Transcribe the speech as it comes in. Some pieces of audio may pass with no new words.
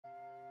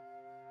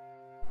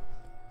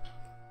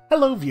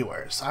Hello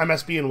viewers, I'm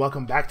SB and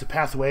welcome back to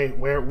Pathway,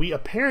 where we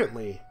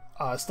apparently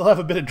still have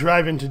a bit of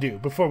driving to do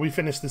before we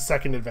finish this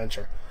second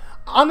adventure.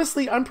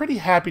 Honestly, I'm pretty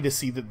happy to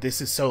see that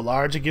this is so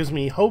large. It gives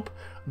me hope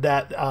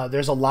that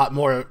there's a lot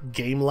more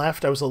game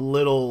left. I was a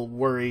little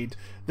worried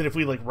that if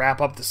we wrap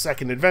up the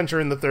second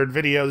adventure in the third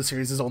video, the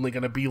series is only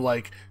going to be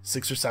like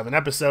 6 or 7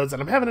 episodes,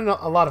 and I'm having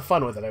a lot of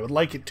fun with it. I would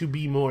like it to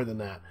be more than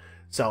that.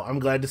 So I'm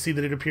glad to see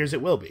that it appears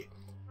it will be.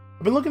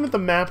 I've been looking at the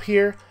map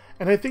here,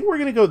 and I think we're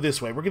going to go this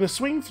way. We're going to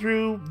swing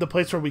through the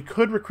place where we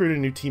could recruit a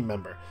new team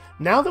member.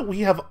 Now that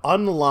we have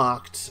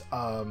unlocked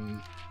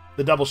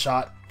the double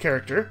shot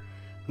character,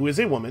 who is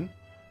a woman,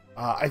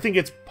 I think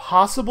it's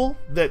possible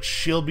that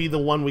she'll be the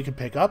one we could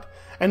pick up,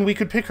 and we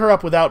could pick her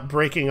up without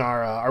breaking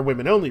our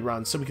women-only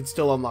run, so we can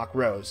still unlock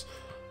Rose.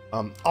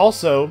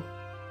 Also,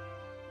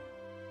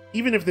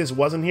 even if this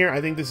wasn't here, I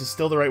think this is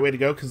still the right way to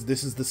go, because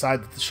this is the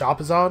side that the shop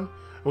is on,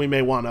 and we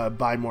may want to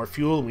buy more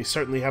fuel, and we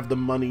certainly have the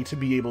money to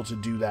be able to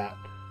do that.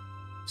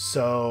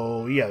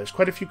 So, yeah, there's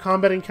quite a few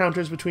combat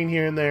encounters between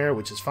here and there,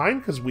 which is fine,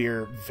 because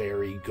we're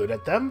very good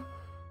at them.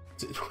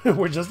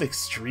 We're just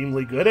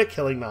extremely good at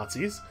killing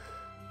Nazis.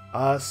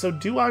 So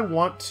do I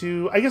want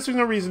to... I guess there's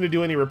no reason to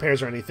do any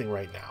repairs or anything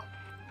right now.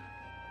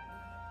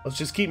 Let's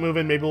just keep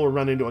moving. Maybe we'll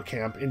run into a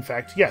camp. In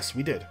fact, yes,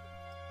 we did.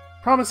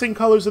 Promising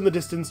colors in the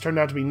distance turned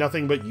out to be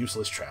nothing but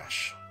useless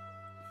trash.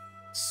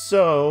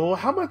 So,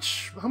 how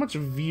much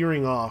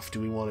veering off do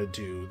we want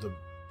to do? The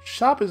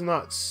shop is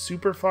not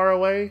super far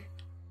away.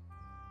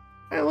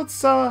 Hey,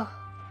 let's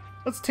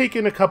take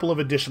in a couple of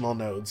additional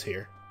nodes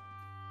here.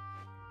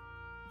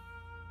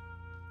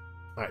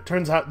 Alright,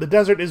 turns out the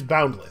desert is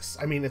boundless.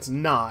 I mean, it's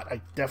not.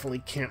 I definitely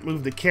can't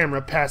move the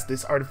camera past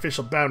this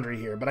artificial boundary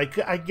here, but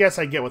I guess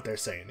I get what they're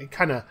saying.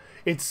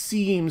 It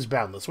seems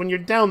boundless. When you're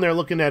down there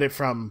looking at it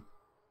from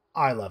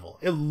eye level,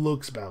 it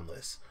looks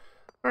boundless.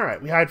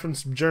 Alright, we hide from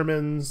some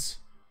Germans.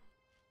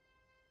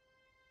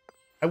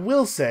 I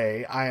will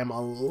say I am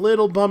a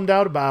little bummed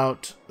out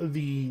about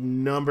the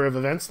number of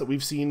events that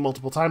we've seen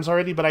multiple times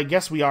already, but I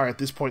guess we are at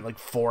this point like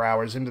 4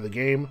 hours into the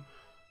game.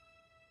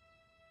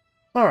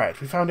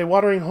 Alright, we found a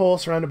watering hole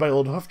surrounded by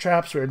old hoof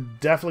traps. We're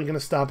definitely going to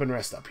stop and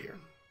rest up here.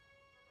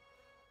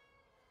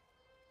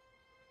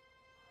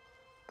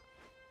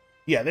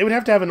 Yeah, they would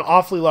have to have an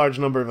awfully large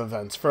number of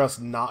events for us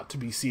not to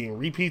be seeing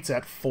repeats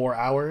at 4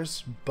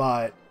 hours,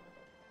 but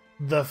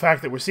the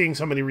fact that we're seeing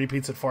so many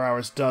repeats at 4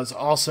 hours does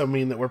also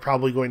mean that we're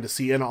probably going to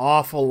see an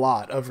awful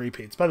lot of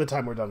repeats by the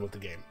time we're done with the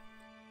game.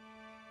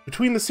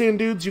 Between the sand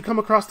dunes, you come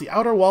across the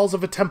outer walls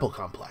of a temple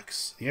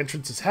complex. The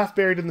entrance is half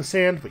buried in the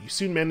sand, but you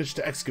soon manage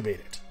to excavate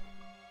it.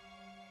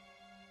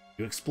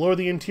 You explore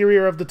the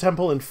interior of the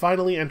temple and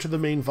finally enter the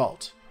main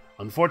vault.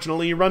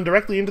 Unfortunately, you run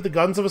directly into the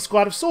guns of a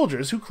squad of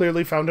soldiers who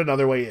clearly found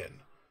another way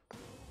in.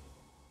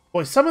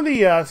 Boy, some of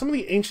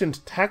the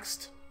ancient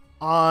text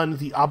on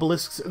the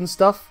obelisks and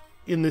stuff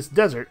in this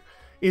desert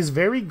is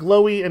very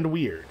glowy and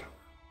weird.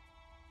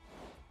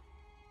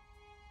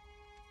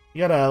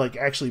 You gotta,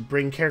 actually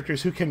bring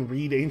characters who can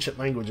read ancient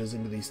languages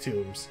into these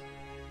tombs.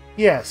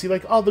 Yeah, see,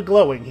 all the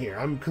glowing here.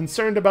 I'm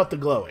concerned about the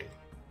glowing.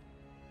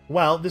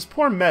 Well, this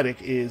poor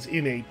medic is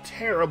in a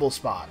terrible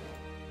spot.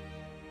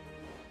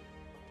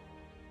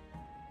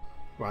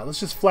 Right, let's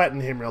just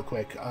flatten him real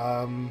quick.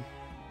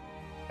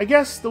 I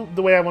guess the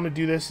way I want to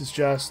do this is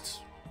just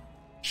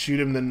shoot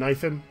him, then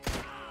knife him.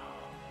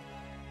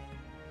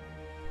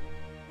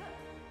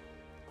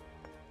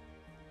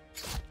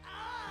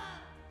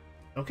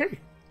 Okay,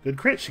 good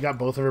crit. She got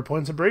both of her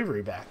points of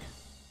bravery back.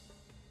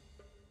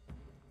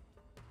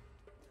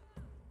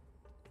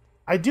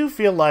 I do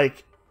feel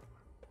like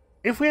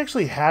if we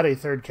actually had a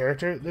third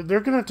character, they're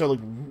going to have to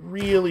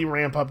really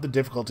ramp up the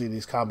difficulty of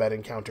these combat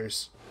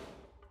encounters.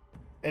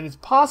 And it's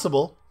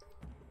possible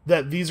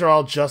that these are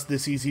all just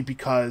this easy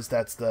because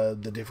that's the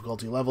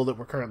difficulty level that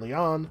we're currently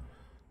on.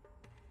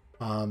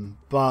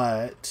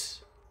 But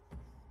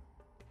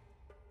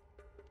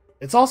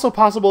it's also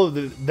possible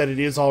that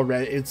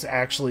it's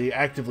actually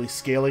actively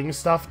scaling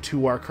stuff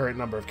to our current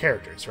number of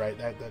characters, right?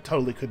 That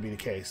totally could be the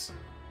case.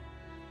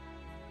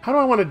 How do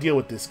I want to deal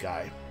with this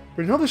guy?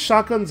 We know the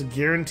shotgun's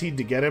guaranteed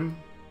to get him,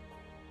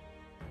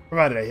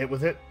 provided I hit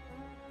with it.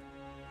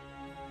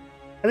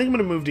 I think I'm going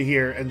to move to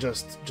here and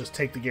just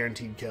take the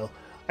guaranteed kill.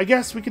 I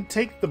guess we could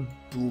take the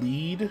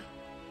bleed.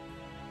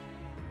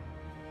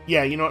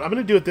 Yeah, you know what? I'm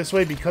going to do it this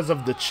way because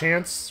of the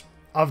chance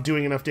of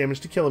doing enough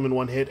damage to kill him in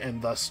one hit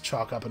and thus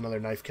chalk up another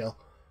knife kill.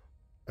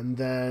 And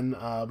then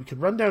we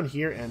could run down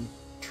here and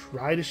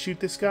try to shoot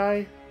this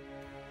guy.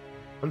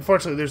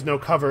 Unfortunately, there's no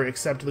cover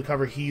except the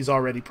cover he's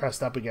already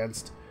pressed up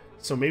against.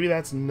 So maybe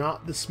that's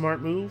not the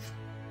smart move.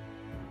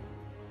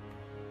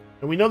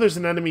 And we know there's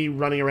an enemy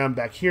running around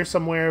back here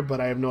somewhere, but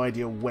I have no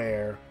idea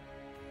where.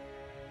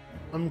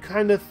 I'm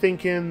kind of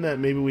thinking that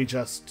maybe we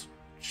just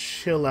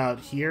chill out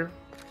here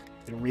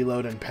and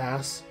reload and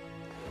pass.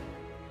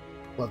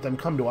 Let them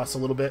come to us a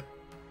little bit.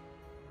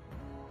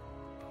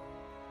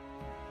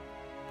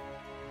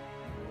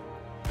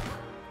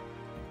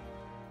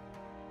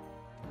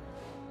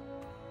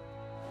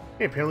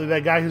 Okay, apparently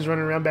that guy who's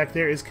running around back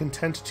there is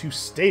content to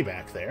stay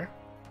back there.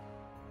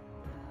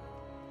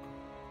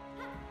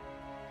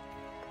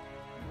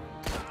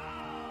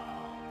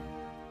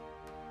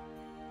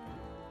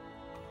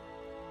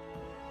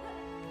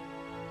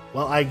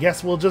 Well, I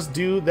guess we'll just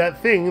do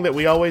that thing that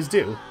we always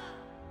do.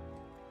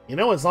 You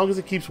know, as long as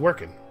it keeps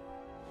working.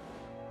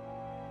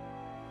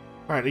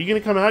 Alright, are you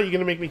going to come out? Or are you going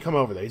to make me come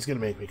over there? He's going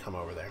to make me come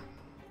over there.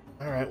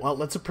 Alright, well,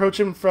 let's approach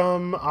him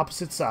from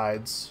opposite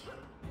sides.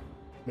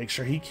 Make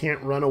sure he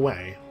can't run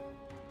away.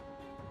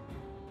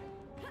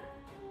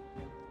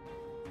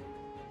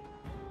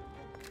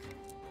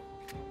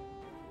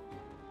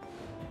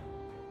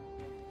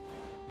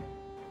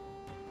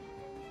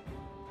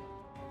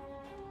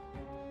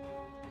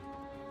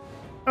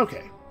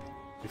 Okay,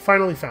 we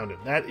finally found him.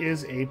 That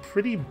is a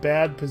pretty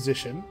bad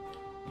position.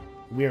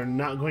 We are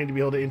not going to be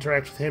able to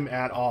interact with him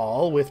at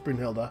all with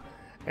Brunhilde,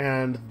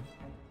 and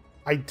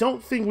I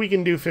don't think we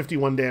can do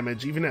 51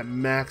 damage, even at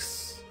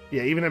max.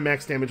 Yeah, even at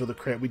max damage with a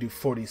crit, we do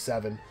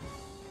 47.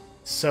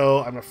 So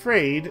I'm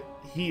afraid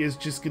he is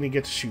just going to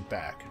get to shoot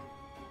back.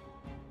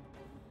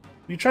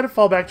 You try to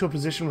fall back to a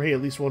position where he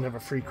at least won't have a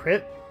free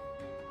crit.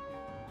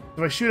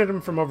 If I shoot at him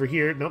from over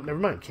here, nope, never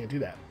mind, can't do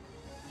that.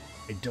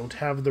 I don't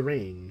have the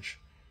range.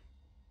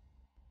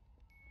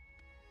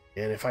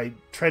 And if I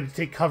try to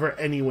take cover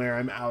anywhere,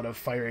 I'm out of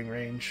firing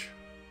range.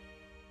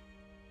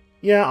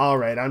 Yeah,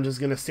 alright, I'm just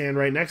going to stand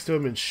right next to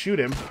him and shoot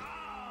him.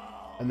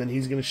 And then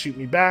he's going to shoot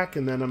me back,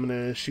 and then I'm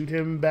going to shoot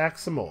him back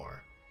some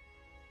more.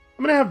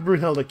 I'm going to have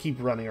Brunhilde keep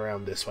running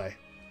around this way,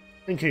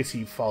 in case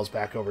he falls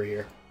back over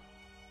here.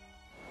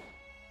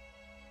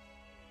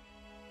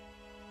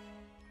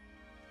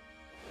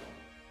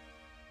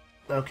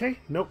 Okay,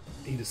 nope,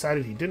 he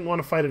decided he didn't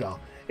want to fight at all.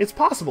 It's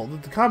possible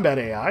that the combat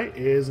AI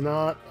is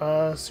not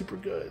super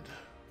good.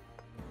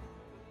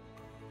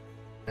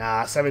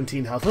 Nah,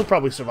 17 health. He'll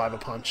probably survive a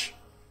punch.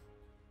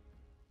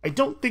 I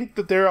don't think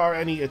that there are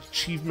any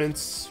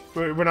achievements.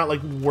 We're not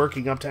like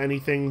working up to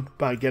anything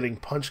by getting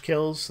punch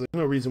kills. There's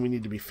no reason we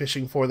need to be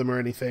fishing for them or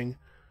anything.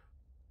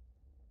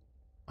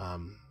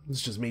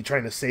 It's just me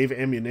trying to save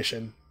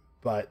ammunition,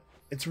 but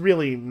it's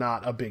really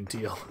not a big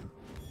deal.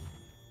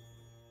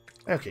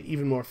 Okay,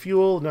 even more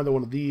fuel. Another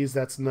one of these.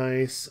 That's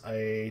nice.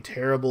 A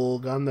terrible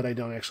gun that I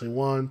don't actually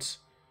want.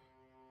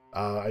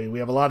 We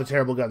have a lot of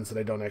terrible guns that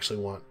I don't actually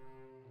want.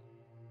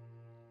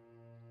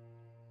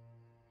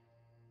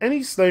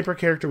 Any sniper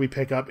character we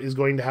pick up is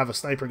going to have a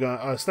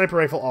sniper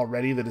rifle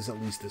already that is at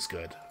least as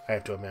good, I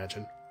have to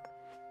imagine.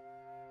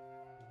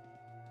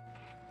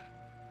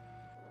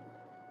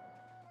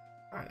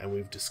 Alright, and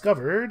we've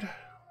discovered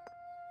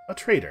a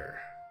trader.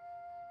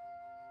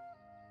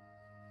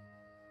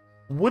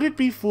 Would it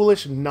be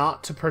foolish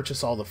not to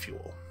purchase all the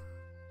fuel?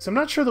 So I'm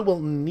not sure that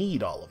we'll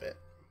need all of it.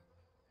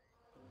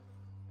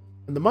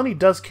 And the money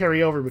does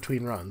carry over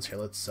between runs. Here,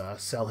 let's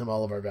sell him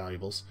all of our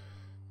valuables.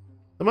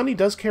 The money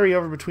does carry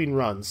over between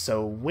runs,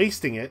 so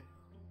wasting it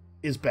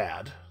is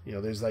bad. You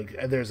know, there's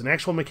an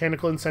actual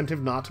mechanical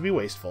incentive not to be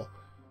wasteful.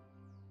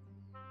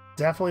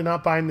 Definitely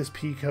not buying this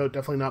pea coat,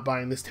 definitely not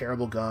buying this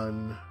terrible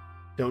gun.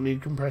 Don't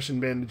need compression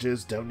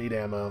bandages, don't need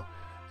ammo.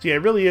 So yeah,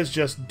 it really is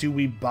just, do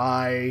we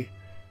buy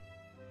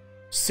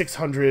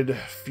 600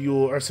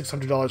 fuel or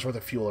 $600 worth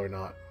of fuel or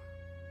not?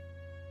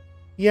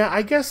 Yeah,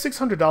 I guess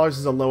 $600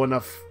 is a low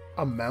enough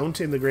amount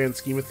in the grand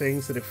scheme of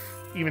things that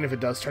even if it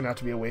does turn out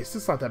to be a waste,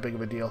 it's not that big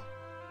of a deal.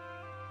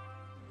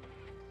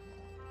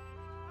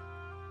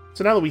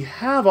 So now that we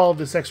have all of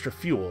this extra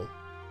fuel,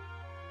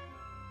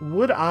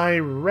 would I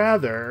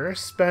rather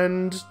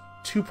spend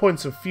 2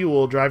 points of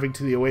fuel driving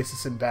to the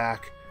Oasis and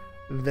back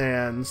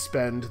than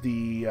spend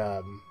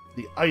the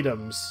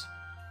items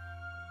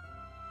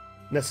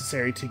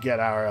necessary to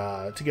get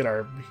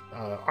our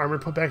armor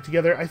put back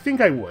together? I think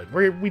I would.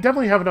 We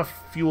definitely have enough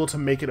fuel to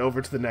make it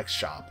over to the next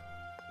shop.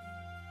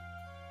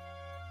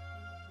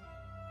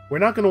 We're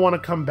not going to want to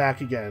come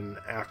back again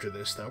after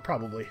this, though,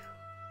 probably.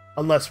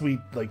 Unless we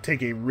like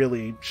take a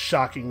really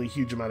shockingly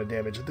huge amount of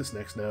damage at this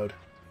next node.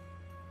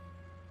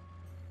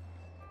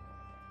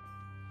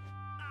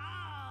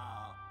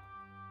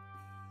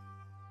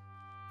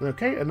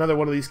 Okay, another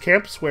one of these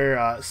camps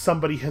where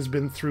somebody has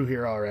been through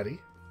here already.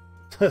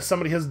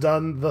 Somebody has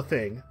done the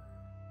thing.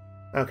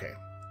 Okay.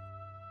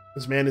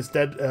 This man is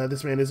dead.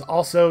 This man is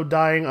also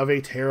dying of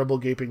a terrible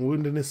gaping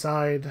wound in his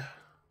side.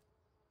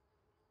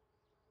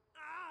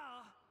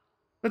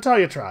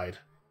 Natalia tried.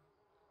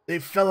 They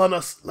fell on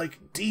us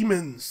like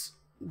demons.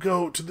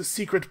 Go to the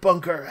secret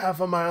bunker half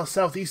a mile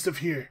southeast of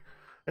here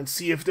and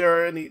see if there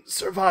are any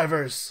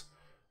survivors.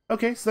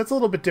 Okay, so that's a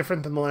little bit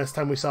different than the last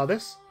time we saw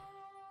this.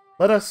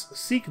 Let us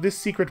seek this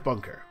secret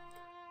bunker.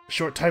 A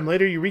short time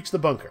later, you reach the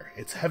bunker.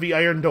 Its heavy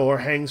iron door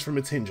hangs from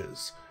its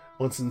hinges.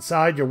 Once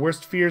inside, your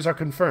worst fears are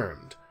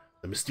confirmed.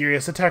 The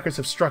mysterious attackers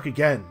have struck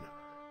again.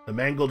 The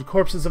mangled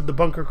corpses of the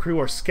bunker crew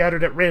are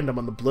scattered at random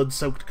on the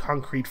blood-soaked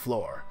concrete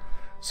floor.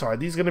 So are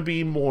these going to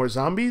be more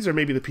zombies, or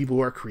maybe the people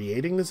who are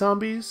creating the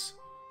zombies?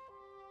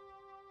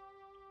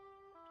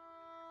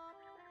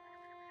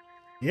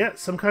 Yeah,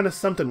 some kind of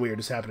something weird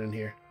is happening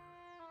here.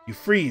 You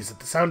freeze at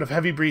the sound of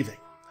heavy breathing.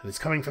 It is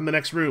coming from the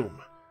next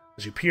room.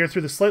 As you peer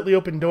through the slightly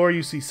open door,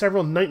 you see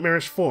several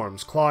nightmarish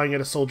forms clawing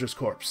at a soldier's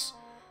corpse.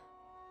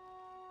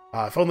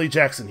 If only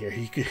Jackson here.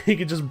 He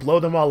could just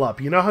blow them all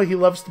up. You know how he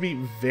loves to be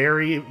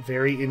very,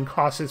 very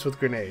incautious with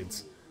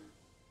grenades.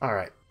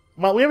 Alright.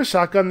 Well, we have a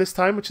shotgun this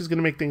time, which is going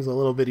to make things a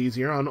little bit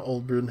easier on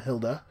old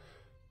Brunhilde.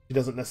 She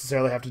doesn't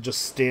necessarily have to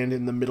just stand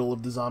in the middle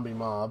of the zombie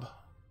mob.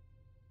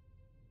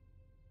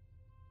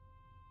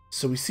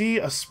 So we see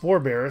a Spore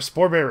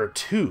Bearer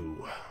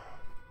 2.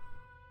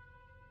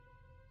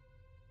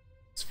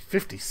 It's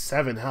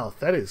 57 health.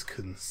 That is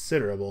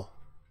considerable.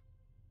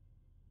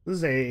 This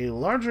is a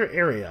larger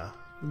area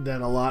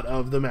than a lot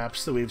of the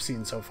maps that we've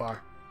seen so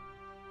far.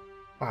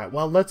 Alright,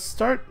 well, let's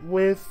start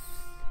with...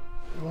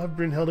 We'll have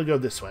Brunhilde go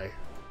this way.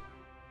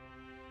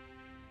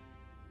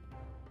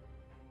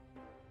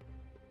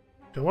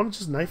 Do I want to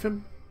just knife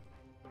him?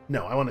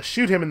 No, I want to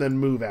shoot him and then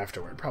move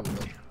afterward,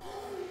 probably.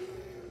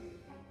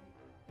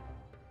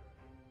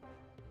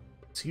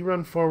 Does he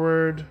run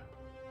forward?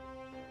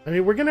 I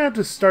mean, we're going to have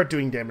to start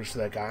doing damage to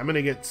that guy. I'm going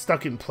to get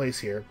stuck in place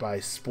here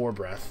by Spore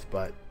Breath,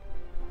 but...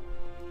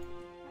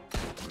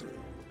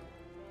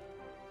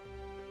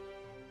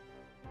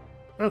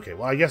 Okay,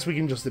 well, I guess we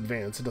can just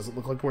advance. It doesn't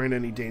look like we're in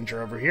any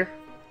danger over here.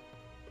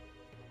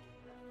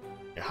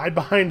 Yeah, hide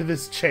behind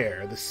this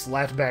chair, this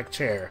slat-back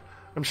chair.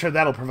 I'm sure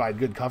that'll provide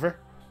good cover.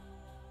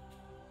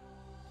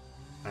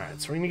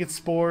 Alright, so we're going to get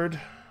spored.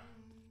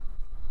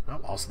 Oh,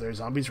 also there's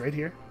zombies right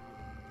here.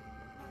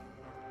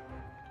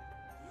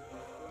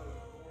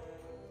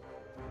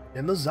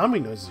 And those zombie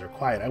noises are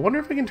quiet. I wonder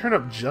if I can turn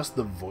up just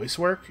the voice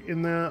work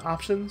in the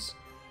options.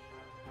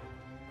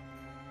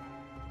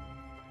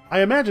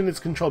 I imagine it's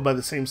controlled by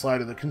the same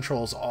slider that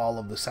controls all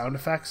of the sound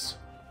effects.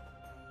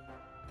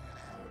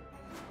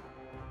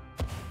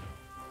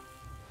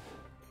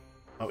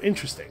 Oh,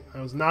 interesting.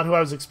 That was not who I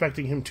was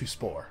expecting him to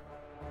spore.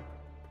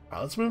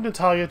 Let's move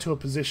Natalia to a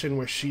position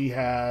where she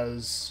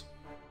has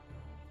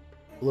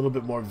a little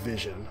bit more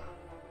vision.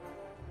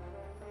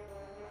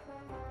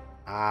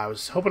 I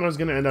was hoping I was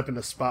going to end up in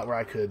a spot where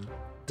I could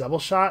double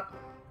shot.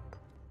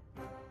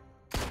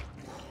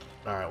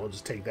 Alright, we'll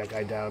just take that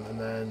guy down, and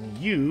then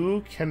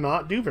you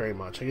cannot do very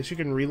much. I guess you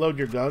can reload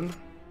your gun.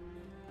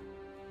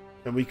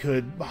 And we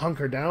could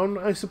hunker down,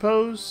 I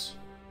suppose.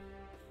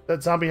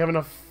 That zombie have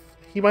enough...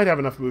 He might have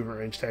enough movement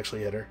range to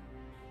actually hit her.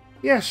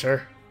 Yeah,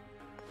 sure.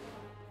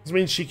 This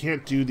means she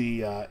can't do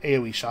the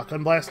AoE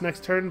shotgun blast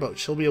next turn, but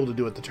she'll be able to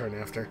do it the turn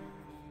after.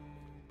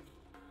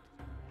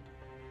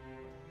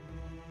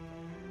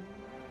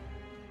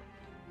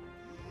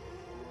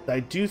 I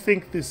do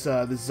think this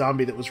this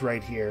zombie that was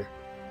right here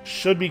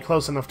should be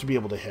close enough to be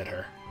able to hit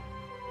her.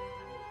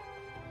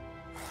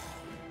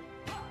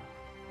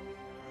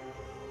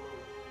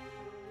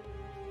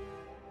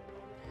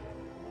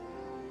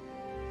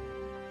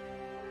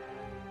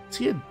 Is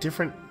he a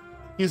different...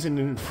 He's an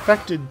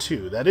infected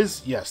too. That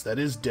is... Yes, that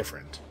is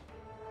different.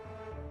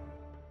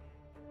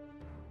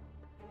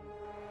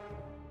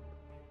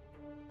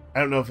 I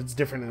don't know if it's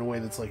different in a way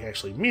that's like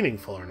actually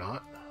meaningful or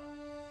not.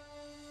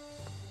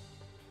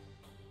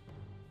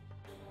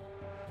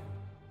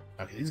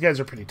 Okay, these guys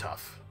are pretty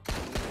tough.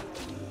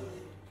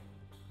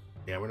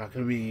 Yeah, we're not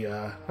gonna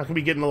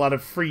be getting a lot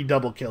of free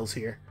double kills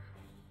here.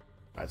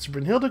 Alright, so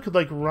Brunhilde could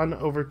like run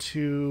over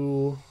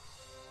to...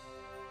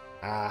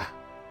 I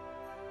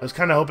was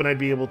kind of hoping I'd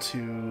be able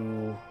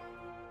to...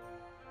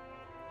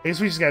 I guess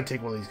we just gotta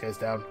take one of these guys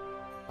down.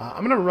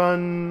 I'm gonna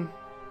run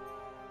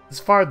as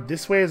far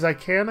this way as I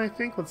can, I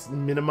think. Let's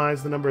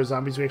minimize the number of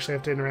zombies we actually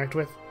have to interact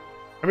with.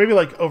 Or maybe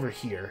like over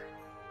here.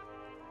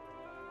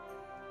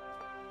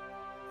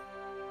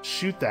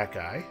 Shoot that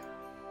guy.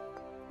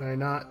 Can I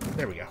not?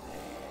 There we go.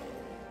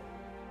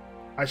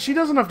 She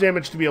does enough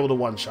damage to be able to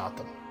one-shot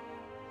them.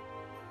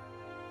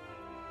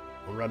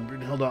 We'll run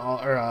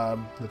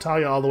Brunhilde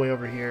Natalia all the way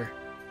over here.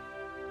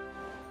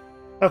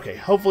 Okay,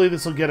 hopefully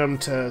this will get them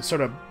to sort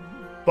of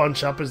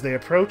bunch up as they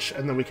approach,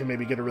 and then we can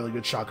maybe get a really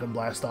good shotgun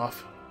blast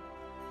off.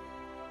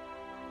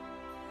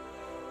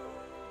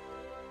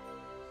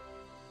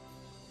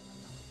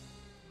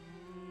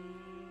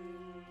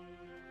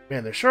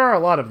 Man, there sure are a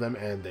lot of them,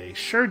 and they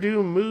sure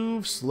do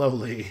move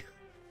slowly.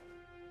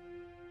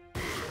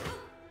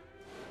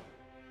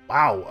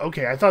 Wow,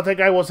 okay, I thought that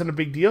guy wasn't a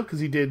big deal because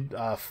he did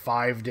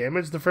 5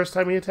 damage the first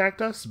time he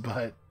attacked us,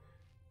 but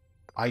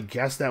I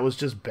guess that was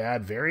just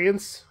bad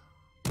variance.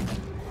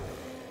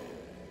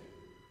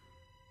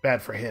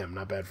 Bad for him,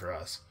 not bad for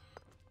us.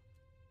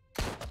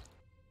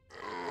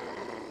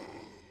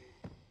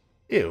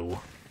 Ew.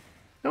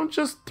 Don't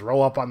just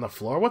throw up on the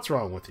floor. What's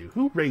wrong with you?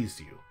 Who raised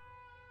you?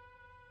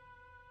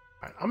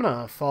 Alright, I'm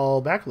gonna fall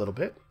back a little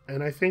bit,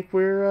 and I think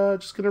we're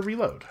just gonna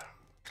reload.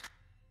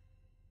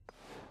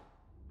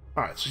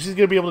 Alright, so she's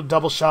gonna be able to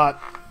double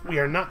shot. We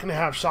are not gonna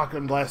have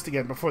shotgun blast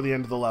again before the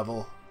end of the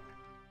level.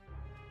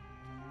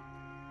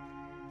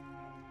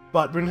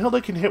 But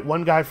Brunhilde can hit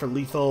one guy for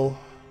lethal.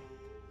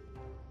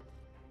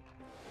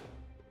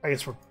 I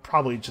guess we're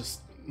probably just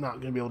not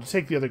gonna be able to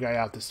take the other guy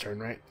out this turn,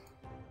 right?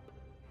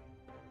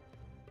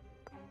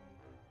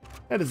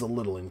 That is a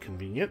little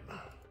inconvenient.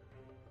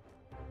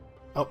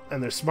 Oh,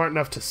 and they're smart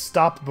enough to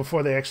stop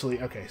before they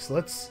actually... Okay, so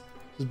let's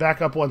just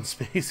back up one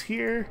space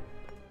here.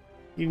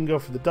 You can go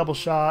for the double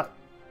shot.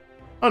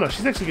 Oh no,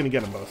 she's actually going to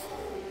get them both.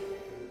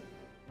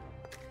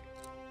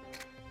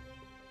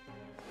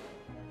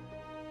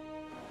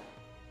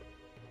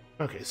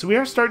 Okay, so we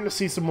are starting to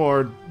see some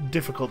more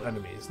difficult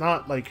enemies.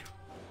 Not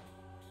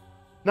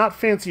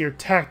fancier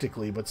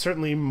tactically, but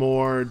certainly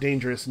more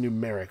dangerous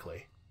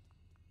numerically.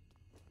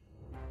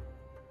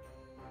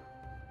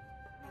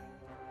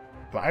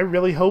 But I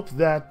really hope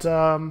that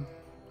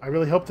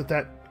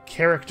that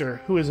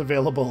character who is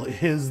available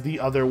is the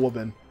other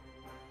woman.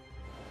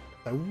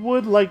 I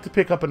would like to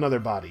pick up another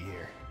body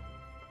here.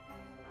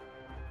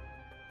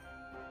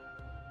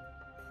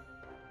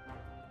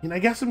 And I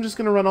guess I'm just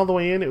going to run all the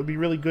way in. It would be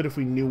really good if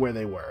we knew where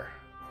they were.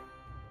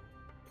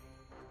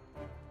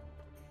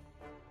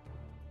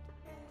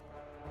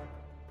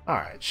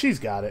 Alright, she's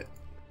got it.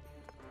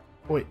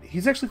 Wait,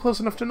 he's actually close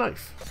enough to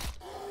knife.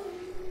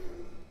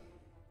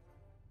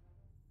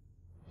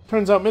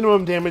 Turns out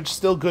minimum damage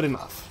still good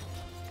enough.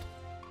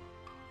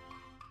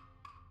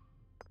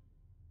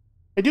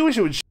 I do wish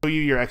it would show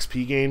you your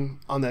XP gain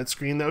on that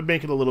screen. That would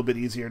make it a little bit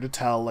easier to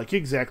tell like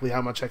exactly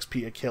how much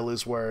XP a kill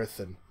is worth,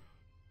 and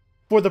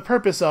for the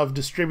purpose of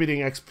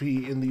distributing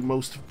XP in the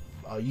most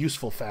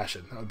useful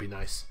fashion. That would be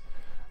nice.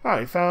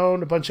 Alright,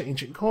 found a bunch of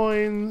ancient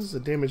coins, a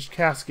damaged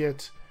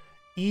casket,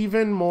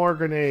 even more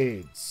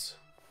grenades.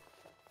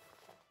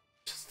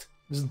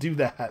 Just do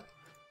that.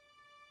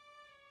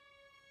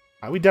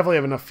 We definitely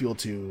have enough fuel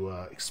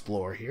to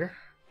explore here.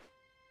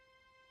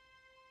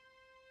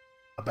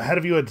 Up ahead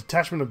of you, a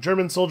detachment of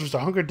German soldiers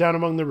are hunkered down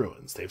among the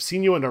ruins. They've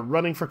seen you and are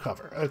running for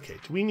cover. Okay,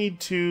 do we need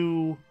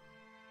to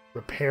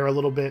repair a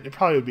little bit? It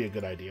probably would be a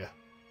good idea.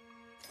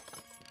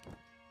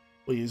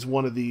 We'll use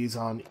one of these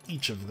on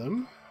each of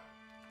them.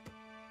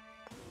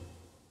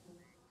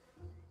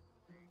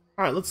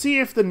 Alright, let's see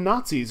if the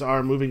Nazis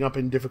are moving up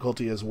in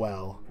difficulty as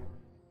well.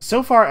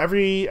 So far,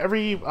 every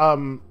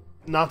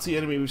Nazi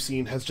enemy we've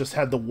seen has just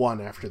had the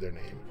 1 after their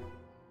name.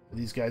 Are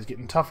these guys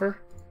getting tougher?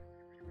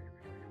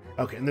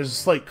 Okay, and there's a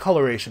slight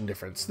coloration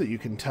difference that you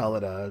can tell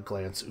at a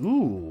glance.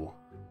 Ooh,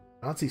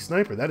 Nazi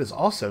sniper, that is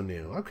also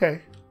new. Okay.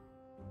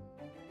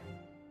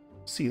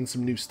 Seeing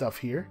some new stuff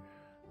here.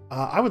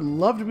 I would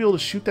love to be able to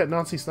shoot that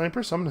Nazi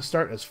sniper, so I'm going to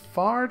start as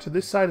far to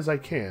this side as I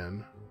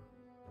can.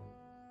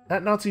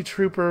 That Nazi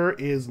trooper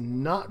is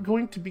not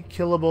going to be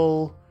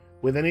killable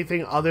with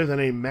anything other than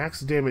a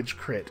max damage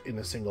crit in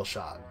a single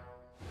shot.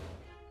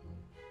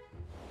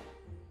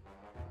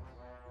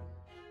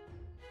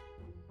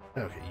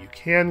 Okay, you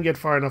can get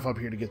far enough up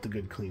here to get the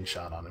good clean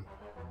shot on him.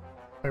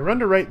 If I run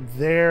to right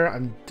there,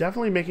 I'm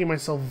definitely making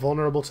myself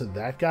vulnerable to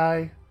that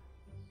guy.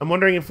 I'm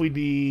wondering if we'd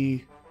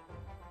be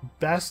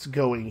best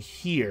going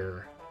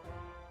here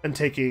and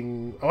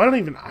taking... Oh, I don't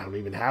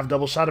even have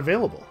double shot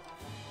available.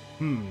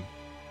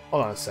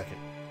 Hold on a second.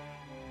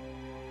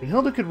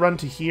 Hilda could run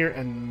to here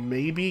and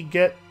maybe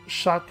get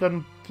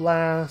shotgun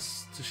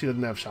blast. She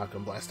doesn't have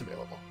shotgun blast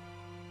available.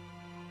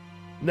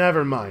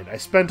 Never mind. I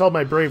spent all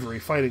my bravery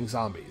fighting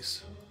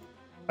zombies.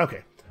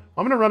 Okay.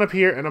 I'm going to run up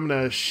here and I'm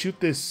going to shoot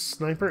this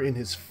sniper in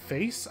his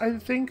face, I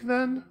think,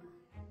 then.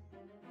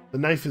 The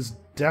knife is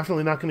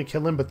definitely not going to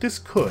kill him, but this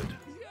could.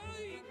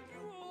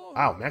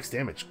 Wow, max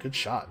damage. Good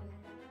shot.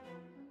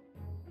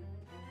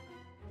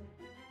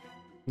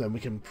 Then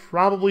we can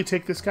probably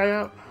take this guy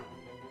out.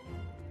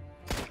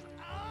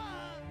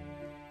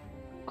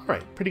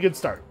 Alright, pretty good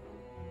start.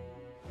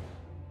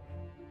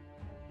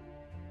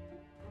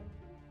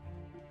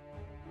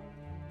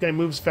 Guy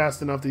moves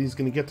fast enough that he's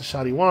going to get the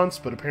shot he wants,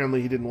 but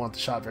apparently he didn't want the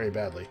shot very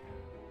badly.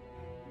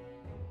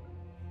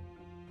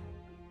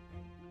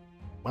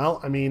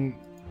 Well, I mean,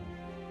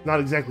 not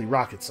exactly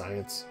rocket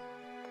science.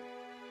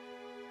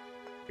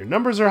 Your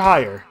numbers are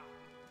higher,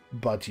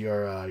 but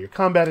your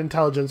combat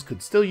intelligence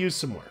could still use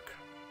some work.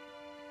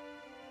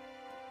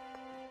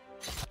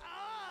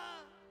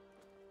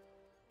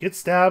 Get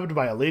stabbed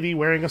by a lady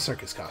wearing a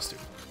circus costume.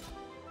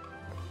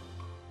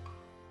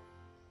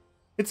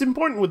 It's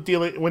important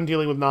when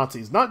dealing with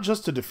Nazis, not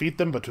just to defeat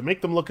them, but to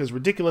make them look as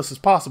ridiculous as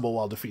possible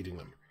while defeating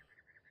them.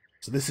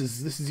 So this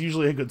is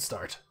usually a good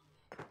start.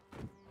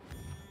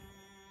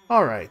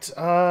 Alright,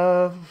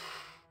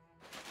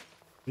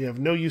 we have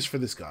no use for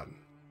this gun.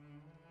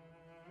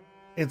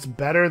 It's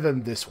better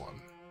than this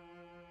one.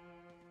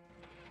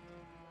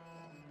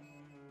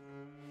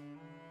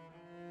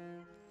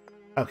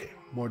 Okay,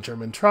 more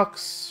German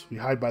trucks. We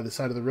hide by the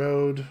side of the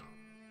road.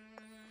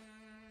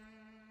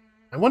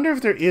 I wonder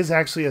if there is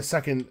actually a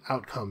second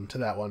outcome to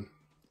that one.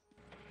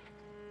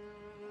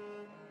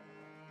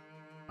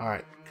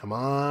 Alright, come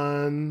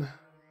on.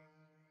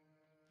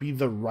 Be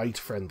the right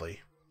friendly.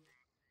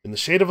 In the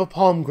shade of a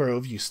palm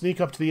grove, you sneak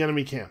up to the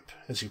enemy camp.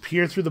 As you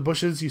peer through the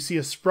bushes, you see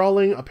a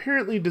sprawling,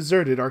 apparently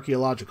deserted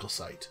archaeological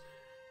site.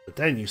 But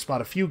then you spot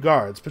a few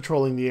guards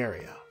patrolling the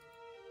area.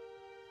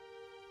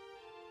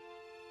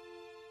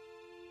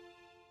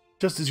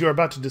 Just as you are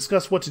about to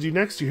discuss what to do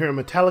next, you hear a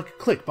metallic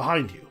click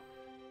behind you.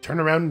 Turn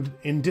around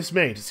in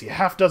dismay to see a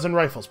half-dozen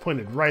rifles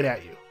pointed right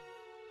at you.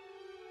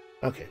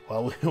 Okay,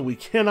 well, we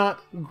cannot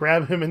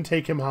grab him and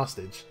take him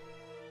hostage.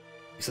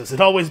 He says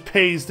it always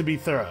pays to be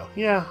thorough.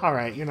 Yeah,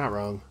 alright, you're not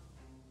wrong.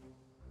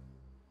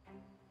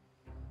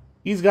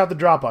 He's got the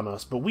drop on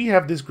us, but we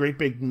have this great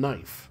big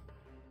knife.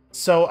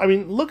 So, I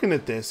mean, looking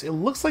at this, it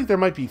looks like there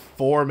might be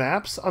 4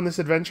 maps on this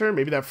adventure.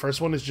 Maybe that first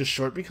one is just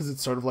short because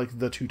it's sort of like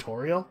the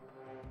tutorial.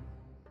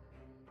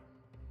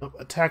 Oh,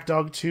 Attack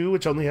Dog 2,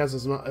 which only has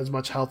as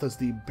much health as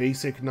the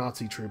basic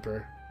Nazi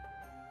trooper.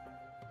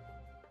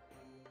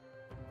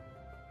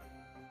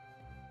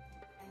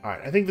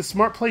 Alright, I think the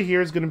smart play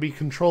here is going to be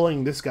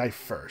controlling this guy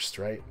first,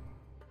 right?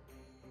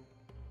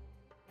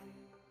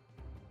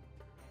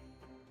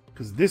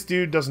 Because this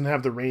dude doesn't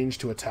have the range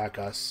to attack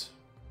us.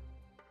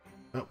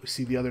 Oh, we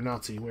see the other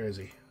Nazi. Where is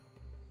he?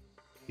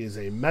 He is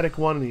a medic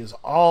one, and he is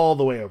all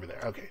the way over there.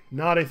 Okay,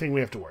 not a thing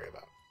we have to worry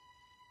about.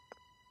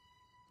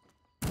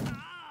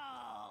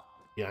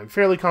 Yeah, I'm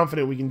fairly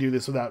confident we can do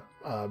this without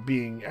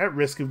being at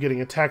risk of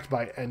getting attacked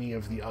by any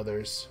of the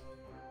others.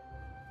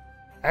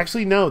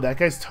 Actually, no, that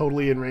guy's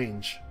totally in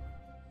range.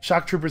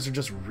 Shock troopers are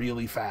just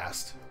really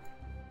fast.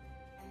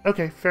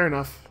 Okay, fair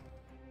enough.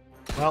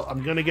 Well,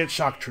 I'm gonna get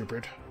shock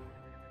troopered.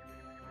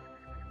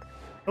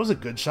 That was a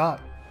good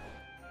shot.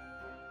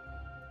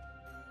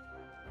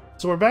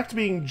 So we're back to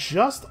being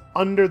just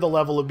under the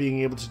level of being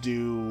able to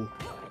do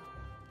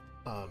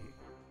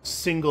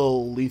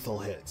single lethal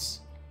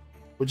hits,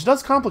 which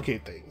does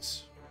complicate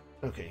things.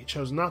 Okay, he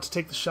chose not to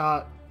take the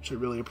shot, which I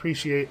really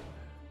appreciate.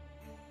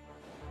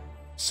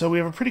 So we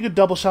have a pretty good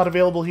double shot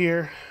available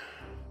here.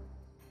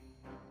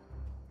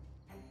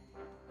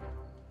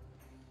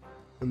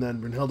 And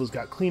then Brunhilde's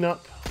got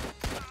cleanup.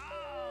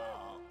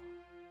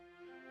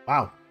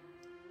 Wow.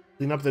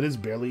 Cleanup that is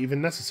barely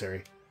even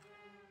necessary.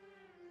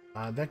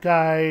 That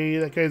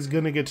guy's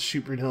gonna get to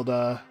shoot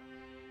Brunhilde.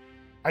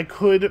 I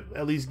could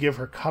at least give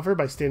her cover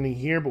by standing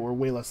here, but we're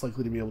way less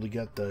likely to be able to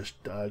get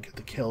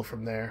the kill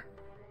from there.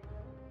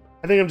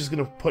 I think I'm just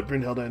gonna put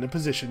Brunhilde in a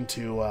position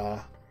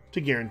to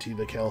guarantee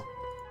the kill.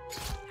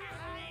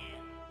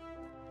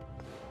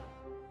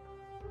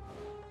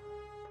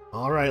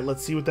 Alright,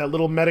 let's see what that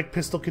little medic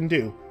pistol can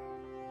do.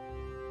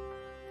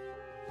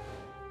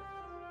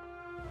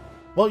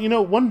 Well, you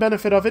know, one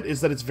benefit of it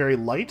is that it's very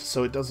light,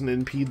 so it doesn't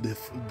impede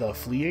the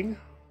fleeing.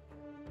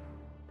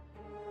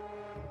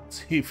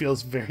 So he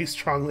feels very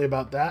strongly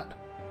about that.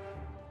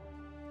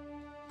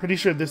 Pretty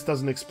sure this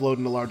doesn't explode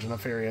in a large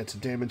enough area to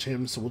damage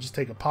him, so we'll just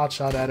take a pot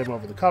shot at him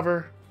over the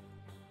cover.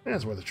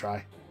 It's worth a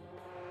try.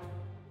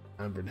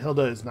 And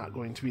Brunhilde is not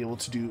going to be able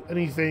to do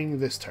anything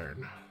this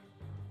turn.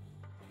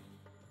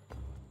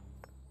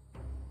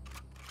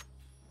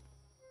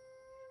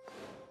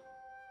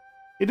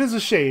 It is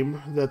a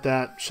shame that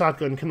that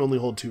shotgun can only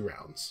hold 2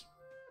 rounds.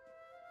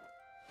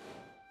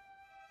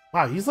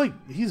 Wow,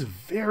 he's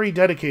very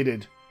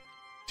dedicated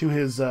to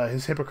his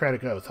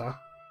Hippocratic Oath, huh?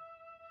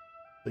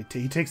 Like,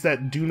 he takes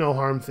that do no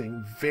harm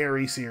thing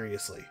very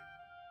seriously.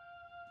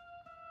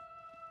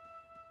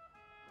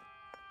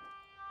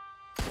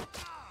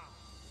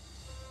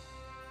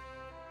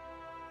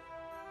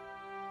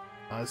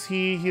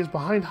 He is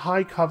behind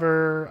high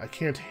cover. I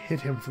can't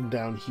hit him from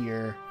down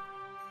here.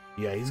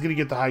 Yeah, he's gonna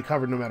get the high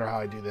cover no matter how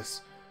I do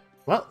this.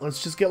 Well,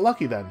 let's just get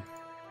lucky then.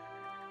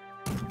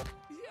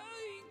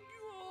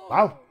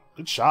 Wow,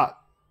 good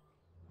shot.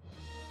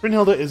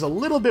 Brunhilde is a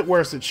little bit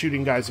worse at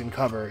shooting guys in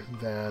cover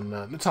than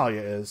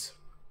Natalia is.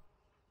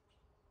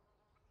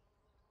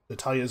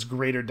 Natalia's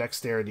greater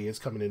dexterity is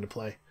coming into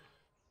play.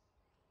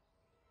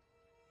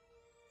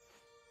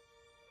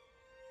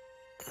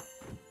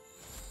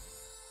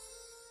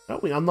 Oh,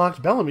 we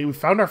unlocked Bellamy. We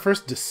found our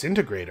first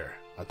disintegrator.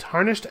 A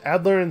tarnished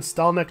Adler and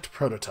Stahlnecht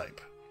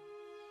prototype.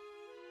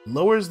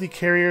 Lowers the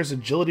carrier's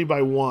agility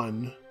by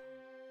 1.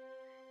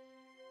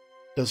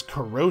 Does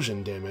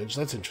corrosion damage.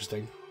 That's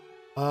interesting.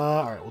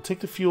 Alright, we'll take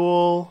the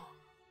fuel.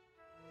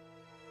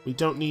 We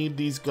don't need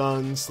these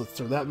guns. Let's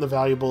throw that in the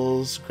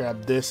valuables.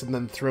 Grab this and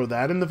then throw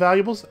that in the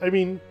valuables. I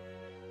mean,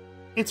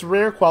 it's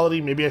rare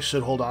quality. Maybe I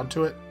should hold on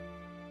to it.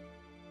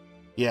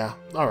 Yeah,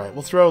 alright.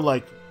 We'll throw,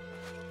 like,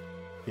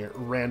 here,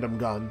 random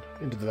gun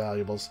into the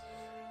valuables.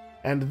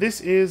 And this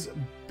is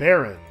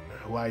Baron,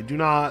 who I do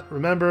not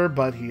remember,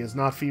 but he is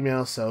not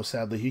female, so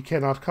sadly he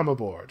cannot come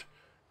aboard.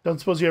 Don't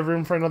suppose you have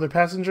room for another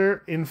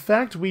passenger? In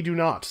fact, we do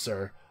not,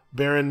 sir.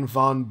 Baron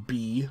von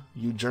B,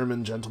 you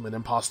German gentleman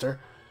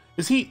imposter.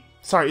 Is he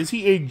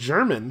a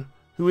German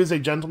who is a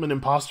gentleman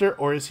imposter,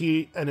 or is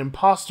he an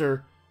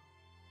imposter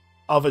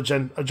of a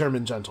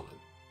German gentleman?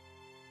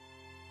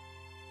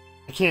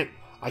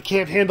 I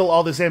can't handle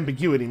all this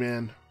ambiguity,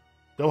 man.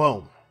 Go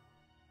home.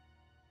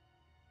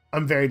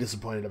 I'm very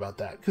disappointed about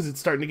that, because it's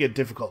starting to get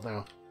difficult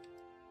now.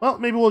 Well,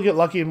 maybe we'll get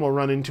lucky and we'll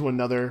run into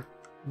another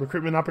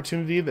recruitment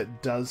opportunity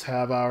that does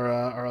have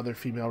our other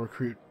female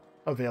recruit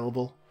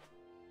available.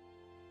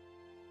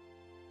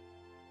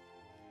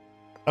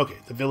 Okay,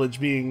 the village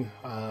being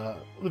the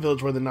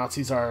village where the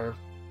Nazis are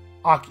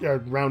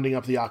rounding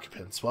up the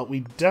occupants. Well,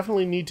 we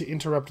definitely need to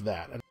interrupt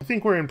that, and I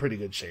think we're in pretty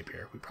good shape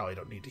here. We probably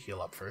don't need to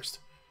heal up first.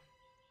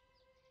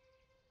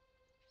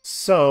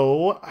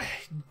 So, I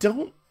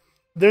don't...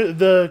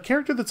 The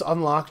character that's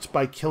unlocked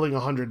by killing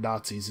 100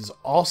 Nazis is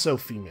also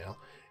female.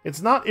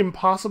 It's not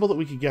impossible that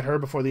we could get her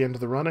before the end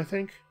of the run, I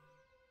think.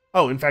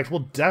 Oh, in fact,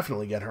 we'll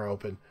definitely get her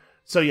open.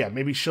 So yeah,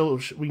 maybe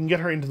we can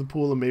get her into the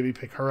pool and maybe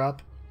pick her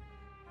up.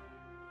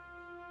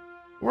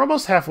 We're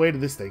almost halfway to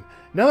this thing.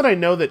 Now that I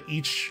know that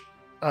each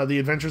the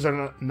adventures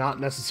are not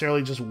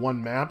necessarily just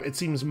one map, it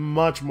seems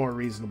much more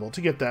reasonable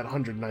to get that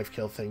 100 knife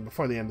kill thing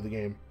before the end of the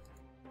game.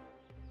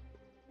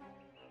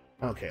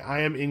 Okay, I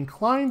am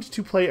inclined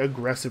to play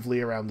aggressively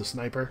around the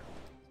sniper,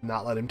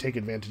 not let him take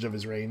advantage of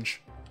his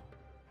range.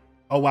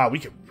 Oh wow, we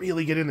can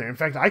really get in there. In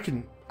fact, I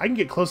can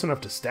get close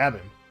enough to stab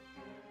him.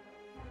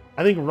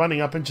 I think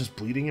running up and just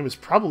bleeding him is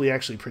probably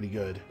actually pretty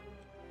good.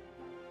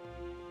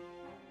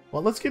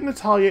 Well, let's get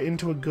Natalia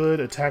into a good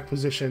attack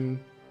position.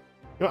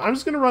 You know, I'm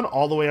just going to run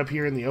all the way up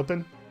here in the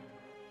open.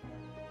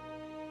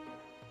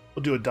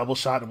 We'll do a double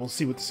shot and we'll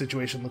see what the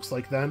situation looks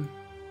like then.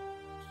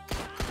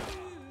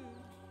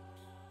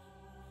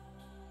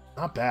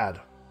 Not bad.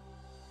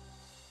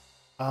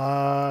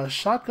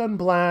 Shotgun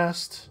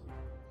blast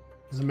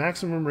has a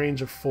maximum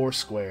range of 4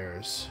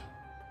 squares.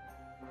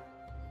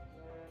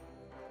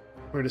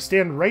 We're to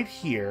stand right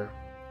here.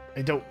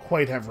 I don't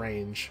quite have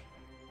range.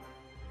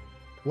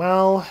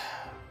 Well,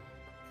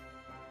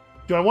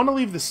 do I want to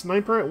leave the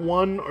sniper at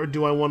 1, or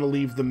do I want to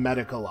leave the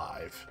medic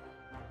alive?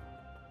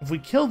 If we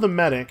kill the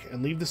medic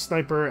and leave the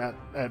sniper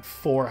at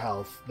 4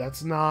 health,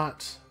 that's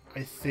not,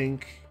 I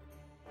think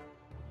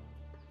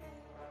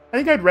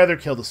I'd rather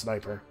kill the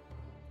sniper.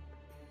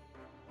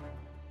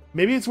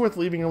 Maybe it's worth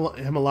leaving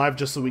him alive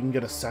just so we can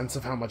get a sense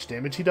of how much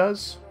damage he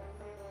does.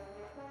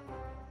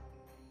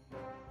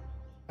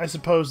 I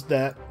suppose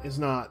that is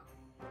not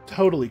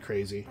totally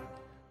crazy.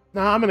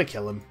 Nah, I'm gonna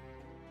kill him.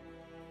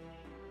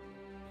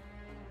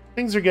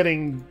 Things are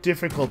getting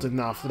difficult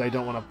enough that I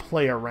don't want to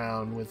play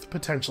around with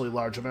potentially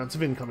large amounts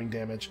of incoming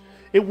damage.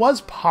 It was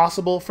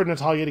possible for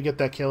Natalia to get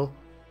that kill.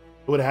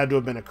 It would have had to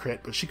have been a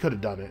crit, but she could have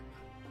done it.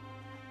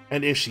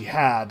 And if she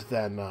had,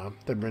 then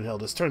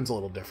Brunhilde's turn's a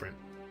little different.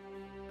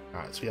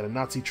 Alright, so we got a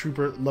Nazi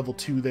trooper level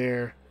 2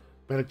 there.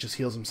 Medic just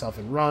heals himself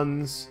and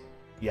runs.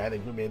 Yeah, I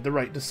think we made the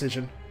right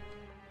decision.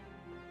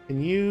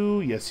 Can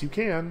you? Yes, you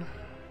can.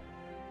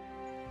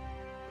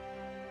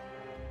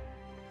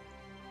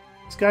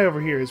 This guy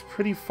over here is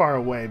pretty far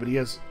away, but he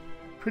has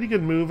pretty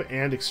good move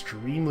and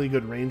extremely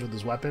good range with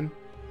his weapon.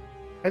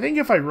 I think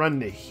if I run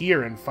to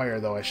here and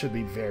fire, though, I should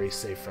be very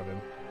safe from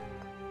him.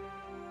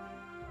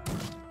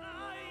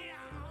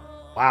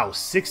 Wow,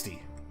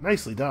 60.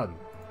 Nicely done.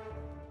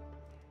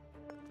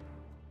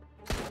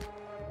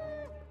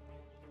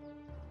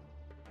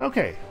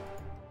 Okay.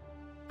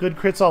 Good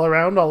crits all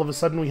around. All of a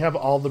sudden we have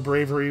all the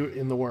bravery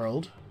in the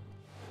world.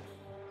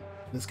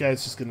 This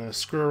guy's just going to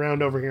screw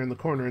around over here in the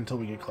corner until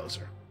we get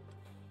closer.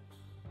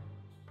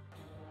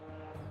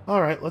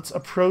 Alright, let's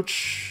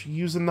approach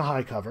using the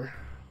high cover.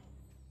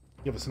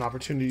 Give us an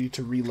opportunity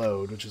to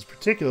reload, which is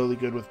particularly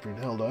good with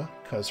Brunhilde,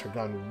 because her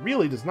gun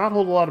really does not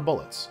hold a lot of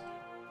bullets.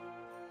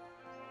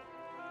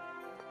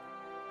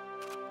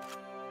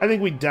 I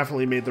think we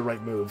definitely made the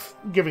right move,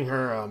 giving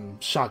her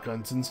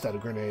shotguns instead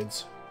of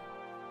grenades.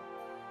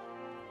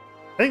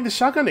 I think the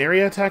shotgun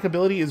area attack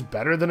ability is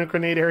better than a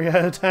grenade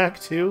area attack,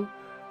 too.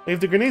 If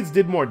the grenades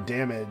did more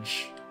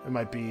damage, it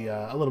might be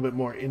a little bit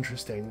more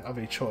interesting of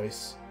a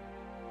choice.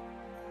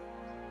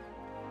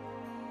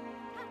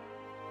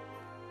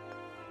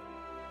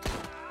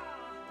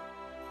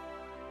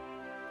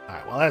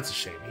 Alright, well that's a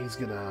shame. He's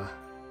gonna...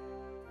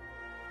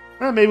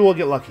 maybe we'll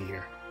get lucky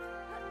here.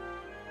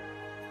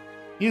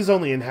 He's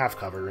only in half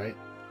cover, right?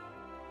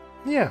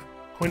 Yeah,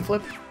 coin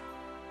flip.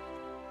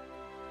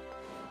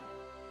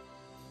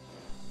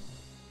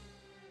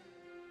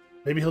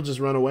 Maybe he'll just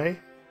run away?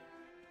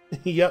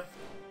 Yep.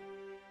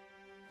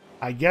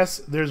 I guess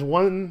there's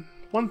one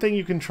thing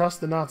you can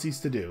trust the Nazis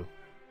to do.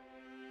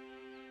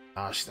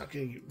 She's not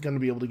gonna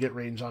be able to get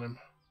range on him.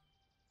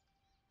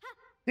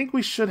 I think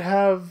we should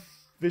have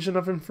vision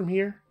of him from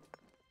here.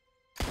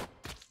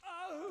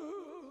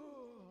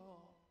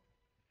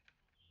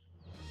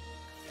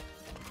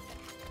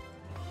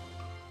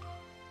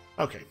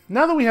 Okay,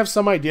 now that we have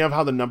some idea of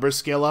how the numbers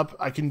scale up,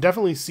 I can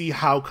definitely see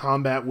how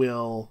combat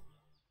will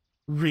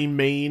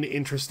remain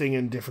interesting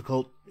and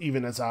difficult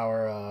even as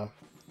our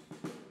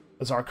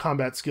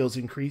combat skills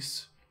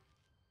increase.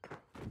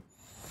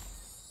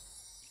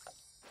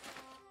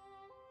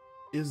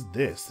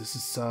 This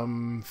is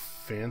some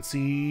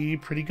fancy,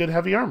 pretty good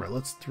heavy armor.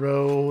 Let's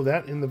throw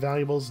that in the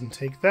valuables and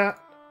take that.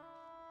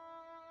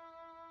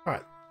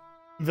 Alright.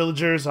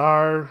 Villagers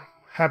are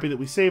happy that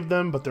we saved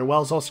them, but their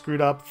well's all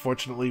screwed up.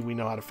 Fortunately, we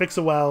know how to fix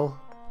a well.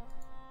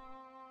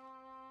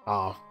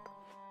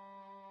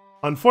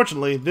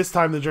 Unfortunately, this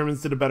time the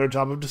Germans did a better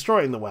job of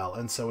destroying the well,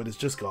 and so it is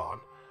just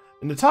gone.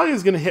 And Natalia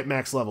is going to hit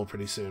max level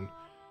pretty soon.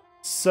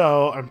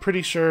 So, I'm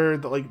pretty sure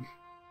that, like,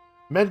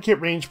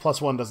 medkit range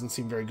 +1 doesn't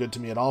seem very good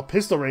to me at all.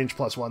 Pistol range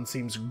 +1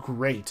 seems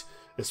great,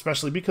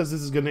 especially because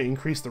this is going to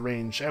increase the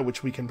range at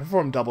which we can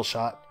perform double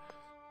shot.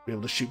 Be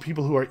able to shoot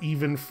people who are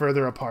even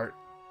further apart.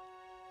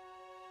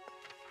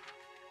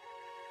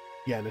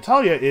 Yeah,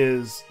 Natalia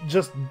is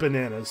just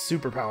bananas,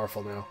 super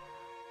powerful now.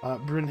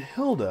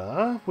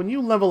 Brunhilde, when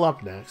you level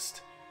up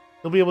next,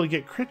 you'll be able to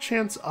get crit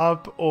chance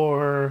up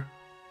or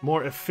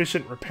more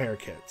efficient repair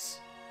kits.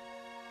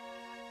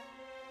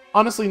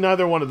 Honestly,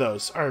 neither one of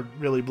those are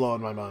really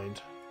blowing my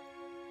mind.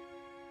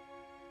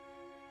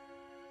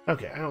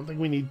 Okay, I don't think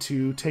we need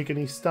to take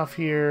any stuff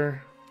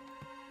here.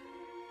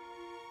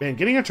 Man,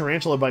 getting a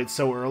tarantula bite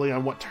so early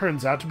on what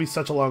turns out to be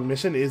such a long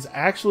mission is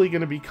actually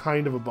going to be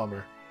kind of a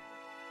bummer.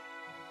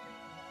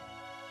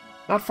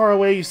 Not far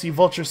away, you see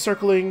vultures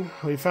circling.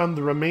 We found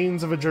the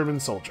remains of a German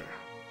soldier.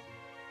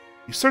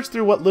 You search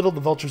through what little the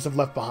vultures have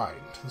left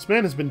behind. This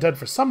man has been dead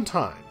for some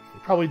time. He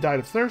probably died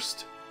of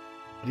thirst,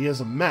 but he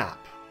has a map.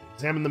 You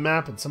examine the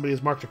map, and somebody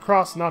has marked a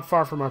cross not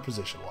far from our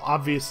position. Well,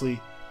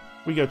 obviously,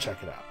 we go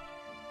check it out.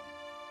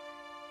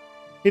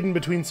 Hidden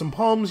between some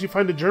palms, you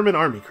find a German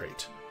army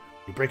crate.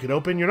 You break it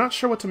open, you're not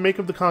sure what to make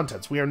of the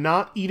contents. We are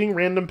not eating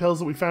random pills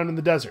that we found in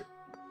the desert.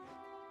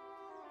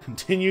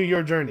 Continue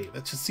your journey.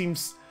 That just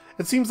seems...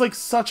 It seems like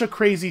such a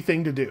crazy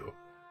thing to do.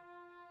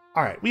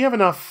 Alright, we have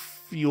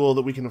enough fuel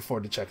that we can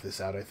afford to check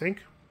this out, I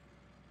think.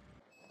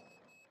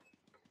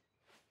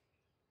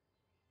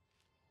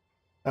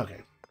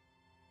 Okay.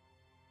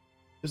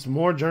 Just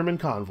more German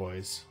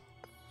convoys.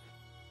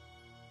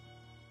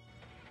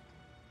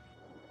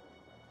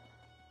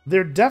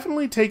 They're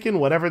definitely taking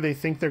whatever they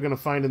think they're going to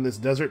find in this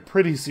desert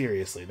pretty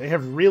seriously. They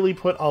have really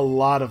put a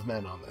lot of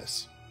men on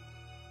this.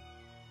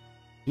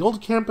 The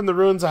old camp in the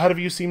ruins ahead of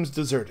you seems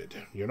deserted.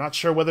 You're not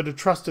sure whether to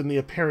trust in the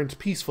apparent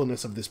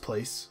peacefulness of this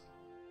place.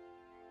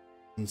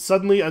 And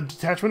suddenly, a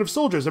detachment of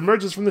soldiers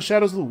emerges from the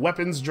shadows with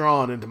weapons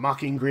drawn and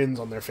mocking grins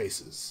on their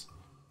faces.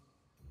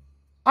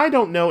 I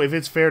don't know if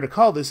it's fair to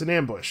call this an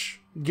ambush,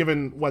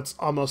 given what's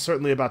almost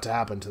certainly about to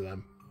happen to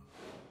them.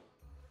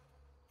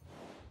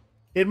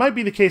 It might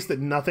be the case that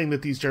nothing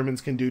that these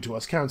Germans can do to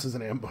us counts as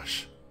an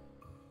ambush.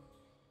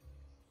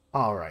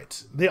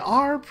 Alright, they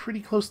are pretty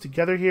close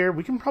together here.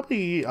 We can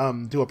probably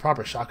do a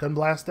proper shotgun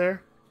blast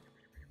there.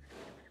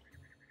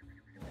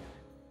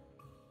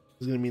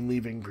 This is going to mean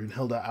leaving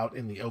Brunhilde out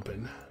in the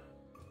open.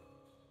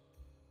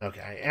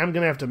 Okay, I am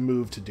going to have to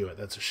move to do it.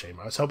 That's a shame.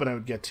 I was hoping I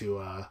would get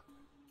to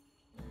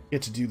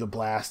do the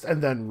blast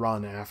and then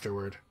run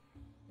afterward.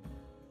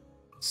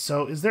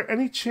 So, is there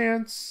any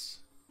chance...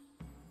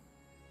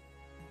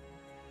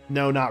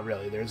 No, not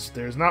really.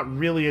 There's not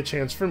really a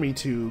chance for me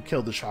to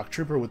kill the shock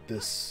trooper with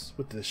this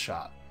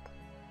shot.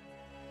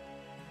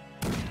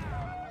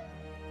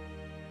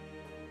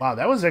 Wow,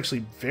 that was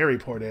actually very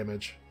poor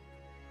damage.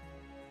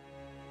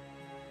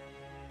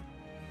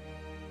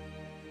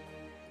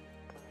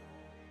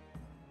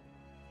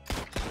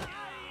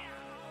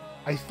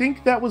 I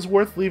think that was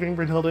worth leaving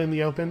Brunhilde in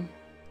the open.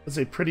 That's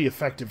a pretty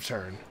effective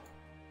turn.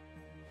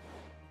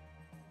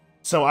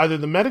 So either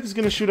the medic's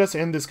going to shoot us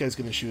and this guy's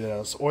going to shoot at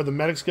us, or the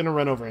medic's going to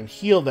run over and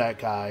heal that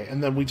guy,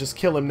 and then we just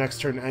kill him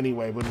next turn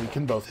anyway when we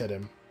can both hit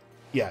him.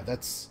 Yeah, I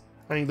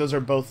think those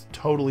are both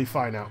totally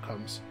fine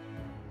outcomes.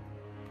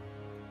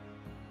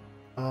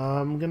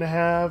 I'm going to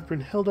have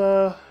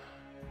Brunhilde...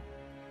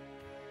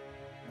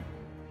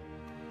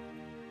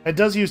 It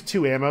does use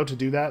 2 ammo to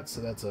do that, so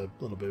that's a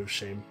little bit of a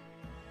shame.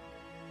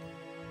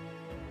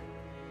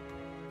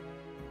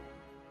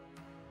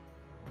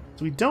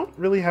 So we don't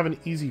really have an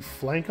easy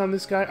flank on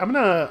this guy. I'm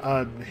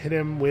gonna hit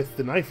him with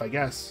the knife, I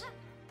guess.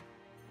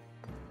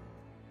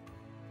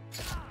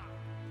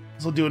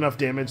 This will do enough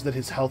damage that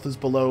his health is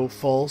below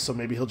full, so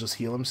maybe he'll just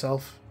heal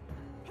himself.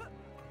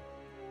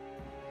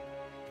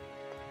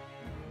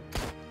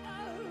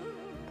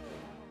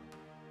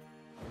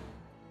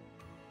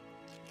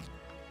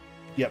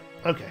 Yep,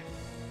 okay.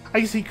 I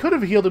guess he could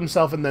have healed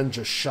himself and then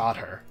just shot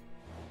her.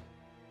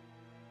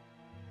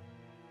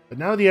 But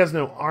now that he has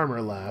no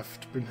armor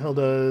left,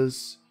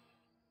 Brunhilde's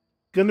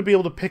going to be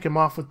able to pick him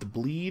off with the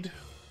bleed.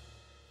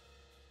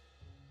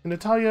 And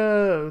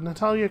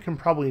Natalia can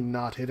probably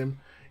not hit him.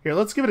 Here,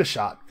 let's give it a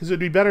shot, because it would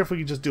be better if we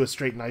could just do a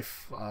straight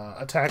knife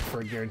attack for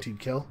a guaranteed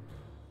kill.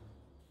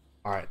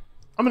 Alright,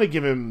 I'm going to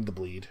give him the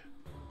bleed.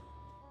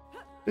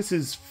 This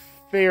is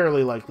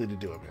fairly likely to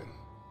do him in.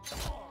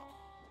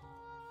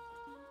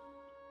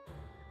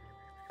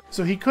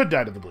 So he could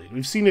die to the bleed.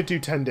 We've seen it do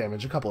 10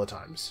 damage a couple of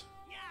times.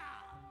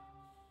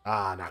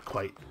 Ah, not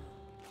quite.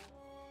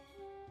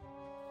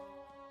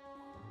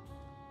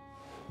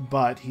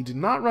 But he did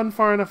not run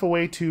far enough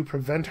away to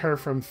prevent her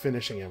from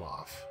finishing him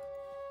off.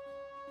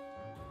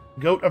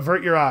 Goat,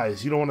 avert your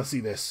eyes. You don't want to see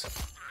this.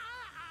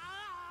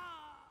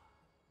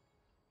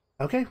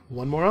 Okay,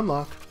 one more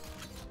unlock.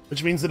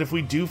 Which means that if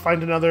we do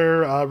find another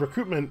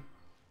recruitment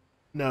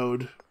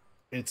node,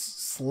 it's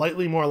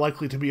slightly more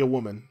likely to be a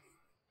woman.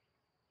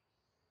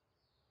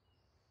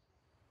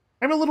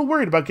 I'm a little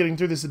worried about getting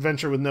through this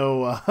adventure with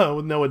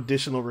no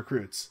additional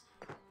recruits.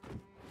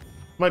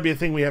 Might be a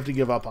thing we have to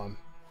give up on.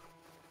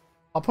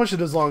 I'll push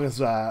it as long as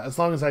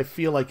I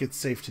feel like it's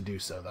safe to do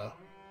so, though.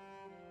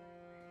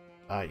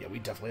 Yeah, we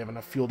definitely have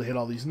enough fuel to hit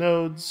all these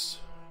nodes.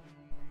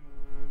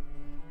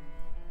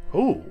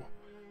 Oh,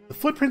 the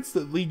footprints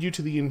that lead you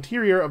to the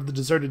interior of the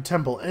deserted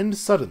temple end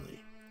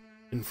suddenly.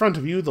 In front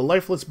of you, the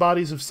lifeless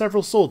bodies of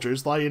several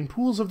soldiers lie in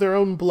pools of their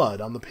own blood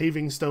on the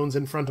paving stones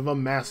in front of a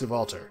massive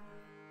altar.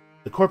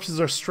 The corpses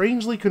are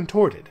strangely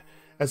contorted,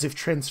 as if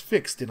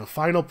transfixed in a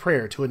final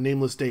prayer to a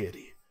nameless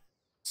deity.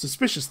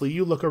 Suspiciously,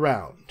 you look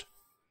around.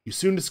 You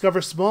soon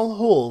discover small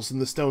holes in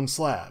the stone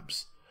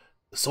slabs.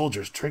 The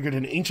soldiers triggered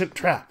an ancient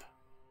trap.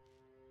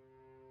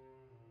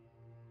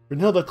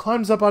 Brunhilde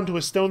climbs up onto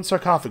a stone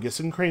sarcophagus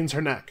and cranes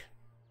her neck.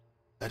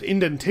 That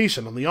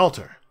indentation on the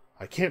altar.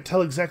 I can't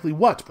tell exactly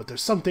what, but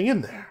there's something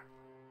in there.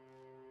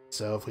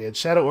 So if we had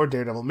Shadow or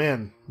Daredevil,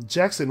 man,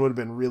 Jackson would have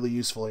been really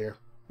useful here.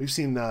 We've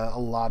seen a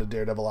lot of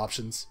Daredevil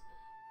options.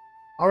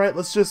 Alright,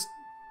 let's just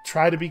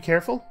try to be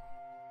careful.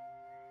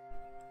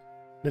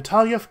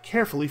 Natalia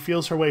carefully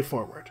feels her way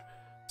forward.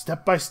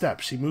 Step by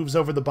step, she moves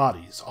over the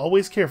bodies,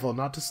 always careful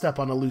not to step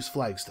on a loose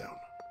flagstone.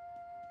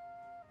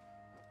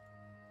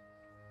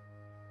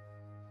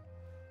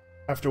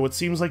 After what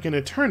seems like an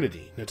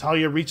eternity,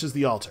 Natalia reaches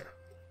the altar.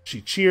 She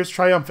cheers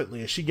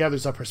triumphantly as she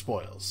gathers up her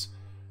spoils.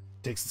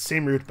 Takes the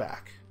same route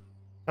back.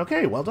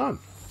 Okay, well done.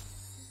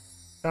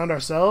 Found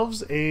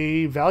ourselves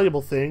a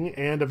valuable thing,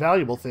 and a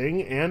valuable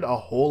thing, and a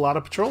whole lot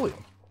of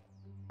petroleum.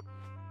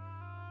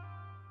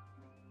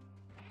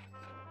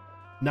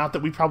 Not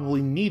that we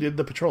probably needed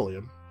the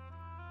petroleum.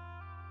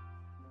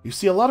 You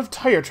see a lot of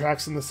tire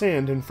tracks in the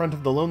sand in front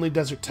of the lonely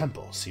desert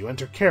temple, so you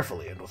enter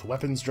carefully and with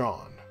weapons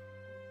drawn.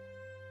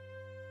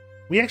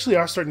 We actually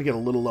are starting to get a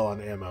little low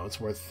on ammo. It's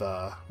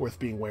worth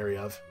being wary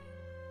of.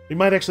 We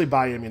might actually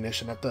buy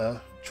ammunition at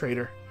the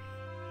trader.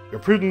 Your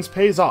prudence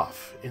pays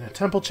off. In a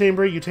temple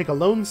chamber, you take a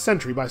lone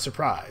sentry by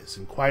surprise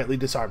and quietly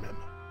disarm him.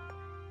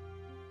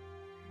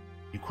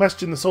 You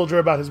question the soldier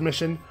about his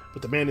mission,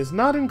 but the man is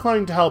not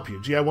inclined to help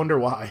you. Gee, I wonder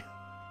why.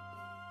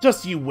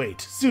 Just you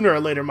wait. Sooner or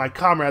later, my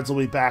comrades will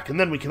be back, and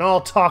then we can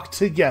all talk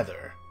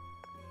together.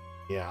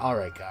 Yeah,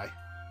 alright, guy.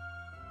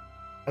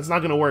 That's not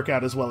going to work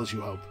out as well as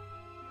you hope.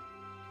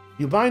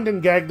 You bind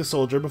and gag the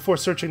soldier before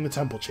searching the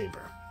temple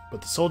chamber,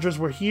 but the soldiers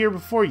were here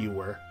before you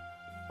were.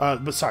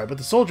 But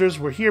the soldiers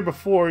were here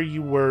before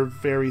you were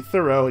very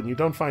thorough, and you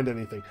don't find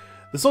anything.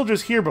 The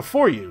soldiers here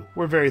before you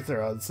were very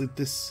thorough.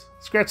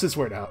 Scratch this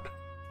word out.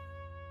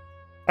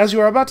 As you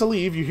are about to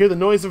leave, you hear the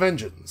noise of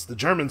engines. The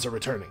Germans are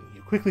returning.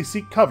 You quickly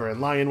seek cover and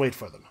lie in wait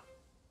for them.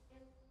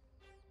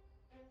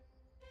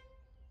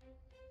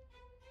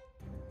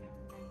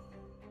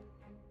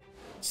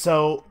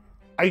 So,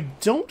 I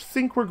don't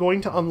think we're going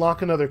to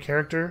unlock another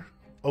character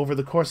over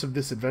the course of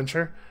this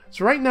adventure.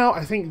 So right now,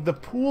 I think the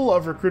pool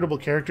of recruitable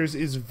characters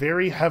is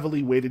very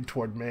heavily weighted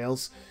toward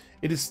males.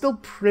 It is still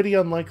pretty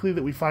unlikely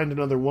that we find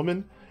another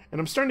woman, and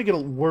I'm starting to get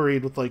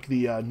worried with like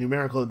the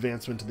numerical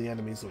advancement of the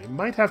enemies. So we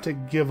might have to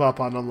give up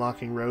on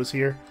unlocking Rose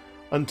here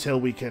until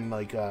we can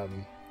like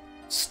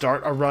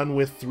start a run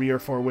with 3 or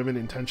 4 women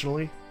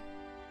intentionally.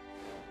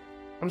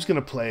 I'm just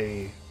gonna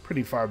play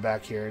pretty far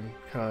back here and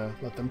kind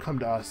of let them come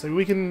to us. So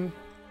we can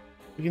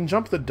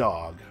jump the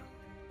dog.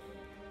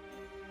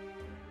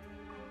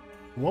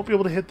 We won't be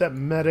able to hit that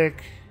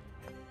medic.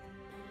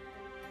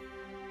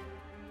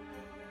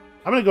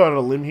 I'm going to go out on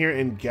a limb here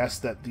and guess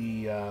that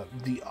the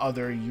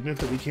other unit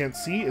that we can't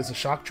see is a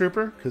shock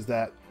trooper, because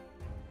that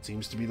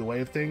seems to be the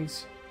way of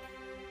things.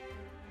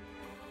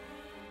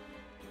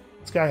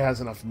 This guy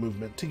has enough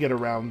movement to get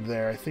around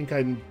there. I think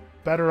I'm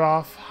better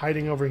off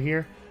hiding over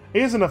here. He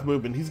has enough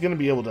movement. He's going to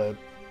be able to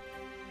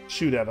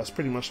shoot at us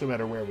pretty much no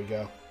matter where we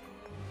go.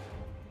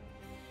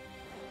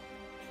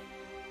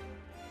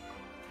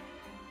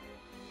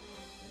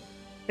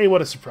 Hey,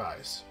 what a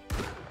surprise.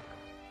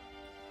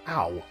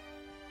 Ow.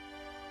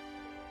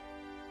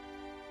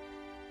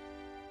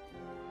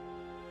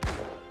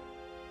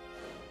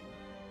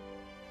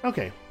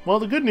 Okay, well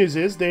the good news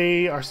is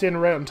they are standing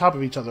right on top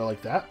of each other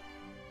like that.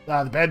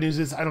 The bad news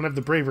is I don't have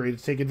the bravery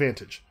to take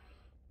advantage.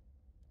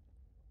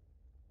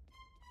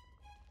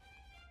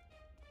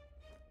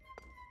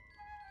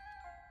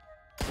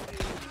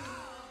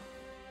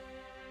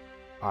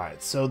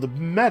 Alright, so the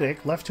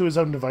medic, left to his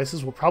own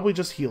devices, will probably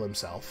just heal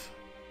himself.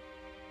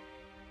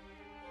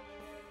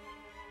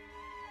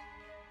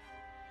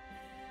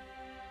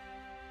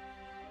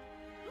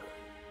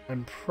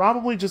 I'm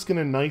probably just going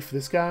to knife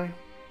this guy.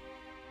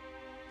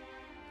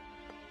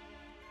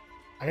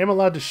 I am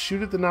allowed to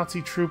shoot at the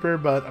Nazi trooper,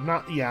 but I'm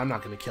not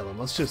going to kill him.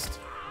 Let's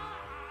just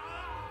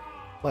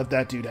let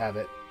that dude have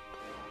it.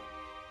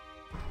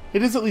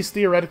 It is at least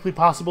theoretically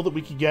possible that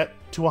we could get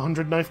to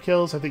 100 knife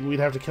kills. I think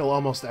we'd have to kill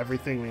almost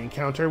everything we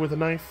encounter with a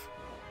knife.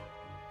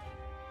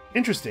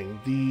 Interesting.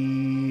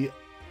 The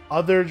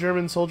other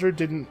German soldier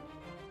didn't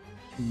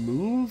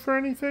move or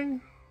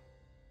anything?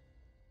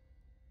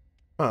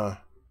 Huh.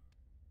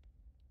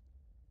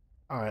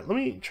 Alright, let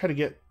me try to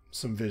get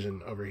some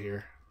vision over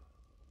here.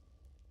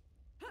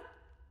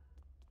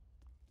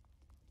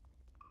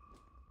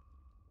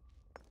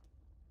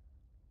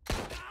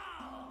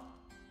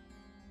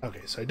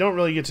 Okay, so I don't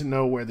really get to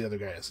know where the other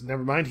guy is.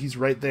 Never mind, he's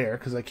right there,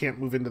 because I can't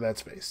move into that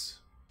space.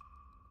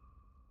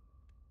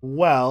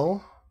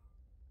 Well,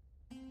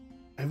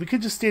 we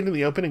could just stand in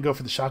the open and go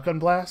for the shotgun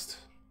blast.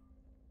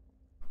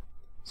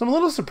 So I'm a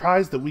little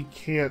surprised that we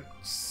can't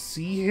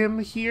see him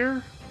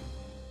here.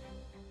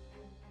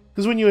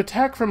 Because when you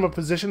attack from a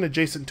position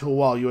adjacent to a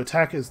wall, you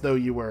attack as though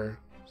you were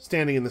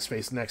standing in the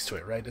space next to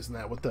it, right? Isn't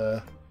that what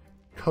the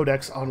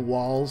Codex on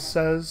Walls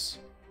says?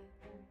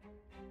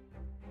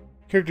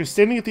 Characters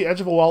standing at the edge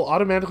of a wall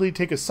automatically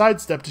take a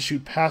sidestep to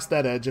shoot past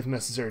that edge if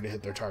necessary to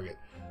hit their target.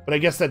 But I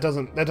guess that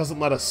doesn't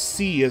let us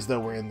see as though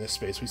we're in this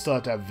space. We still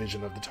have to have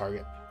vision of the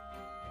target.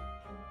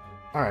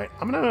 Alright,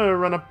 I'm gonna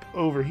run up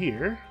over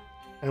here,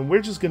 and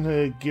we're just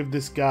gonna give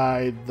this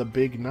guy the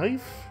big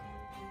knife.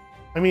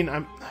 I mean,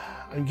 I'm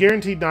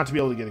guaranteed not to be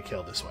able to get a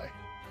kill this way.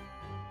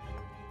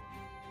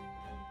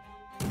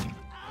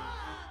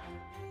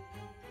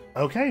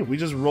 Okay, we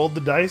just rolled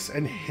the dice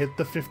and hit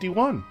the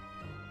 51.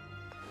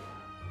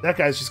 That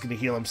guy's just going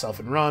to heal himself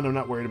and run. I'm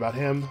not worried about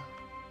him.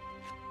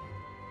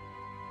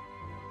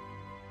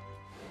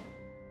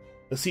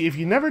 Let's see, if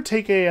you never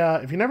take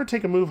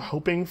a move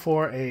hoping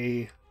for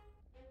a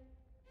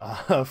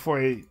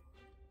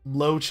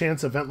low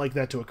chance event like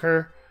that to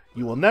occur,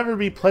 you will never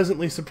be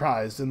pleasantly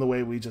surprised in the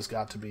way we just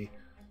got to be.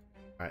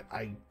 Alright,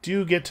 I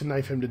do get to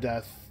knife him to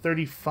death.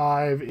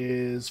 35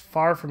 is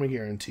far from a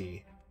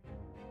guarantee.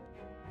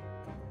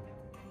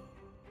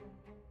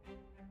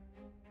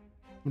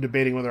 I'm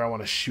debating whether I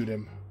want to shoot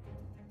him.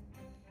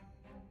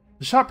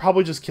 The shot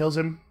probably just kills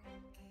him.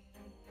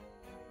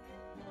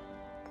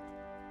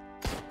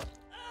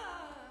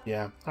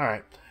 Yeah,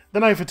 alright. The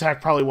knife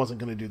attack probably wasn't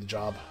going to do the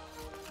job.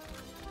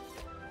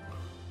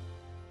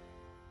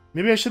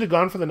 Maybe I should have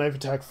gone for the knife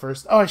attack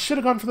first. Oh, I should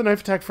have gone for the knife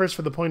attack first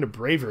for the point of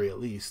bravery, at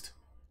least.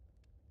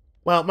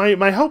 Well,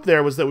 my hope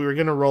there was that we were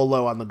going to roll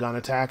low on the gun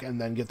attack and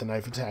then get the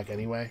knife attack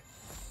anyway.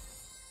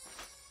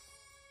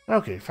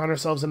 Okay, found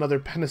ourselves another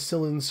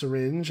penicillin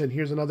syringe, and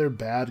here's another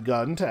bad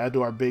gun to add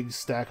to our big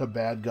stack of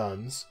bad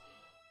guns.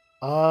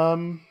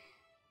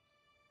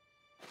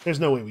 There's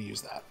no way we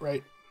use that,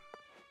 right?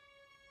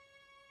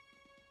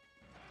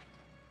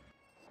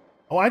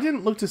 Oh, I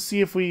didn't look to see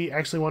if we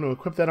actually want to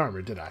equip that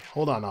armor, did I?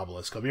 Hold on,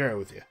 Obelisk, I'll be right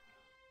with you.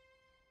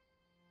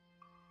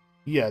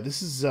 Yeah,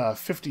 this is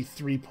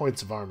 53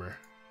 points of armor.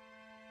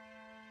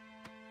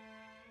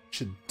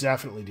 Should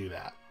definitely do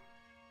that.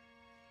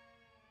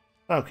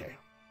 Okay.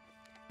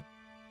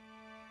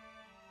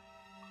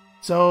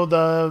 So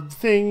the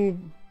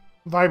thing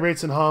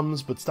vibrates and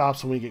hums, but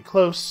stops when we get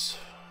close.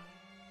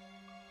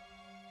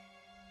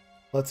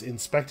 Let's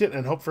inspect it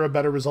and hope for a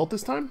better result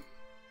this time.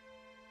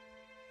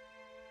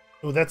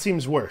 Oh, that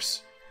seems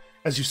worse.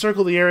 As you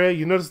circle the area,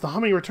 you notice the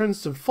humming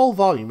returns to full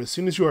volume as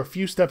soon as you are a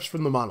few steps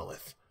from the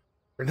monolith.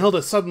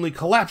 Brynhilda suddenly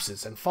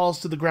collapses and falls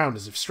to the ground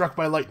as if struck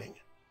by lightning.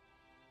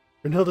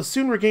 Brynhilda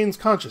soon regains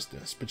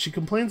consciousness, but she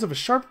complains of a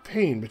sharp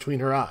pain between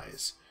her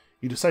eyes.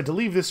 You decide to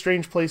leave this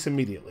strange place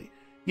immediately.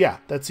 Yeah,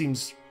 that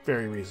seems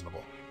very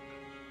reasonable.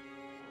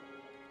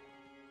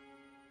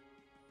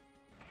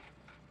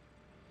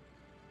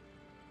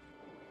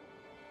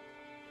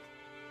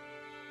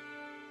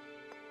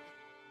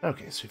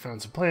 Okay, so we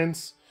found some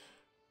plants.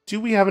 Do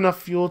we have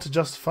enough fuel to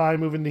justify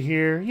moving to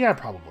here? Yeah,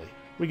 probably.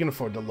 We can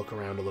afford to look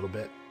around a little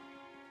bit.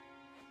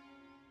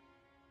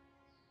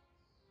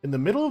 In the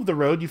middle of the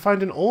road, you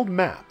find an old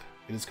map.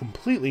 It is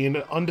completely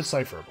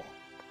undecipherable.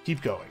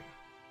 Keep going.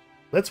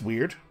 That's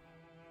weird.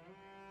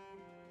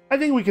 I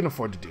think we can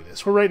afford to do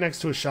this. We're right next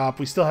to a shop.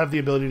 We still have the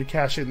ability to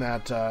cash in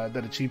that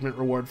achievement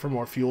reward for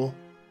more fuel.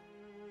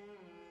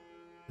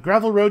 The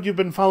gravel road you've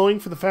been following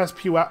for the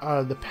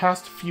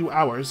past few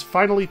hours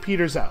finally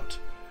peters out.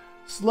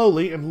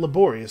 Slowly and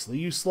laboriously,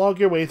 you slog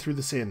your way through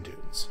the sand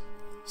dunes.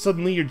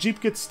 Suddenly, your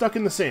jeep gets stuck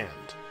in the sand.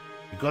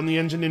 You gun the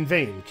engine in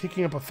vain,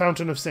 kicking up a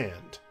fountain of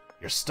sand.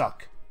 You're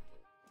stuck.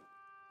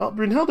 Well,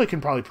 Brynhilda can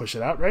probably push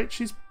it out, right?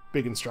 She's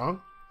big and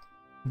strong.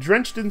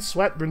 Drenched in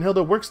sweat,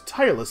 Brynhilda works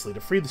tirelessly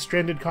to free the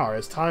stranded car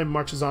as time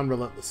marches on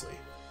relentlessly.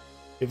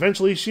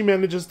 Eventually, she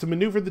manages to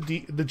maneuver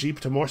the jeep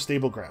to more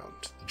stable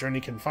ground. The journey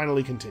can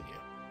finally continue.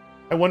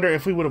 I wonder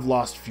if we would have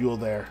lost fuel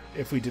there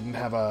if we didn't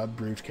have a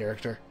brute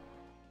character.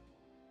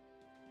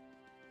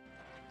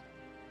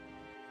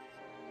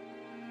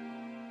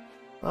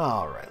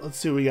 Alright, let's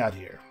see what we got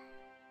here.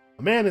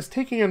 A man is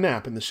taking a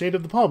nap in the shade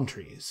of the palm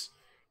trees.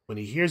 When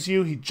he hears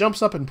you, he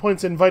jumps up and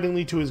points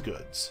invitingly to his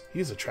goods.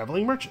 He's a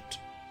traveling merchant.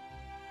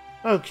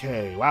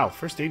 Okay, wow,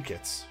 first aid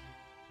kits.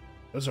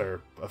 Those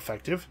are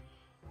effective.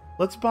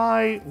 Let's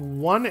buy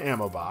one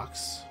ammo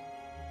box.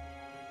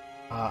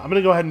 I'm going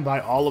to go ahead and buy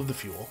all of the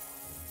fuel.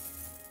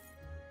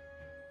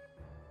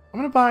 I'm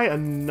going to buy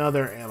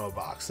another ammo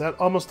box. That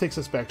almost takes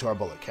us back to our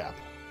bullet cap.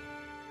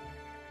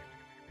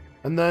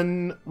 And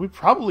then we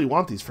probably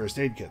want these first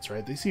aid kits,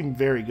 right? They seem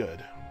very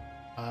good.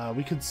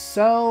 We could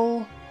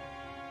sell...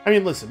 I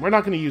mean, listen, we're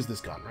not going to use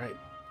this gun, right?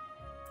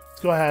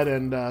 Let's go ahead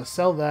and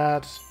sell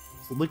that.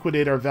 Let's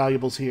liquidate our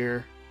valuables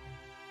here.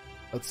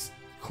 Let's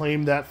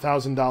claim that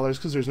 $1,000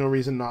 because there's no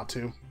reason not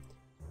to.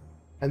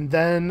 And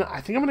then I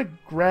think I'm going to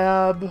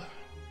grab...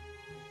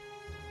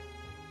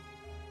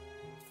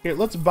 Here,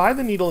 let's buy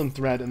the needle and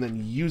thread and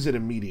then use it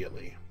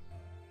immediately.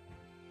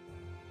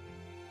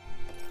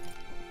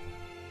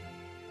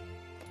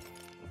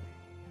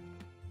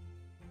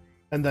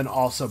 And then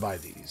also buy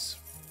these.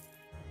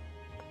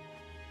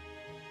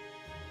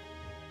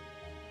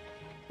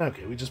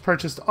 Okay, we just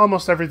purchased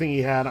almost everything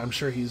he had. I'm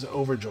sure he's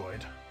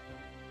overjoyed.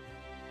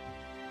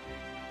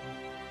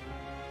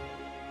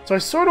 So I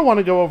sort of want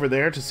to go over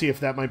there to see if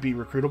that might be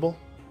recruitable.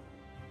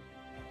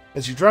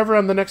 As you drive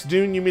around the next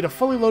dune, you meet a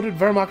fully loaded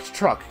Wehrmacht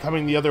truck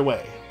coming the other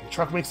way. The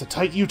truck makes a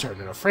tight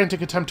U-turn in a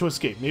frantic attempt to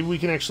escape. Maybe we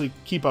can actually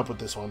keep up with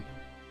this one.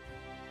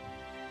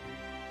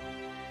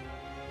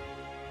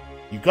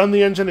 You gun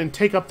the engine and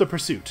take up the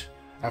pursuit.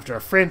 After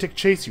a frantic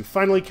chase, you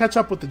finally catch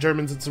up with the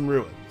Germans in some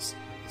ruins.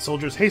 The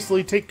soldiers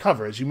hastily take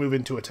cover as you move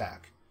into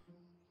attack.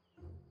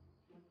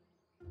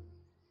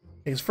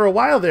 Because for a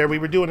while there, we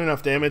were doing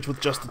enough damage with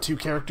just the 2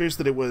 characters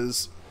that it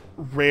was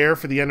rare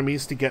for the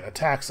enemies to get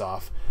attacks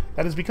off.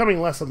 That is becoming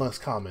less and less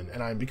common,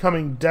 and I'm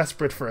becoming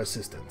desperate for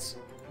assistance.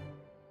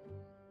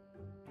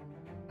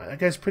 That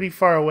guy's pretty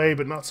far away,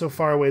 but not so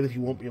far away that he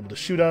won't be able to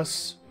shoot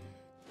us.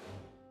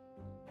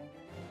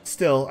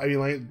 Still, I mean,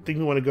 I think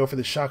we want to go for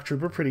the shock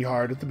trooper pretty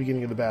hard at the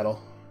beginning of the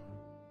battle.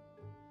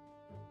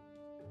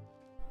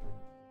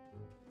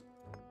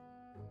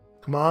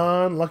 Come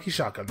on, lucky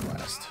shotgun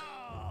blast.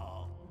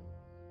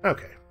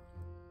 Okay.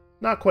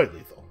 Not quite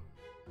lethal.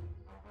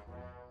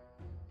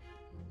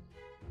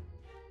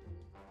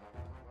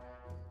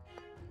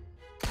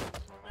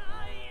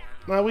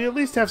 Now, we at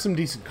least have some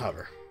decent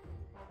cover.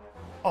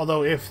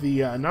 Although, if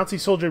the Nazi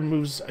soldier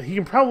moves, he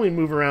can probably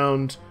move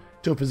around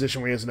to a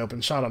position where he has an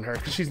open shot on her,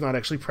 because she's not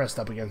actually pressed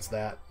up against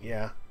that.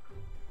 Yeah.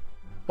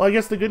 Well, I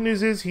guess the good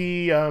news is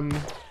he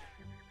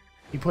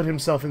put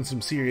himself in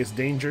some serious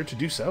danger to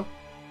do so.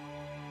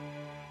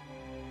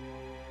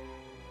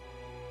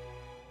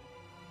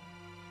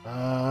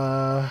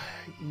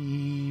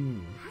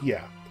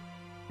 Yeah.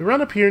 We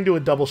run up here and do a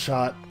double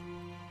shot.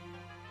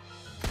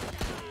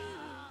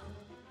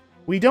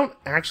 We don't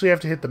actually have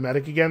to hit the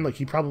medic again, like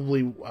he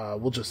probably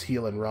will just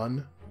heal and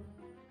run.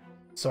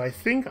 So I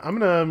think I'm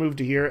going to move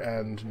to here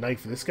and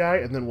knife this guy,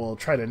 and then we'll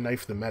try to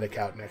knife the medic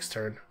out next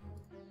turn.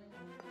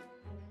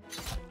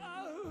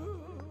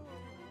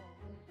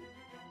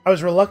 I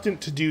was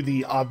reluctant to do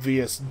the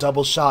obvious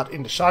double shot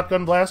into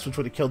shotgun blast, which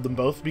would have killed them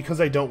both,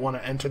 because I don't want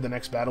to enter the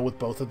next battle with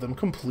both of them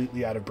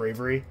completely out of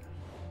bravery.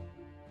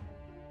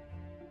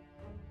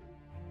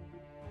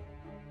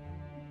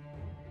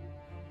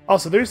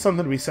 Also, there's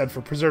something to be said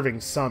for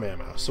preserving some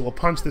ammo, so we'll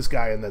punch this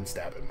guy and then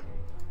stab him.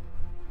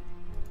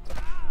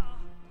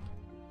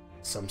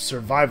 Some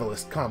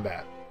survivalist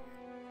combat.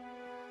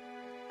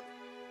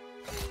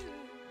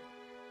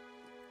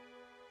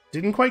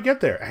 Didn't quite get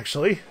there,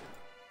 actually.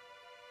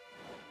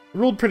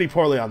 Ruled pretty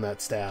poorly on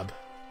that stab.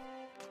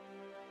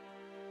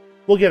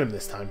 We'll get him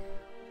this time.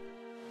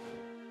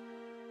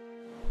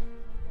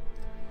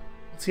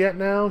 What's he at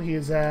now? He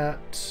is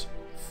at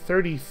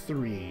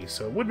 33,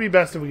 so it would be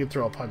best if we could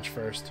throw a punch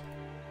first.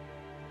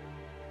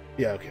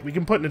 Yeah, okay, we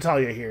can put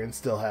Natalia here and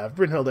still have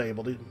Brynhilde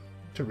able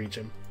to reach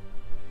him.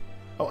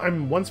 Oh,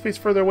 I'm one space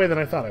further away than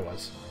I thought I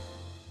was.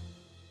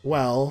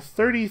 Well,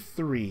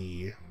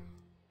 33.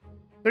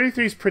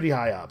 33 is pretty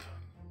high up.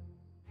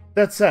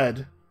 That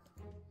said,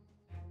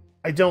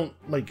 I don't,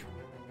 like,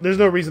 there's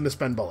no reason to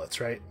spend bullets,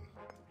 right?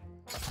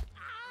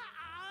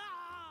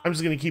 I'm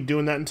just going to keep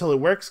doing that until it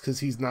works, because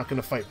he's not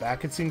going to fight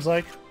back, it seems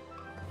like.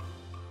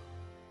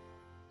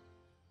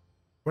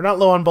 We're not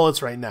low on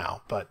bullets right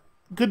now, but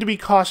good to be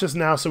cautious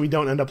now so we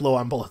don't end up low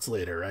on bullets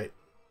later, right?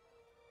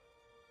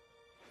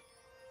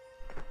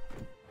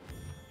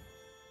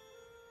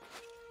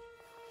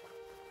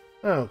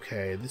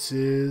 Okay, this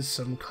is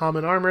some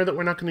common armor that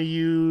we're not going to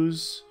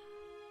use.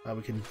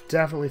 We can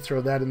definitely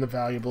throw that in the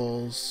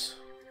valuables.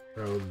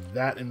 Throw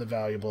that in the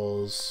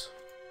valuables.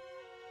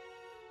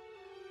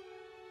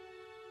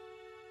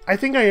 I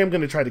think I am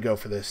going to try to go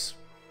for this.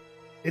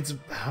 It's,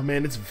 oh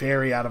man, it's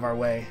very out of our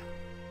way.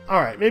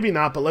 Alright, maybe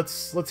not, but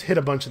let's hit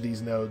a bunch of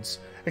these nodes.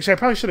 Actually, I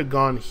probably should have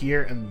gone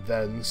here and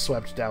then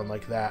swept down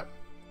like that.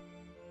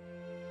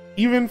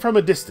 Even from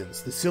a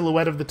distance, the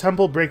silhouette of the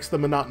temple breaks the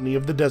monotony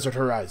of the desert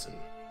horizon.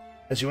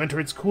 As you enter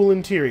its cool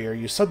interior,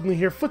 you suddenly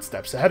hear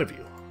footsteps ahead of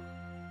you.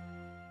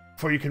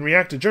 Before you can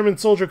react, a German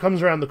soldier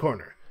comes around the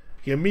corner.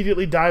 He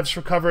immediately dives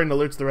for cover and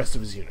alerts the rest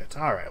of his unit.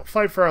 Alright, we'll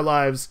fight for our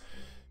lives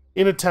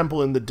in a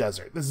temple in the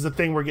desert. This is a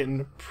thing we're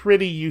getting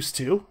pretty used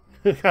to.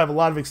 We have a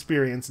lot of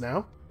experience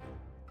now.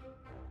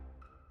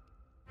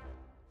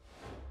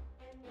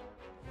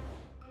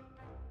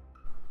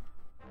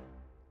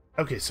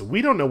 Okay, so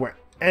we don't know where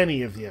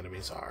any of the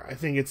enemies are. I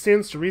think it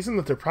stands to reason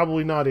that they're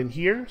probably not in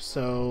here,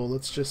 so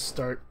let's just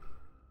start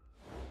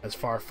as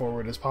far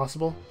forward as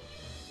possible.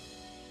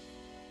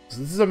 So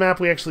this is a map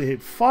we actually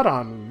fought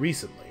on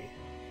recently.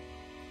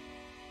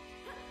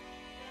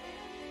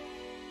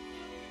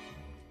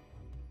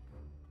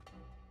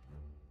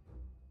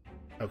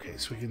 Okay,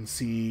 so we can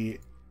see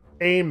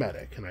a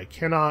medic, and I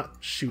cannot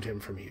shoot him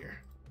from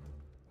here.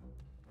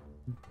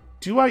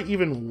 Do I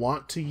even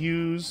want to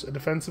use a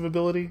defensive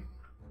ability?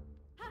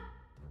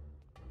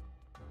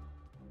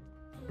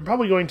 I'm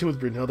probably going to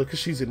with Brynhilde because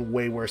she's in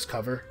way worse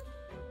cover.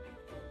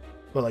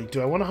 But, like, do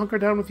I want to hunker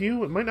down with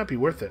you? It might not be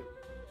worth it.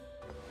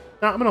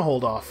 No, I'm going to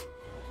hold off.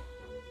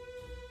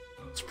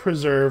 Let's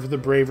preserve the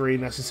bravery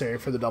necessary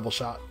for the double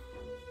shot.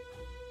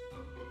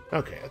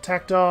 Okay,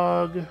 attack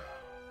dog.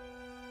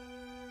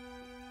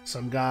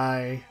 Some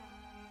guy.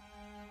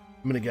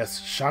 I'm going to guess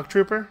shock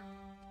trooper.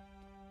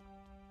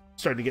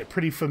 starting to get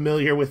pretty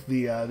familiar with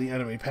the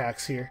enemy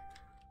packs here.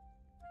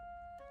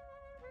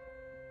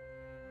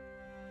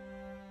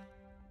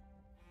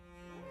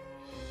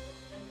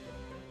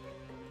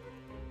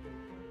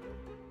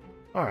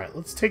 Alright,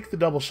 let's take the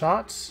double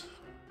shots.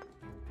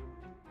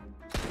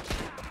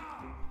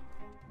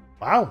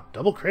 Wow,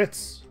 double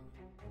crits.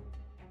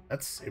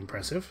 That's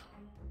impressive.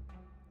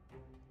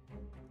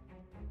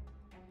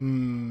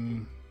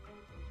 So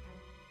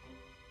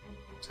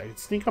I can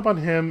sneak up on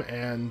him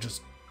and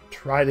just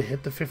try to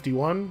hit the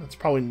 51. That's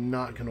probably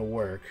not going to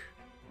work.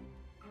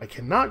 I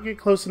cannot get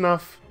close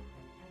enough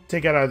to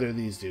take out either of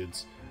these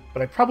dudes.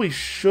 But I probably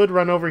should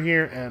run over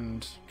here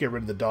and get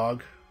rid of the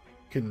dog.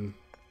 Can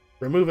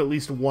remove at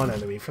least one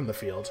enemy from the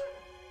field.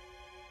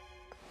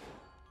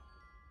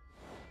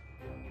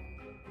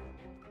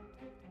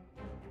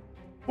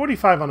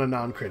 .45 on a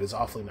non-crit is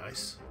awfully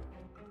nice.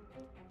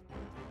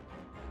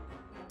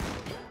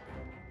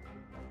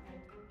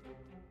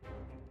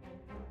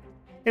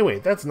 Hey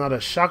wait, that's not a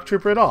shock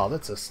trooper at all,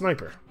 that's a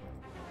sniper.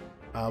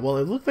 Well,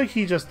 it looked like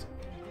he just,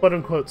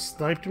 quote-unquote,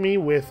 sniped me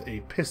with a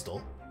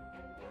pistol.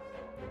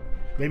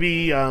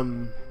 Maybe,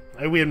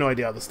 we have no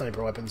idea how the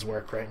sniper weapons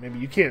work, right? Maybe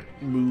you can't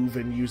move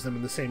and use them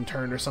in the same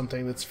turn or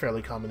something. That's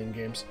fairly common in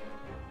games.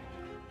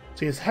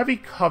 So he has heavy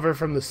cover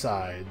from the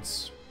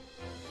sides.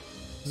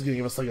 This is going to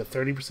give us like a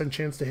 30%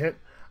 chance to hit.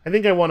 I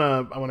think I want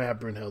to have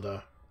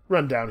Brunhilde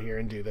run down here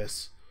and do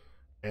this.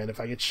 And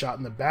if I get shot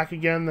in the back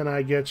again, then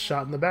I get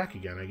shot in the back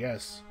again, I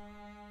guess.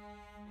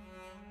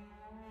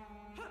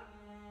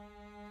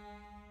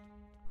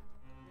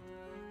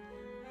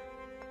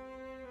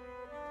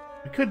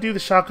 I could do the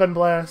shotgun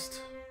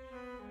blast.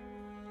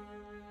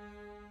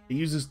 It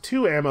uses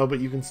 2 ammo,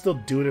 but you can still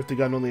do it if the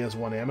gun only has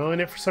 1 ammo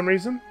in it for some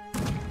reason.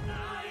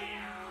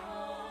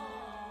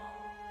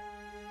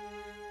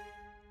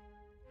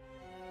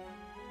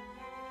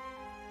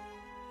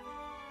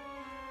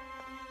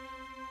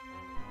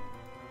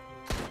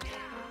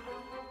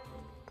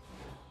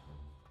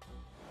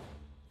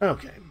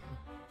 Okay.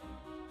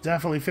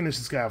 Definitely finish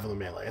this guy off with a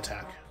melee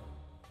attack.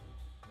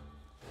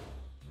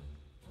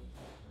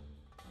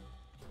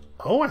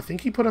 Oh, I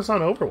think he put us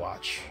on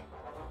Overwatch.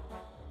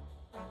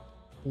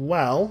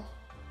 Well,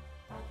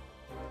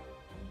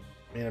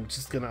 I mean, I'm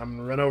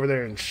gonna run over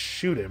there and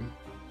shoot him.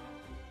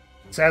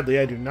 Sadly,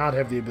 I do not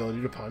have the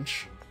ability to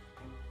punch.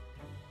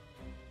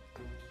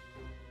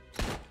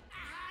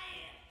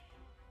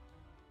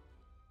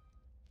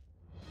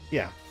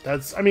 Yeah,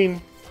 I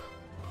mean,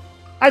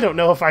 I don't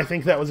know if I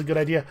think that was a good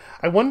idea.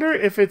 I wonder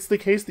if it's the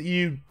case that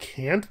you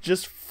can't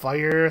just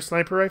fire a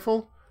sniper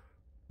rifle?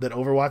 That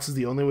Overwatch is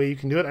the only way you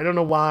can do it? I don't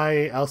know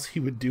why else he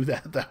would do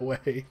that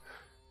way.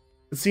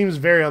 It seems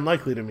very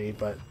unlikely to me,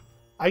 but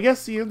I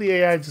guess, you know, the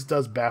AI just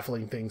does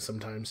baffling things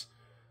sometimes.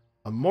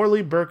 A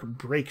Morley Burke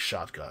brake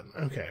shotgun.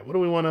 Okay, what do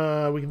we want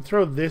to... We can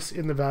throw this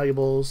in the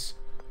valuables.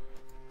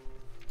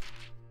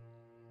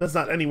 That's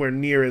not anywhere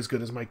near as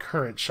good as my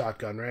current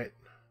shotgun, right?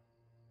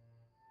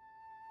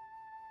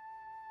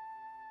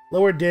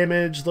 Lower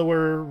damage,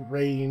 lower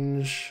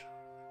range,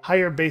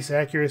 higher base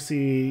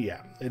accuracy.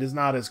 Yeah, it is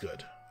not as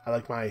good. I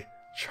like my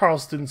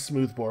Charleston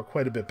smoothbore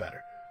quite a bit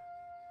better.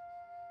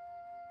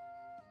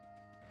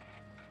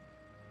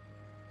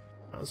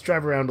 Let's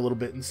drive around a little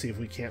bit and see if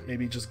we can't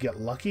maybe just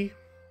get lucky.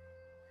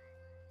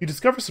 You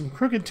discover some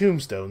crooked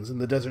tombstones in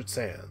the desert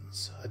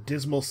sands. A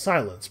dismal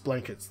silence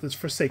blankets this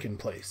forsaken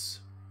place.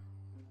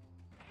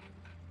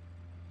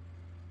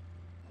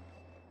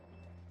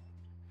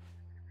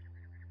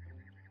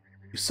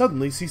 You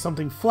suddenly see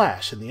something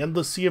flash in the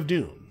endless sea of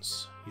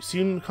dunes. You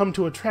soon come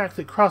to a track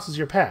that crosses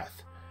your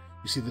path.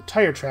 You see the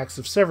tire tracks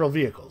of several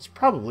vehicles,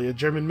 probably a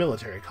German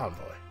military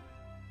convoy.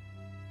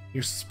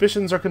 Your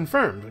suspicions are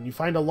confirmed when you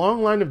find a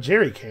long line of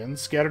jerry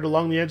cans scattered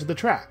along the edge of the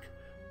track.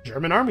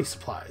 German army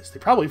supplies. They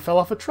probably fell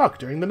off a truck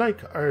during a night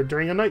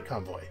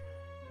convoy.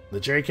 The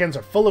jerry cans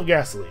are full of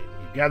gasoline.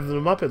 You gather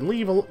them up and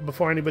leave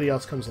before anybody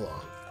else comes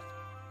along.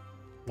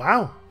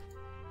 Wow.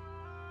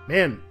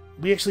 Man,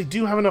 we actually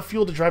do have enough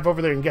fuel to drive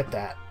over there and get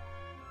that.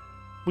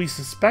 We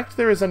suspect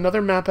there is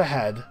another map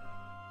ahead,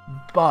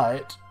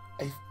 but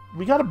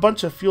we got a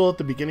bunch of fuel at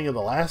the beginning of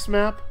the last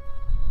map.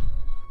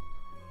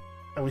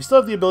 And we still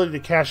have the ability to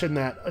cash in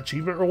that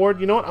achievement reward.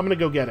 You know what? I'm going to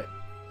go get it.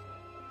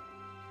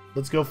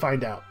 Let's go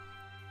find out.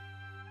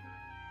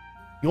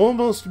 You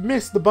almost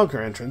miss the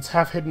bunker entrance,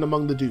 half hidden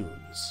among the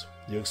dunes.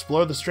 You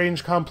explore the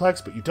strange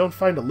complex, but you don't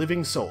find a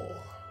living soul.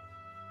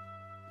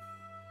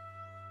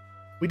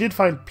 We did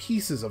find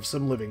pieces of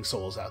some living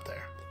souls out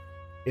there.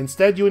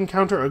 Instead, you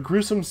encounter a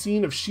gruesome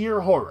scene of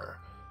sheer horror.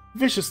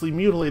 Viciously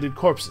mutilated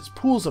corpses,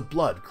 pools of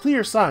blood,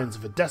 clear signs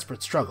of a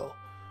desperate struggle.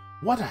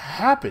 What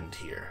happened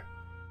here?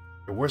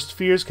 Your worst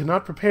fears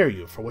cannot prepare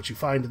you for what you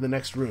find in the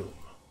next room.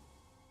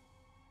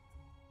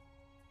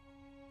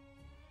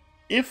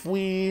 If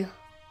we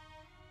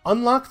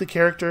unlock the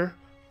character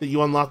that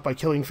you unlock by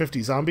killing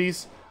 50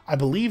 zombies, I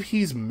believe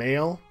he's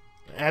male.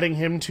 Adding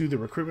him to the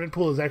recruitment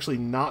pool is actually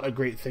not a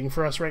great thing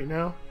for us right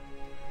now.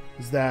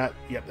 Is that...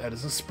 Yep, that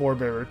is a spore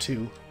bearer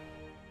too.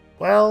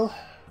 Well...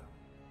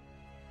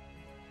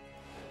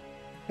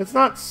 It's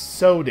not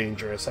so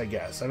dangerous, I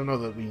guess. I don't know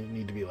that we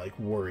need to be, like,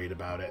 worried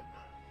about it.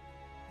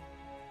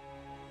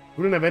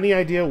 We don't have any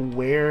idea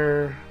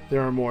where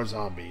there are more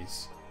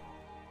zombies.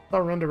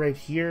 I'll run to right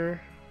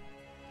here.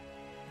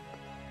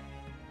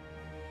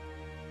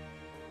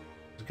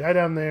 There's a guy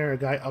down there, a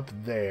guy up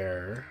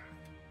there.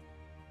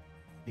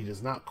 He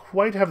does not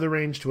quite have the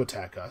range to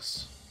attack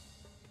us.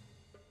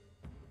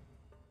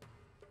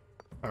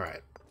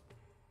 Alright.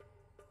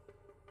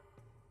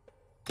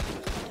 I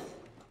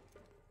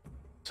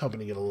was hoping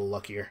to get a little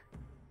luckier.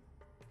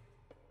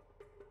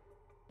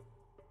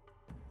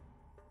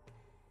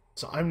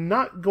 So I'm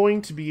not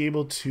going to be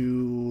able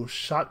to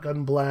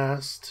shotgun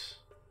blast,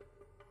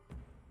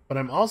 but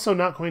I'm also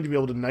not going to be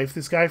able to knife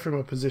this guy from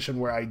a position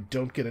where I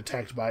don't get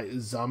attacked by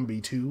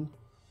Zombie 2.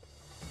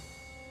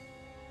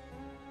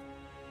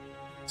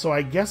 So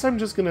I guess I'm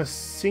just going to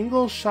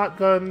single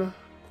shotgun.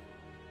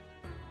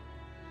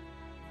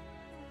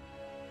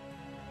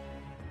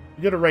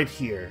 We go to right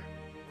here.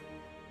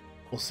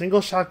 We'll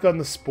single shotgun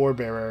the Spore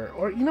Bearer,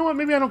 or you know what,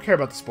 maybe I don't care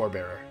about the Spore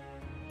Bearer.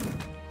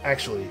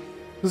 Actually.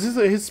 Because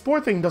his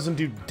spore thing doesn't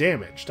do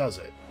damage, does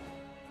it?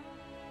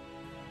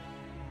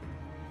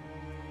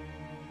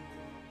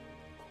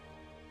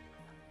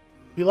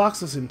 If he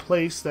locks us in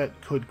place, that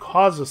could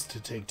cause us to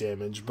take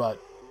damage, but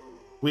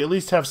we at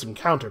least have some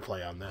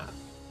counterplay on that.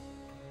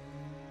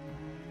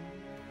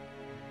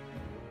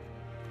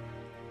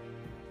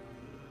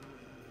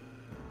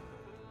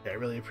 Okay, I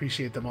really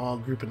appreciate them all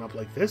grouping up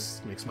like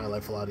this. Makes my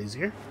life a lot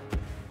easier.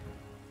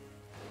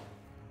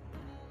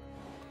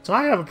 So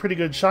I have a pretty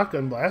good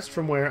shotgun blast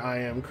from where I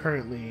am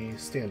currently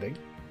standing.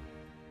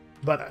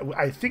 But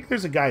I think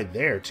there's a guy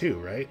there too,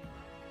 right?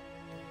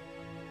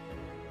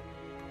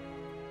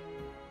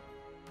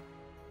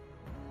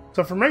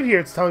 So from right here,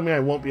 it's telling me I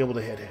won't be able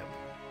to hit him.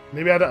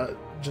 Maybe I'd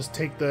just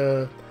take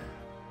the...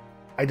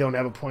 I don't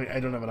have a point. I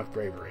don't have enough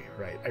bravery.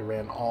 Right, I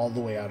ran all the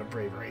way out of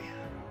bravery.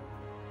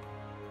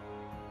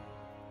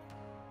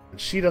 And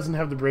she doesn't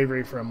have the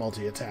bravery for a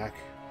multi-attack.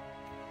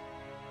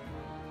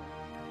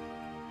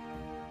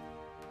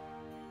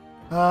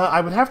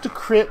 I would have to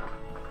crit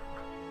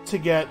to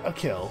get a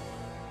kill.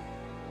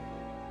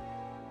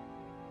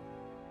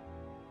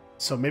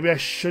 So maybe I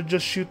should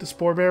just shoot the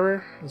Spore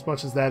Bearer, as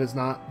much as that is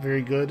not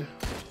very good.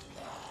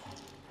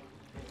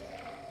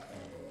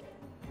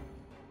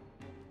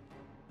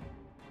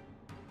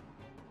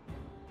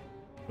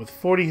 With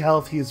 40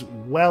 health, he's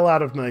well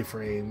out of knife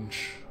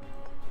range.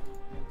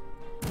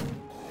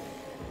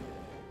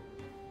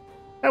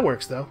 That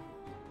works, though.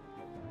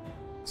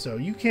 So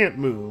you can't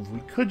move. We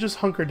could just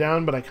hunker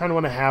down, but I kind of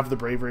want to have the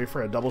bravery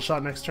for a double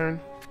shot next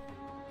turn.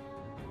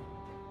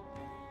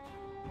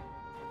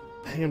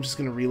 I think I'm just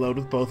going to reload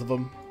with both of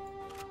them.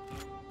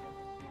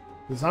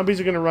 The zombies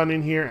are going to run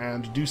in here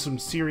and do some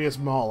serious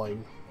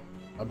mauling.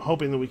 I'm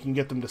hoping that we can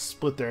get them to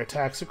split their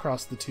attacks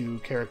across the two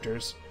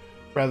characters,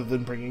 rather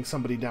than bringing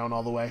somebody down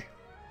all the way.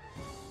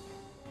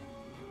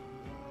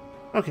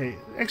 Okay,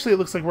 actually it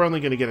looks like we're only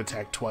going to get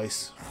attacked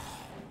twice.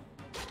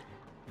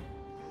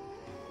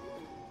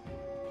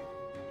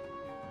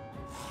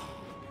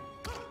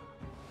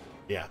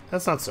 Yeah,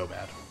 that's not so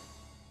bad.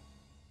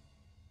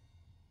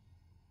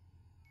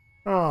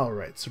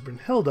 Alright, so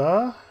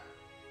Brunhilde...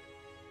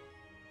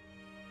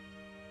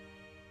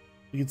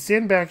 We can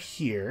stand back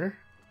here.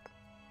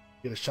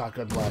 Get a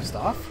shotgun blast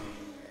off.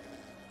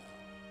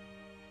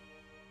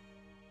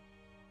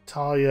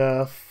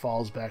 Talia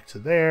falls back to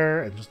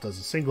there and just does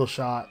a single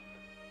shot.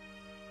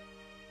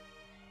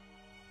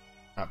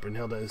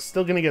 Brunhilde is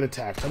still going to get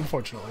attacked,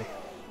 unfortunately.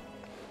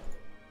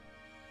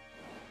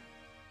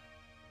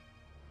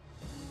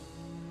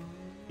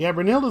 Yeah,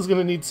 Brunhilde's going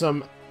to need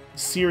some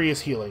serious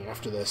healing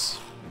after this.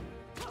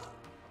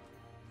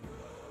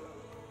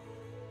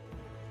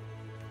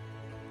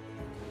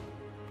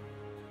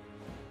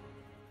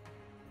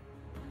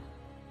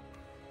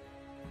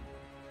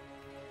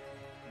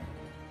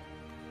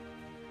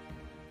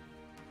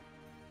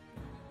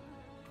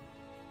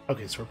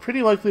 Okay, so we're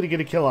pretty likely to get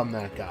a kill on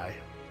that guy.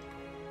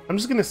 I'm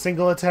just going to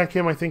single attack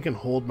him, I think, and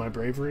hold my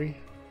bravery.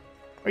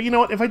 Or you know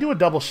what, if I do a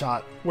double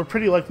shot, we're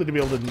pretty likely to be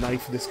able to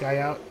knife this guy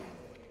out.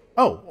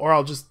 Oh, or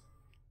I'll just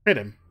hit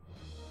him.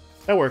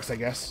 That works, I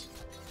guess.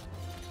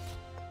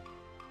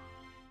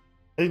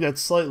 I think that's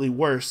slightly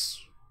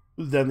worse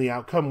than the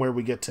outcome where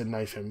we get to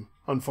knife him,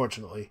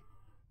 unfortunately.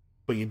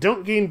 But you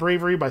don't gain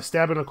bravery by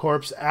stabbing a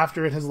corpse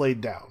after it has laid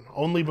down,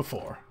 only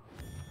before.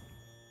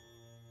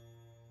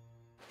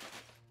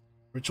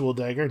 Ritual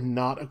Dagger,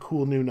 not a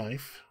cool new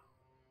knife.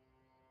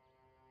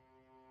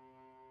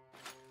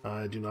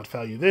 I do not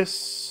value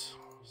this.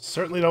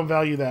 Certainly don't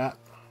value that.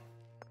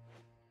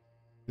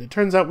 And it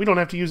turns out we don't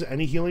have to use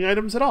any healing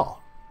items at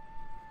all.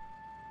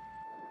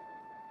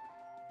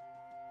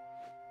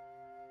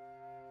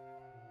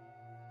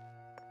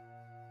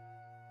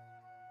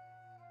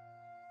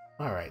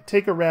 Alright,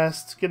 take a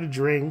rest, get a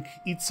drink,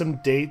 eat some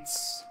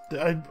dates.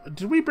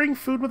 Did we bring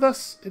food with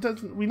us?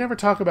 We never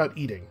talk about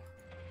eating.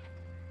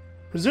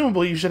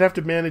 Presumably you should have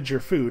to manage your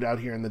food out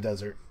here in the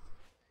desert.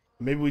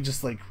 Maybe we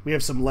just, we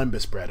have some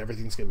lembas bread.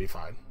 Everything's gonna be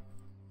fine.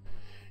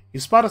 You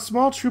spot a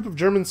small troop of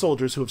German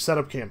soldiers who have set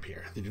up camp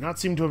here. They do not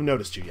seem to have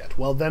noticed you yet.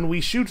 Well, then we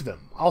shoot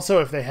them. Also,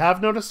 if they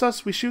have noticed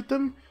us, we shoot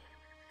them.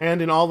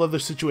 And in all other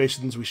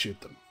situations, we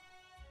shoot them.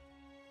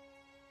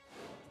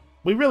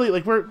 We really,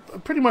 like, we're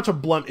pretty much a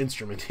blunt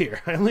instrument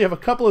here. I only have a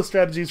couple of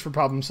strategies for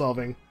problem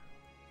solving.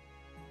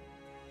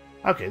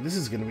 Okay, this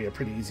is going to be a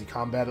pretty easy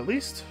combat, at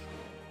least.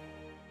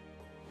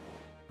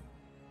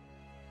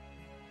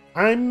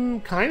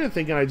 I'm kind of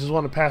thinking I just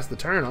want to pass the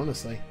turn,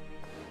 honestly.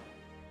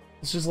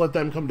 Let's just let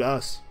them come to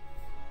us.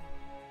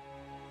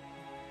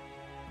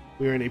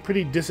 We're in a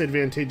pretty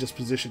disadvantageous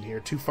position here,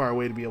 too far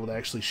away to be able to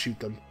actually shoot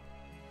them.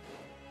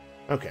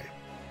 Okay,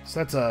 so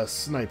that's a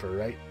sniper,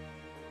 right?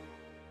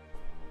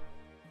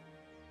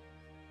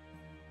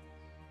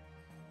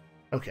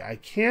 Okay, I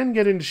can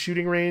get into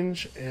shooting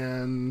range,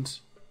 and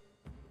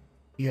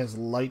he has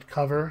light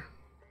cover.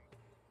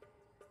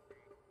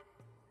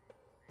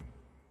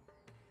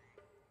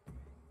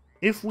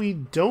 If we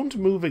don't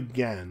move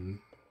again,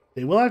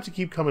 they will have to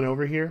keep coming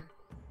over here.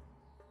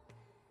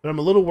 But I'm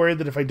a little worried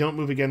that if I don't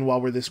move again while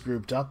we're this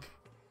grouped up,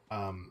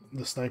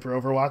 the sniper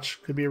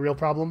overwatch could be a real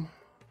problem.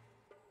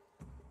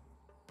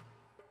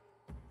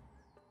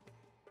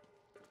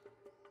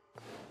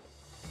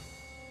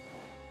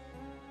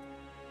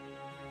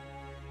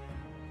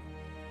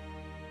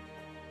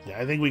 Yeah,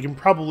 I think we can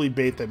probably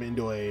bait them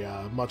into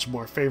a much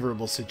more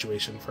favorable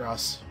situation for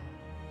us.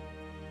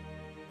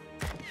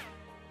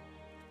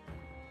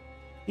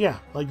 Yeah,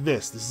 like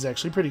this. This is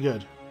actually pretty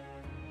good.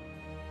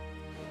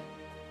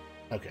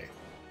 Okay.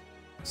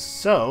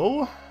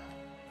 So...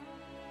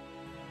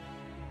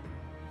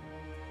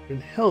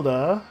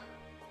 Brunhilde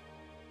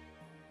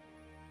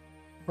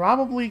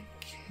probably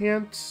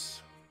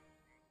can't...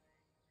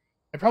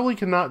 I probably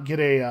cannot get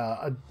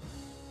a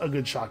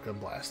good shotgun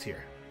blast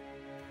here.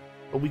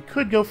 But we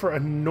could go for a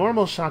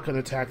normal shotgun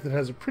attack that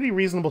has a pretty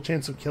reasonable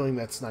chance of killing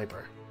that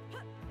sniper.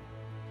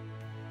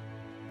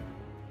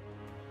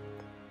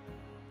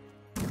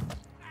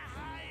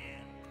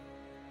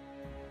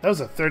 That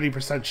was a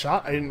 30%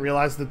 shot. I didn't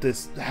realize that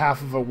this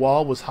half of a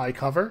wall was high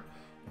cover.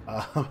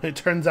 It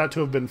turns out to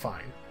have been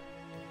fine.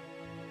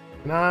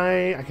 And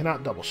I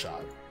cannot double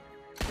shot.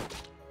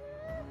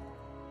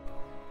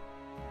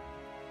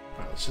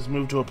 Alright, let's just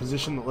move to a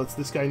position that lets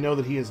this guy know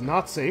that he is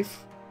not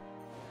safe.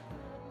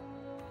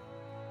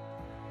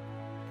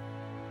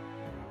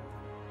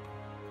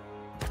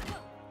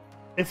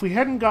 If we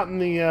hadn't gotten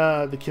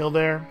the kill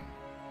there,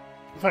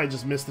 if I had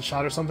just missed the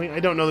shot or something, I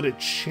don't know that it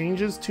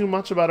changes too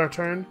much about our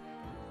turn.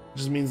 It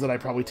just means that I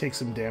probably take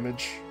some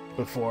damage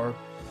before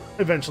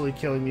eventually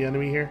killing the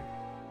enemy here.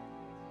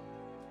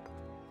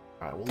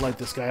 Alright, we'll light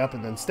this guy up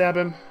and then stab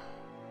him.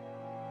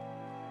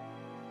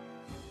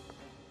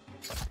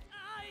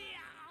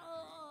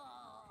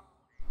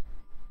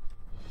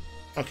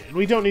 Okay, and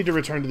we don't need to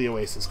return to the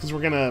Oasis, because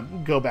we're going to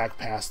go back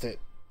past it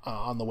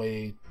on the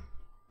way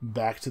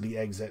back to the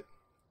exit.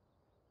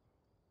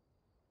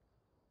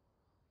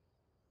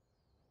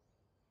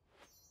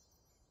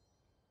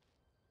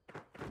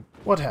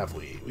 What have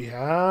we? We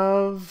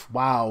have...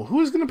 Wow, who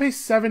is going to pay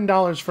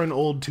 $7 for an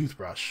old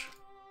toothbrush?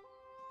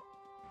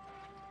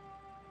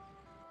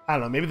 I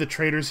don't know, maybe the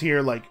traders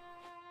here, like,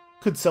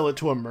 could sell it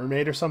to a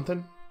mermaid or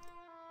something.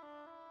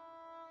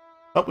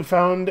 Oh, we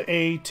found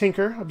a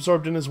tinker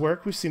absorbed in his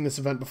work. We've seen this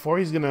event before.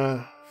 He's going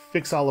to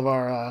fix all of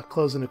our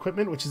clothes and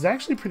equipment, which is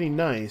actually pretty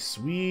nice.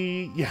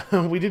 We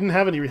didn't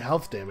have any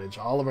health damage.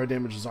 All of our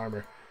damage is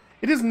armor.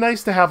 It is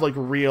nice to have, like,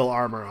 real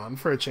armor on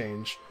for a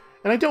change.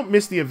 And I don't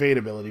miss the evade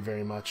ability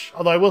very much.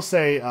 Although I will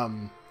say,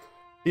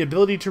 the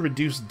ability to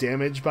reduce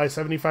damage by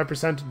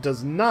 75%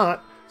 does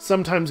not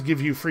sometimes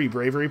give you free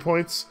bravery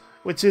points,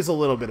 which is a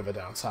little bit of a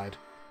downside.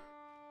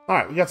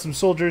 Alright, we got some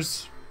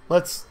soldiers.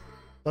 Let's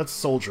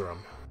soldier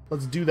them.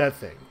 Let's do that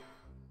thing.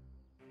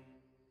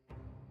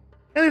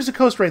 And there's a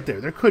coast right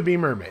there. There could be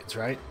mermaids,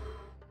 right?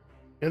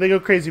 Yeah, they go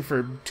crazy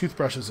for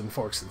toothbrushes and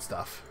forks and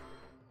stuff.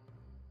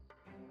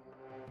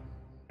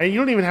 And you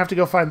don't even have to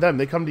go find them.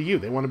 They come to you.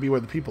 They want to be where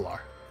the people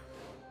are.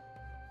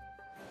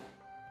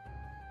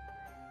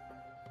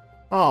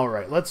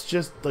 Alright, let's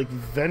just, like,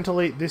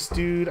 ventilate this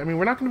dude. I mean,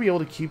 we're not going to be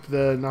able to keep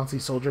the Nazi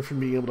soldier from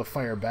being able to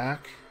fire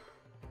back.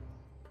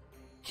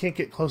 Can't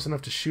get close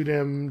enough to shoot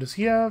him. Does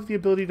he have the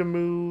ability to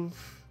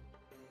move?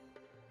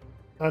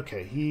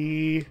 Okay,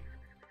 he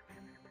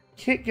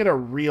can't get a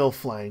real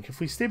flank. If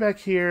we stay back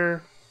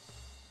here...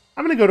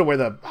 I'm going to go to where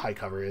the high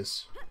cover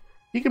is.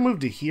 He can move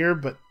to here,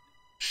 but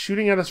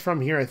shooting at us from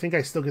here, I think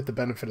I still get the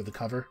benefit of the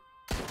cover.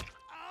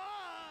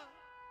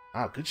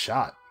 Wow, good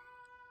shot.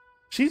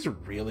 She's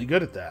really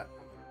good at that.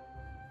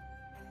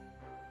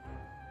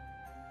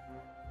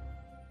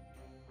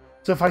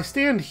 So if I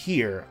stand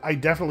here, I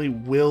definitely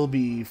will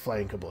be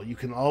flankable. You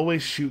can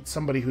always shoot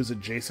somebody who's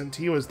adjacent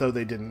to you as though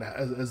they don't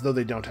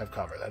have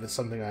cover. That is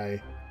something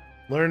I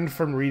learned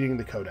from reading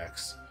the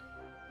Codex.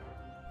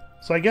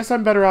 So I guess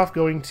I'm better off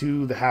going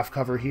to the half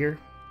cover here.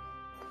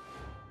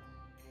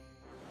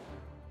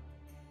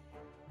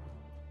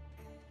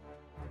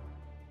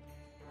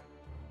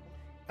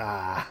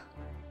 Ah.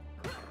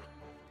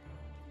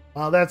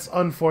 Well, that's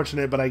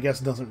unfortunate, but I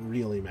guess it doesn't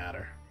really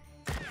matter.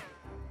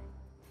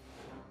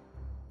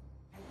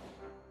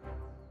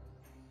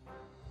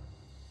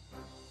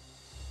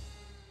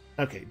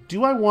 Okay,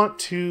 do I want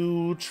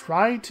to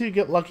try to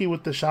get lucky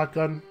with the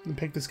shotgun and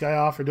pick this guy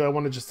off, or do I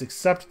want to just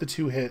accept the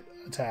 2-hit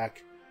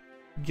attack,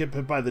 get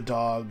bit by the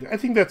dog? I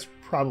think that's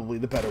probably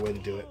the better way to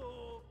do it.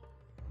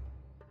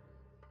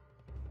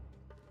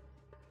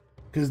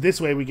 Because this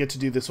way we get to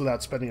do this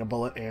without spending a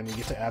bullet, and we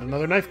get to add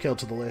another knife kill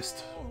to the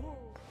list.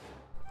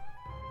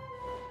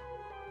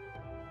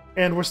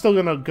 And we're still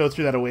going to go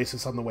through that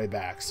oasis on the way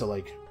back, so,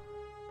 like,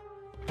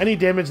 any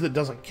damage that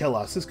doesn't kill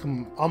us is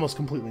almost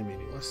completely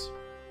meaningless.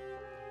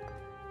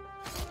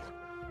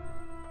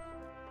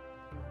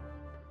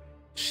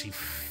 She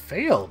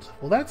failed.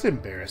 Well, that's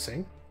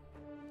embarrassing.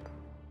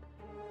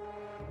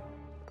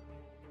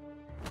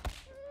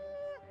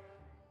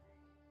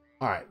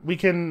 Alright, we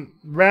can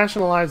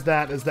rationalize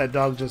that as that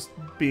dog just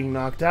being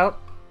knocked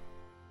out.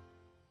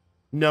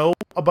 No,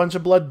 a bunch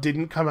of blood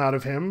didn't come out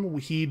of him.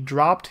 He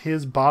dropped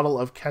his bottle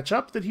of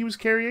ketchup that he was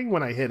carrying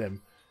when I hit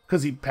him,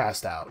 because he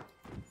passed out.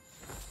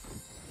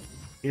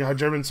 You know how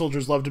German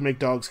soldiers love to make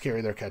dogs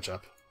carry their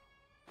ketchup.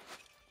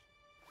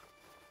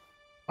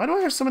 Why do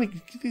I have so many...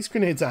 Get these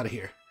grenades out of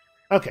here.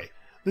 Okay,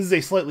 this is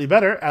a slightly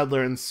better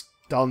Adler and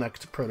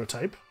Stahlnecht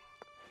prototype.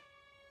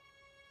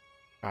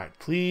 Alright,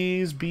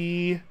 please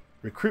be...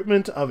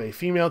 recruitment of a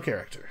female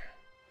character.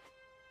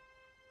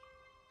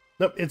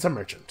 Nope, it's a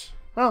merchant.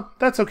 Well,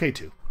 that's okay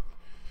too.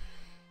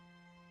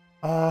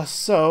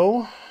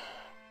 So...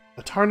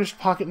 a tarnished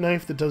pocket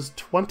knife that does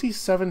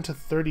 27 to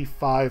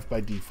 35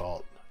 by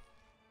default.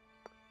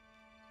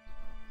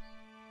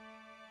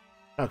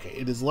 Okay,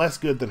 it is less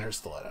good than her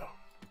stiletto.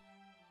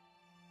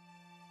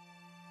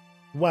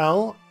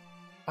 Well,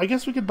 I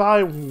guess we could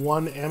buy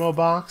one ammo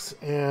box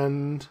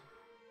and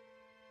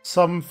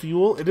some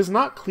fuel. It is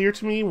not clear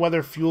to me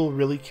whether fuel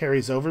really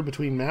carries over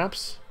between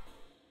maps.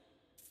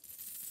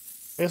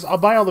 I guess I'll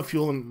buy all the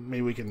fuel and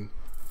maybe we can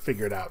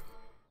figure it out.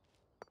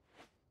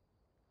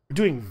 We're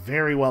doing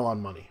very well on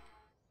money.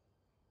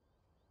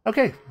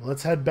 Okay,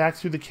 let's head back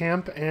through the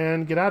camp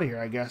and get out of here,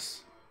 I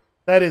guess.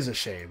 That is a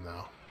shame,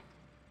 though.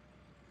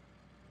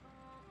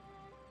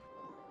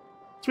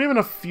 So we have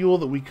enough fuel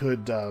that we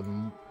could,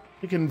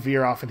 we can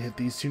veer off and hit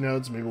these two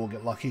nodes. Maybe we'll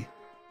get lucky.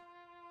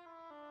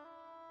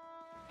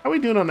 How are we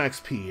doing on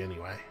XP,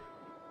 anyway?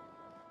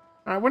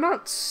 We're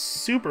not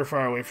super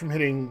far away from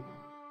hitting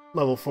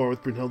level 4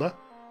 with Brunhilde.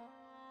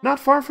 Not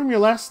far from your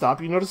last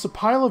stop, you notice a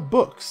pile of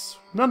books,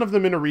 none of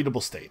them in a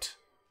readable state.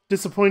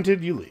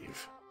 Disappointed, you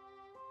leave.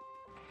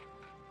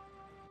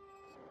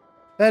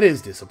 That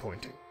is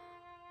disappointing.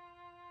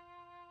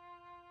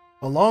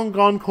 A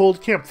long-gone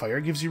cold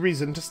campfire gives you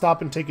reason to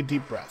stop and take a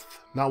deep breath.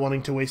 Not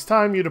wanting to waste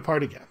time, you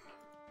depart again.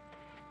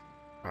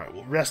 Alright,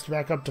 we'll rest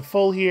back up to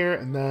full here,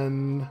 and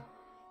then...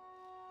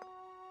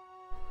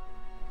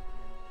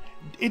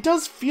 It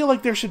does feel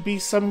like there should be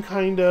some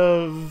kind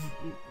of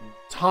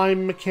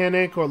time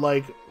mechanic or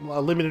like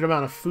a limited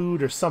amount of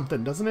food or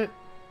something, doesn't it?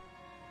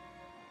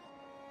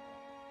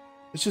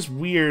 It's just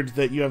weird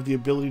that you have the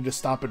ability to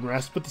stop and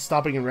rest, but the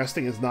stopping and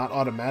resting is not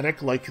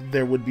automatic, like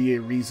there would be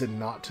a reason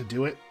not to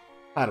do it.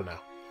 I don't know.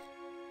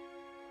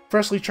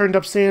 Freshly churned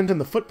up sand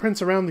and the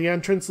footprints around the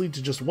entrance lead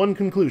to just one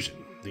conclusion.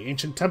 The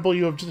ancient temple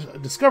you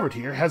have discovered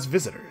here has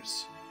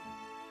visitors.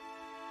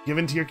 Give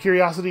in to your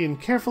curiosity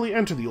and carefully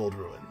enter the old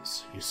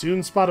ruins. You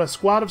soon spot a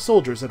squad of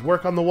soldiers at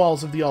work on the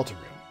walls of the altar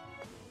room.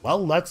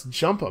 Well, let's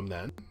jump them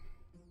then.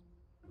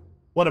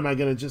 What, am I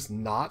going to just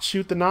not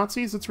shoot the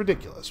Nazis? It's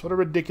ridiculous. What a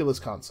ridiculous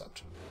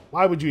concept.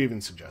 Why would you even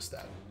suggest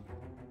that?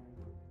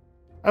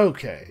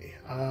 Okay,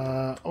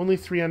 only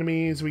 3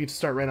 enemies. We get to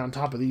start right on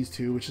top of these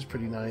two, which is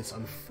pretty nice.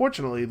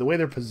 Unfortunately, the way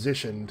they're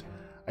positioned,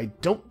 I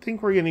don't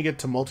think we're going to get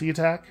to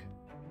multi-attack.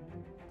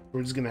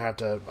 We're just going to have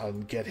to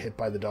get hit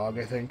by the dog,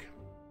 I think.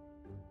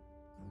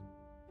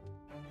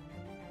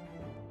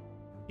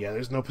 Yeah,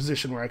 there's no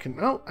position where I can...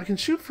 Oh, I can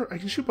shoot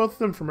both of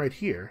them from right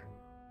here.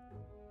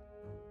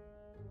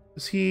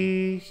 Is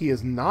he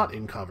is not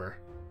in cover.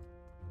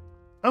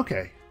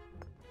 Okay.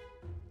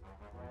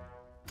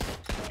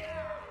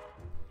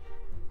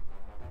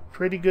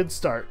 Pretty good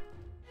start.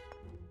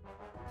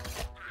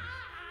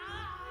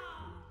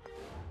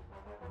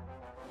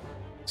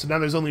 So now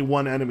there's only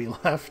one enemy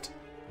left.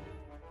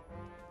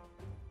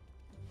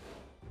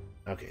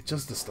 Okay,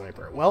 just the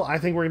sniper. Well, I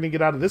think we're going to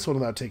get out of this one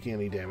without taking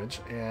any damage.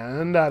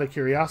 And out of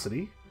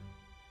curiosity,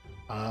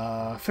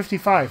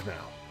 55 now.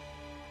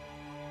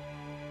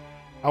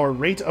 Our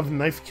rate of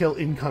knife kill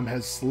income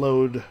has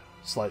slowed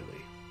slightly.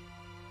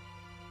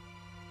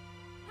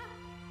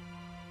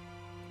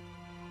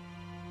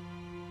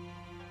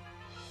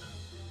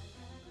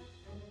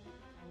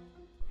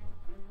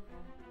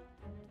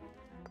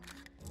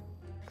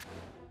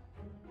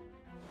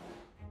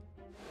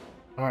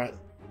 Alright.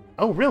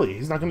 Oh, really?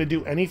 He's not going to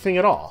do anything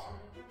at all?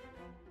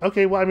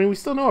 Okay, well, I mean, we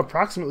still know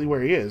approximately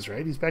where he is,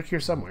 right? He's back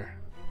here somewhere.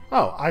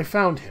 Oh, I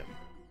found him.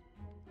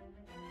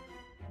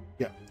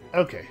 Yeah,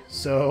 okay,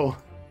 so...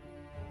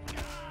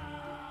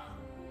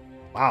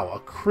 Wow, a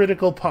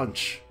critical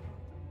punch.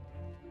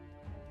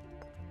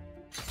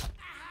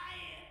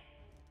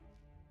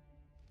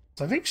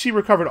 So I think she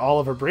recovered all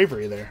of her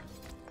bravery there.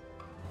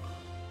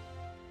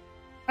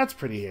 That's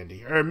pretty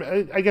handy.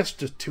 Or I guess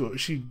just 2.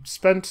 She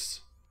spent...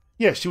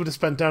 Yeah, she would have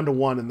spent down to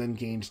 1 and then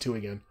gained 2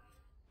 again.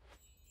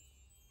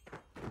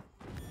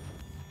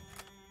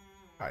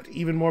 Alright,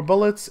 even more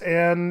bullets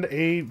and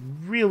a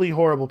really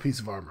horrible piece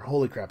of armor.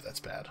 Holy crap, that's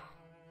bad.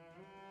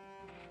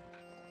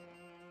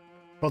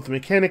 Both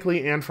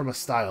mechanically and from a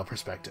style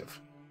perspective.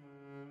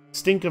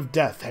 Stink of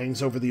death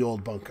hangs over the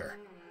old bunker.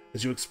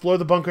 As you explore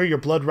the bunker, your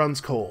blood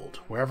runs cold.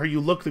 Wherever you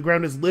look, the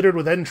ground is littered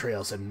with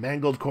entrails and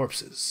mangled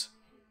corpses.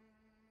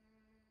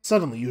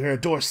 Suddenly, you hear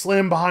a door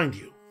slam behind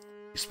you.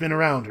 You spin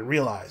around and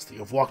realize that you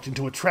have walked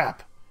into a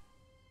trap.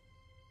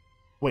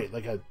 Wait,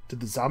 did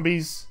the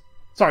zombies...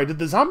 Sorry, did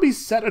the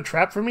zombies set a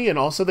trap for me and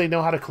also they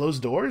know how to close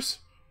doors?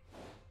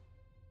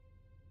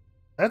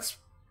 That's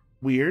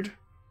weird.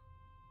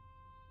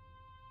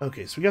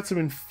 Okay, so we got some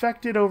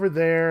infected over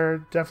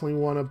there. Definitely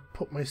want to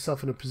put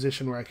myself in a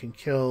position where I can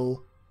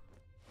kill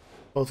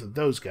both of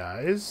those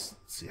guys.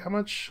 Let's see, how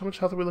much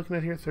health are we looking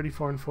at here?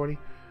 34 and 40.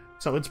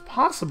 So it's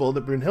possible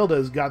that Brunhilde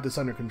has got this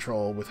under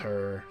control with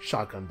her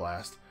shotgun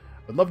blast.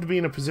 I'd love to be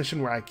in a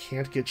position where I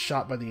can't get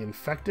shot by the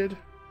infected.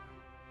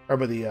 Or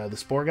by the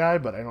spore guy,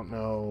 but I don't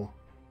know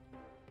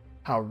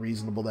how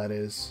reasonable that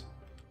is.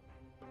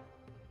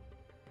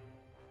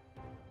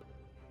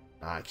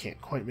 I can't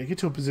quite make it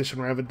to a position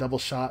where I have a double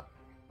shot.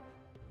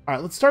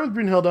 Alright, let's start with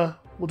Brunhilde.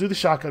 We'll do the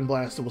shotgun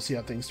blast and we'll see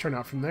how things turn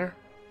out from there.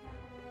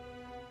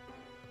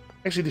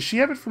 Actually, does she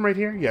have it from right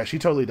here? Yeah, she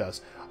totally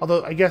does.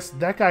 Although, I guess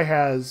that guy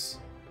has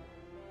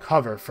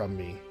cover from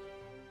me.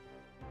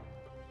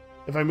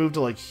 If I move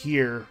to, like,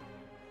 here,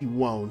 he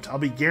won't. I'll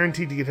be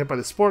guaranteed to get hit by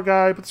the spore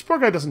guy, but the spore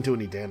guy doesn't do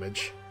any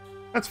damage.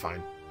 That's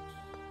fine.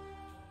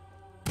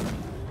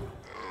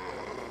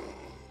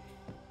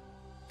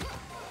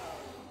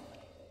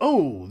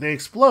 Oh, they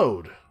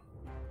explode.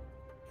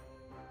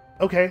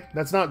 Okay,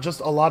 that's not just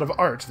a lot of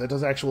art. That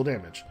does actual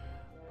damage.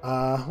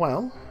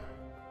 Well...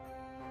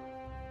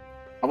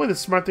 Probably the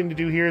smart thing to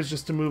do here is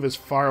just to move as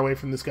far away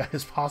from this guy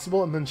as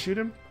possible and then shoot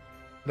him.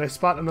 Did I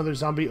spot another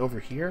zombie over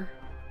here?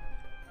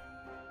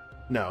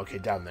 No, okay,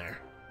 down there.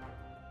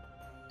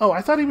 Oh,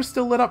 I thought he was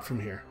still lit up from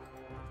here.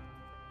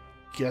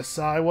 Guess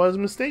I was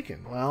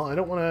mistaken. Well, I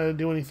don't want to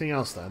do anything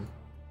else then.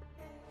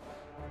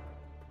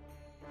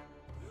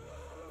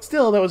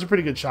 Still, that was a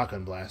pretty good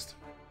shotgun blast.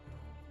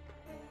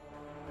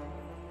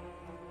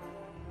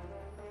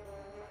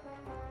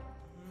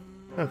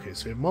 Okay,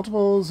 so we have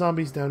multiple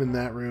zombies down in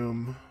that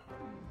room.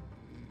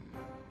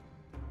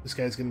 This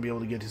guy's going to be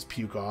able to get his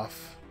puke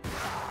off.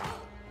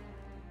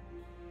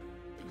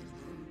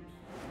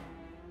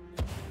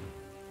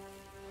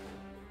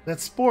 That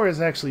spore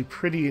is actually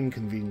pretty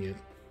inconvenient.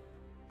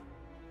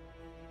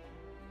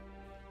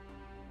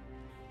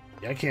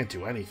 Yeah, I can't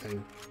do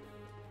anything.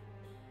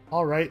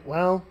 Alright,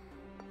 well...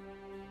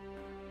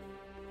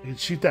 I can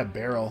shoot that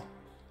barrel.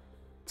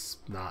 It's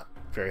not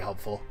very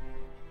helpful.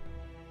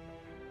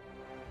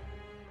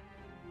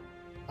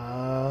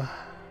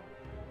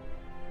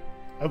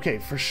 Okay,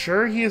 for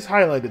sure he is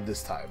highlighted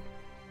this time.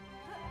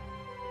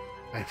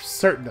 I'm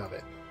certain of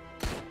it.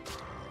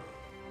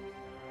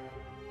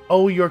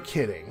 Oh, you're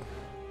kidding.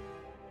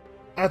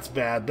 That's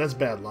bad. That's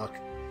bad luck.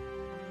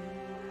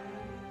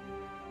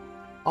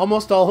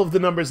 Almost all of the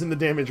numbers in the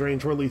damage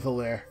range were lethal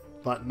there,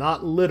 but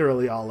not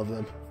literally all of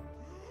them.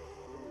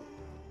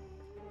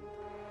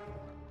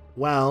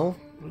 Well,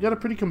 we got a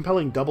pretty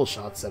compelling double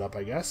shot set up,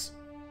 I guess.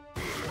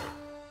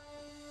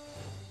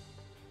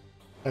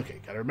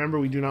 Okay, gotta remember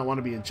we do not want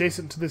to be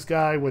adjacent to this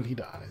guy when he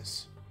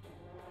dies.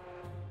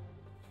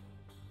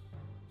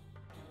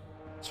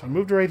 So I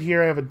moved right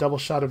here, I have a double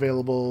shot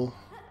available.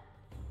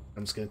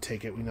 I'm just gonna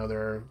take it. We know there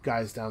are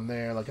guys down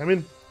there. Like, I'm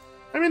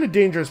in a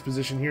dangerous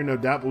position here, no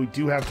doubt, but we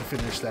do have to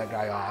finish that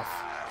guy off.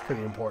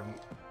 Pretty important.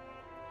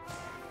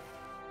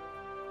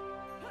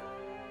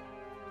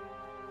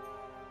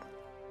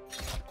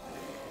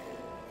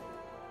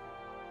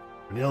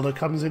 Brunhilde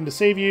comes in to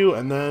save you,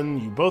 and then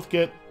you both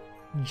get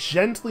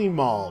gently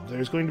mauled.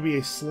 There's going to be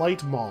a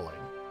slight mauling.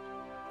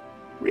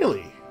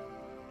 Really?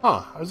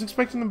 Huh, I was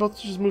expecting them both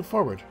to just move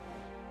forward.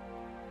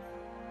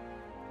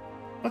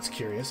 That's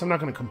curious. I'm not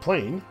going to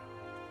complain.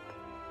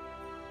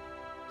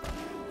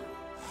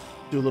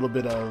 Do a little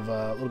bit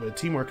of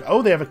teamwork.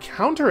 Oh, they have a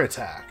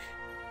counterattack.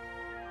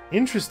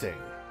 Interesting.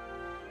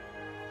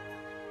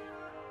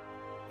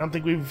 I don't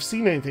think we've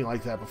seen anything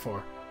like that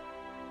before.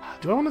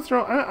 Do I want to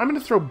throw... I'm going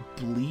to throw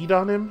bleed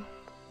on him.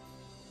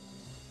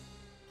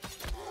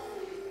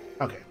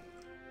 Okay.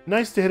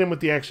 Nice to hit him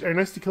with the actual... Or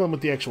nice to kill him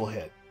with the actual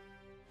hit.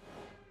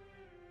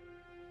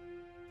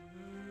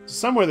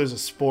 Somewhere there's a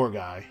spore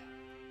guy.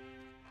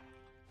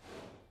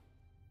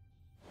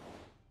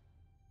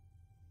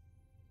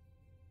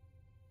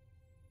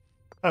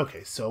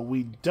 Okay, so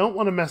we don't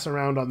want to mess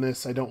around on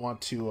this. I don't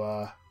want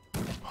to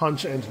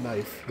punch and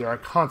knife. There are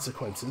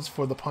consequences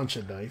for the punch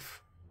and knife.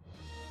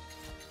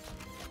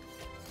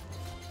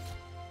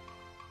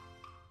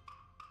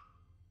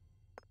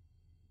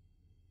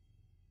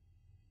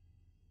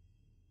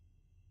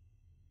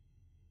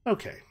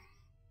 Okay.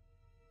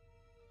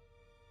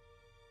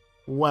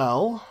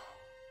 Well,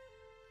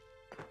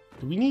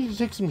 do we need to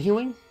take some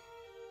healing?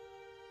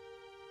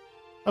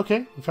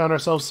 Okay, we found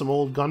ourselves some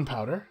old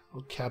gunpowder.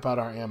 We'll cap out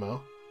our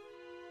ammo.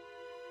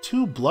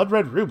 2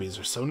 blood-red rubies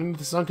are sewn into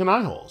the sunken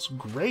eye holes.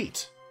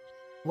 Great!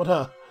 What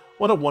a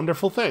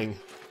wonderful thing.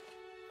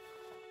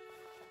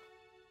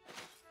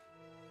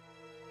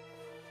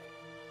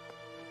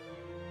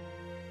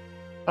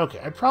 Okay,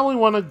 I probably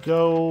want to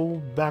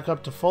go back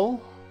up to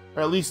full,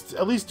 or at least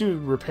do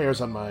repairs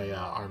on my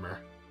armor.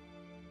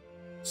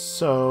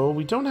 So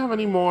we don't have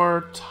any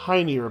more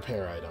tiny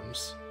repair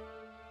items.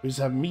 We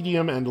just have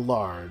medium and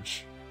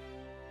large.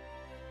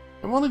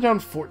 I'm only down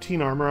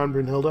 14 armor on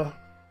Brunhilde.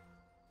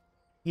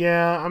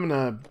 Yeah, I'm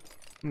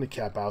gonna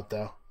cap out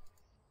though.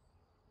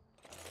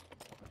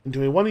 And do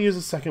we want to use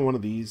a second one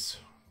of these?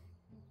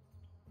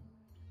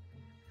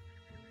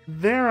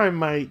 There I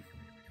might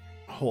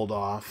hold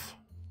off.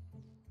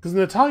 Because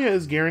Natalia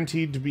is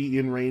guaranteed to be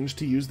in range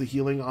to use the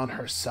healing on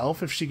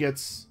herself if she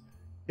gets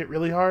hit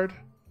really hard.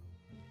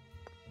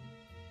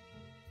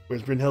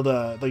 Whereas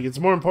Brunhilde, like, it's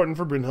more important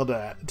for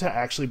Brunhilde to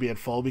actually be at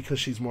full because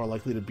she's more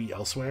likely to be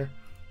elsewhere.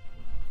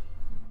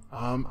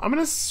 I'm going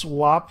to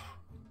swap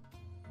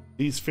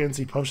these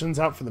fancy potions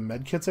out for the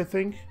medkits, I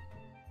think.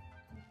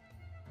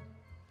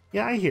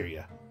 Yeah, I hear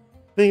you.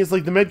 Thing is,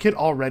 like, the medkit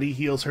already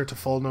heals her to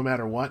full no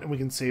matter what, and we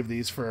can save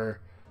these for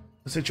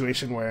a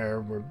situation where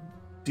we're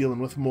dealing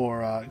with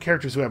more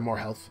characters who have more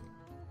health.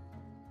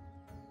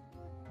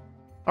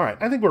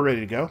 Alright, I think we're ready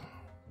to go.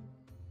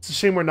 It's a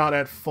shame we're not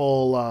at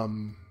full,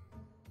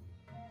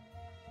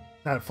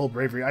 not at full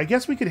bravery. I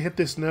guess we could hit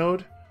this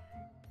node.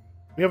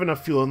 We have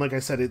enough fuel, and like I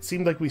said, it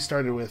seemed like we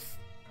started with...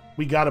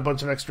 We got a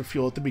bunch of extra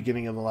fuel at the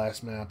beginning of the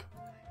last map.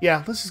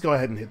 Yeah, let's just go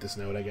ahead and hit this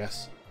node, I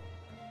guess.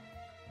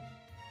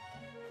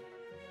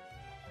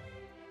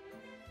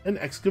 An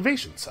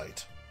excavation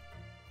site.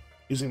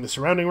 Using the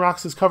surrounding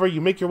rocks as cover, you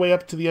make your way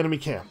up to the enemy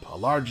camp. A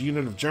large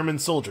unit of German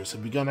soldiers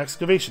have begun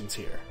excavations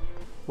here.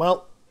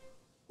 Well,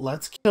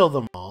 let's kill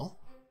them all,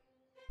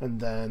 and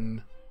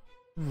then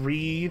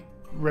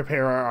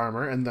repair our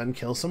armor, and then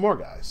kill some more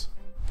guys.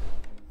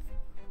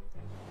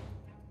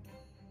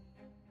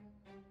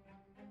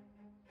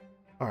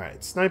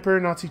 Alright, Sniper,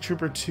 Nazi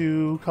Trooper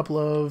 2, a couple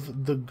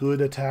of the good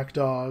attack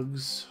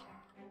dogs.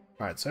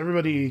 Alright, so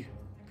everybody,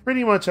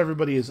 pretty much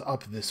everybody is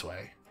up this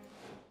way.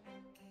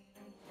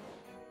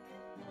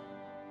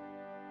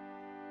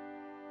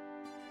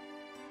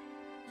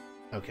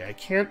 Okay, I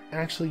can't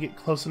actually get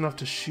close enough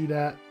to shoot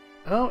at...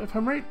 Oh, if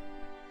I'm right...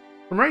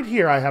 From right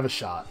here, I have a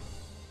shot.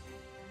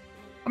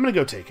 I'm gonna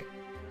go take it.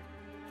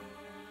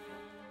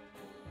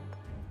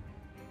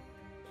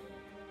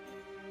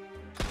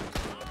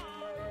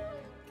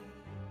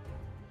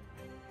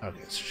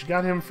 Okay, so she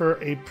got him for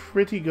a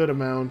pretty good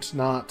amount,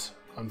 not,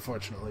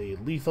 unfortunately,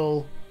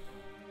 lethal.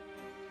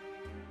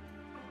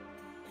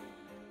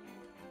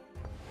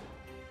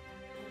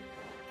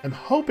 I'm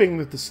hoping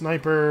that the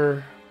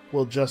sniper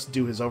will just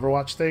do his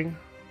Overwatch thing.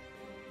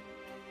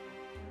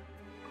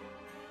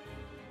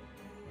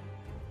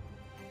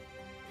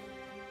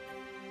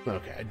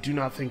 Okay, I do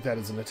not think that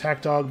is an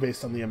attack dog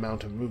based on the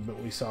amount of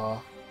movement we saw.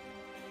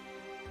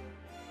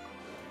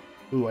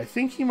 Ooh, I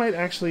think he might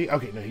actually...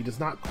 Okay, no, he does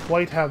not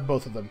quite have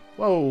both of them.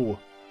 Whoa!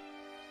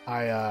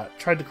 I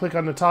tried to click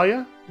on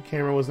Natalia. The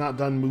camera was not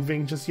done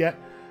moving just yet.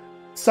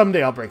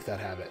 Someday I'll break that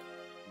habit.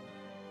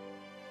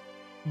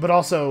 But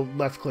also,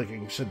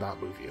 left-clicking should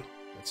not move you.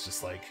 It's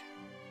just like...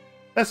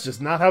 That's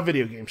just not how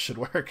video games should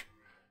work.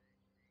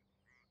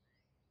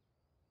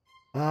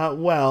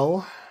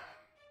 Well...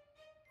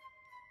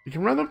 We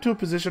can run up to a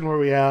position where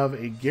we have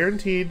a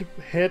guaranteed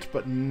hit,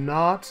 but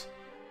not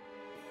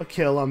a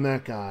kill on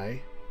that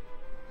guy.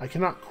 I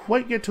cannot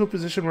quite get to a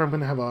position where I'm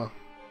going to have a...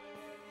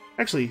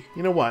 Actually,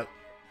 you know what?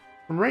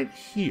 From right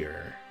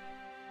here...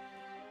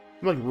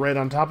 I'm like right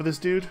on top of this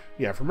dude.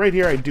 Yeah, from right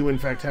here I do in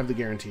fact have the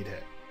guaranteed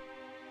hit.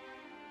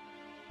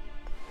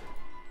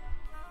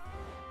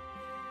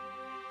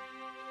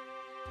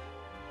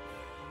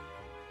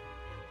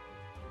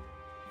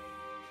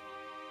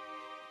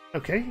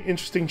 Okay,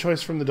 interesting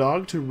choice from the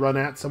dog to run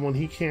at someone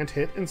he can't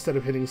hit instead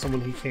of hitting someone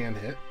he can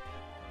hit.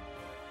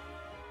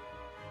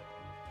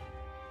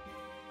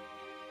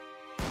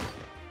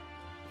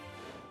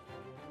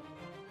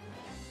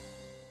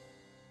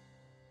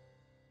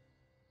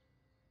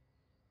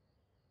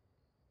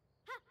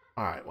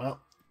 Alright, well,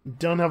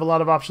 don't have a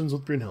lot of options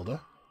with Brunhilde.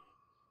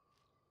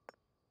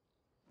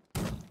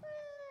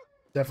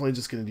 Definitely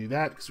just going to do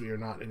that because we are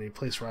not in a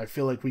place where I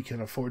feel like we can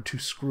afford to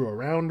screw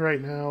around right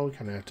now. We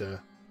kind of have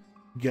to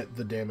get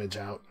the damage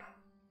out.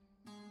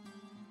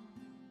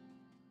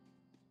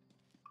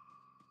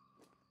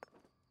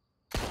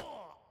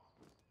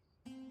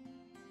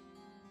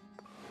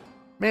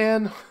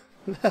 Man,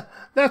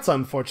 that's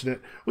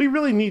unfortunate. We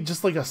really need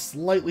just like a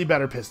slightly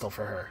better pistol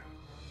for her.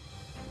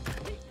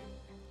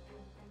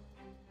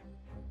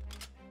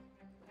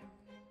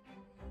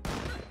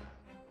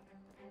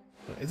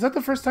 Is that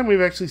the first time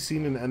we've actually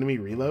seen an enemy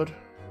reload?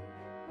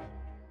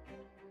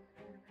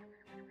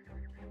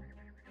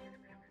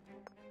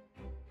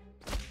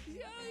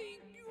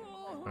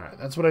 Alright,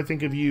 that's what I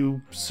think of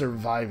you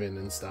surviving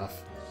and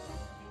stuff.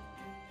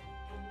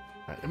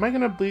 Alright, am I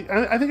gonna bleed?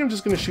 I think I'm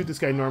just gonna shoot this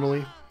guy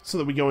normally, so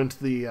that we go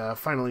into the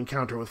final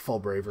encounter with full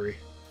bravery.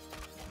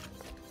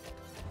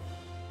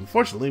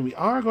 Unfortunately, we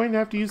are going to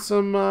have to use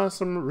some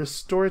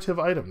restorative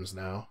items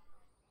now.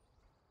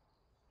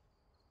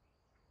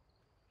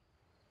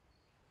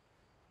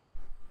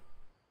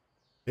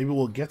 Maybe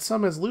we'll get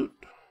some as loot.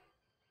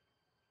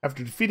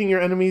 After defeating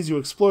your enemies, you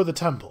explore the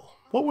temple.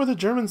 What were the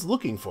Germans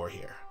looking for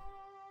here?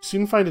 You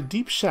soon find a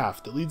deep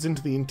shaft that leads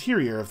into the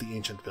interior of the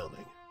ancient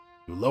building.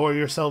 You lower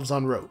yourselves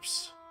on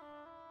ropes.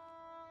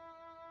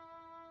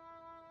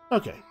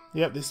 Okay,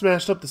 yep, they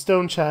smashed up the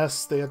stone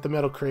chests, they had the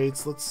metal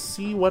crates. Let's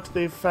see what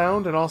they've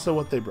found and also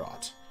what they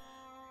brought.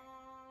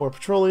 More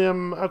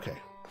petroleum, okay.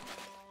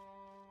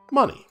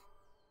 Money.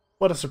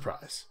 What a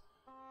surprise.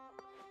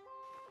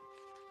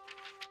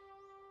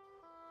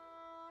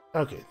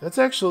 Okay, that's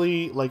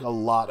actually like a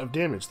lot of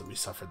damage that we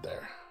suffered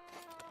there.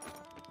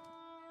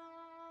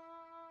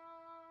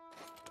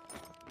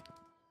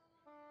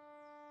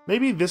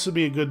 Maybe this would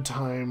be a good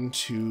time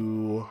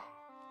to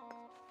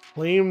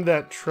claim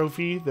that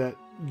trophy that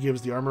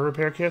gives the armor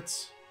repair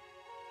kits.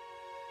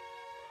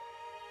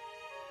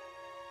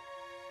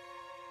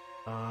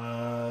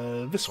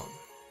 This one.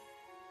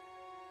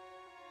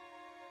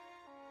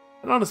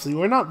 And honestly,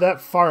 we're not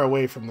that far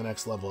away from the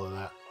next level of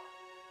that.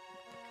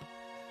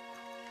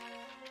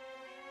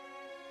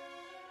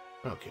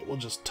 Okay, we'll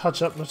just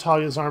touch up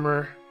Natalia's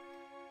armor.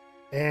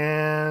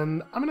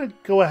 And I'm going to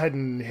go ahead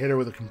and hit her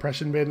with a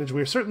compression bandage.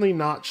 We're certainly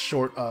not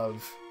short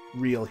of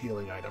real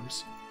healing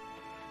items.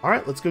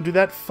 Alright, let's go do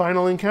that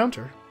final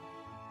encounter.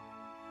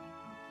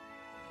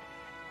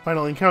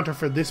 Final encounter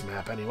for this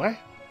map, anyway.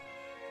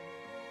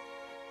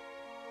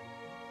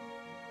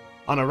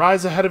 On a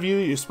rise ahead of you,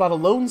 you spot a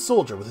lone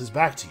soldier with his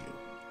back to you.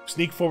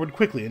 Sneak forward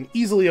quickly and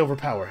easily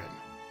overpower him.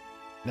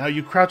 Now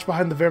you crouch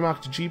behind the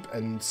Wehrmacht jeep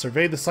and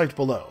survey the site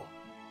below.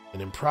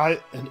 An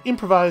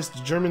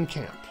improvised German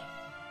camp.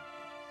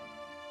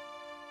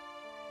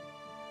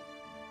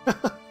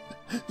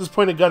 Just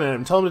point a gun at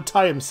him, tell him to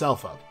tie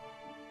himself up.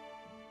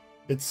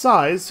 Its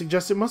size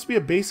suggests it must be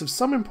a base of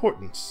some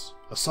importance.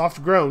 A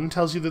soft groan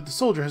tells you that the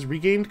soldier has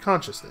regained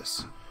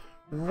consciousness.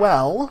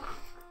 Well,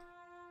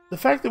 the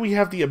fact that we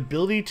have the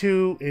ability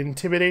to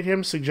intimidate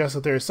him suggests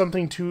that there is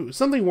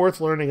something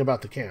worth learning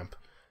about the camp.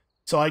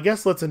 So I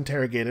guess let's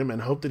interrogate him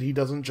and hope that he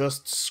doesn't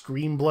just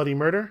scream bloody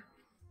murder.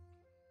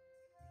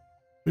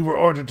 We were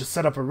ordered to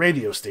set up a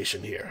radio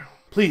station here.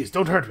 Please,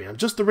 don't hurt me, I'm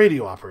just the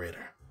radio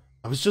operator.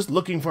 I was just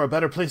looking for a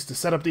better place to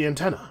set up the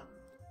antenna.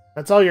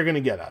 That's all you're going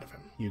to get out of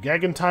him. You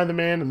gag and tie the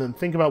man and then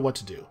think about what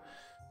to do.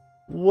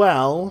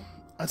 Well,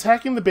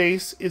 attacking the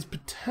base is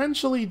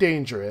potentially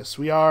dangerous.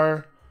 We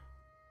are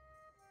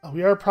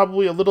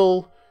probably a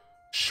little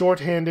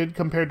short-handed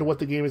compared to what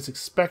the game is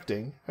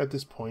expecting at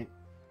this point.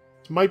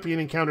 This might be an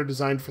encounter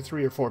designed for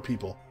 3 or 4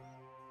 people.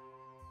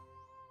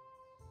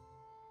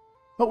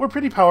 But we're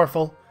pretty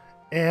powerful,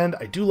 and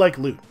I do like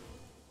loot.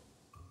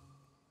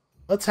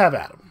 Let's have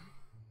at 'em.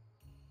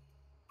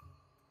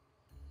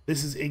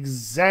 This is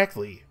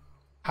exactly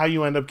how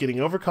you end up getting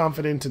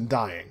overconfident and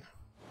dying.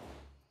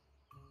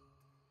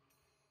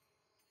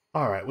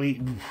 Alright,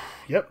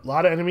 yep, a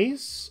lot of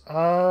enemies.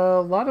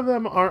 A lot of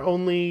them are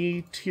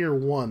only tier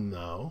 1,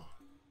 though.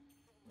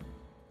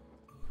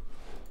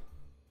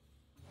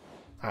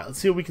 Alright, let's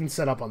see what we can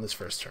set up on this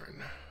first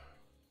turn.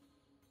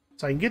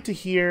 So I can get to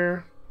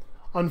here.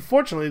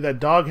 Unfortunately, that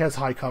dog has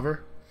high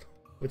cover,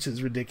 which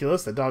is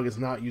ridiculous. That dog is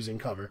not using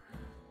cover.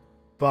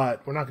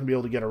 But we're not going to be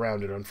able to get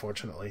around it,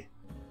 unfortunately.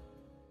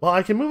 Well,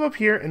 I can move up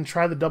here and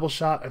try the double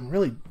shot. I'm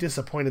really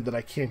disappointed that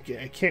I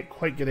can't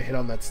quite get a hit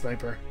on that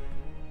sniper.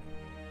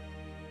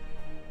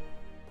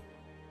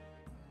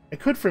 I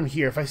could from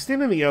here. If I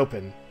stand in the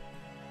open,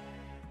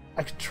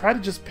 I could try to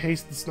just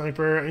paste the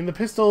sniper. I mean, the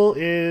pistol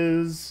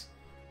is...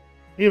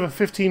 You have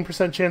a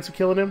 15% chance of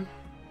killing him.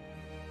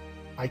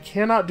 I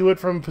cannot do it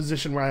from a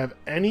position where I have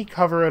any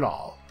cover at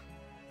all.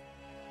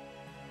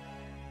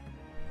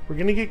 We're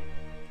gonna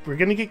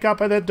get got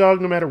by that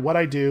dog no matter what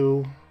I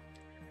do.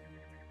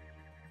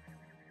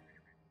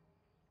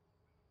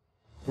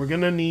 We're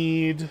gonna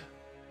need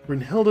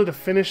Brunhilde to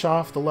finish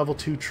off the level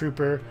 2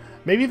 trooper.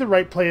 Maybe the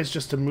right play is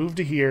just to move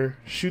to here,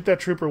 shoot that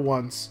trooper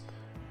once,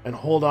 and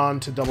hold on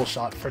to double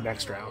shot for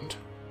next round.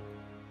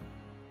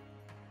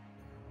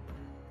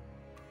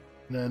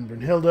 And then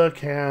Brunhilde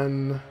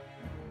can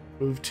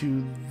move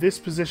to this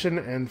position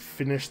and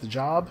finish the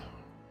job.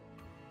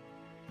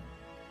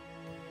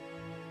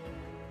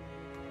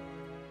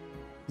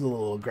 It's a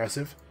little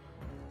aggressive.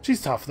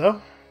 She's tough,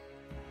 though.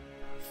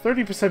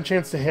 30%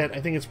 chance to hit. I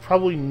think it's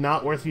probably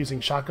not worth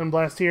using Shotgun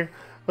Blast here.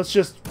 Let's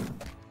just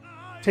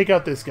take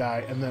out this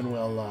guy, and then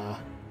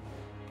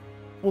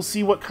we'll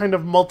see what kind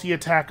of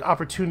multi-attack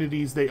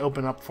opportunities they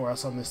open up for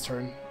us on this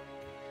turn.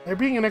 There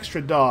being an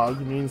extra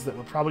dog means that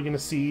we're probably going to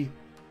see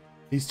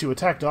these 2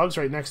 attack dogs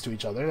right next to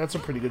each other. That's a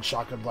pretty good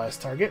Shotgun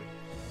Blast target.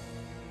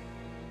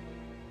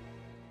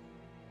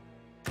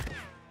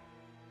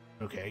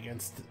 Okay,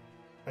 against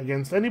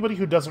Against anybody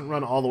who doesn't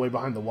run all the way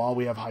behind the wall,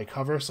 we have high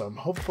cover, so I'm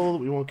hopeful that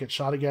we won't get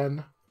shot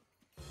again.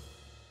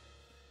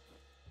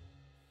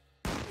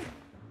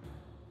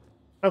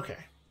 Okay.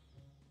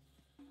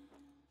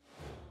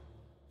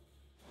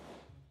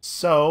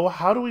 So,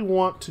 how do we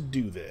want to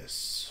do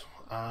this?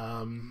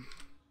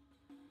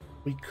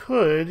 We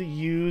could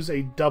use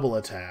a double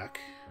attack.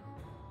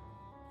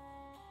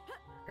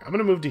 I'm going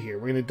to move to here.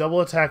 We're going to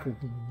double attack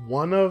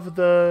one of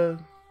the...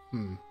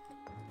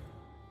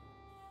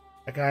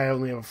 That guy I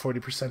only have a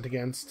 40%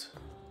 against.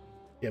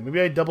 Yeah,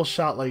 maybe I double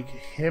shot like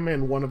him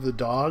and one of the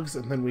dogs,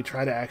 and then we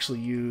try to actually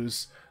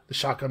use the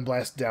shotgun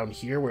blast down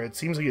here, where it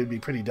seems like it would be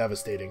pretty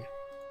devastating.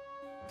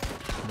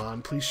 Come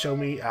on, please show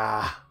me.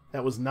 Ah,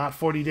 that was not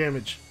 40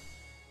 damage.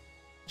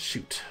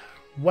 Shoot.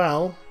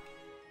 Well...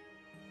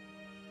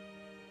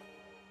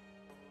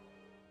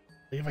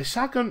 If I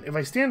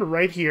stand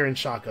right here and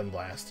shotgun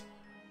blast,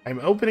 I'm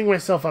opening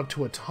myself up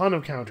to a ton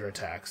of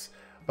counterattacks,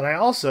 but I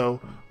also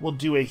will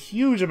do a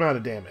huge amount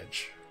of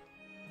damage.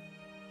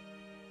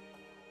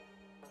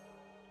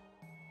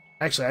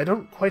 Actually, I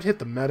don't quite hit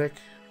the medic.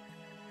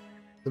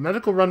 The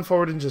medic will run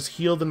forward and just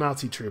heal the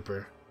Nazi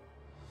trooper.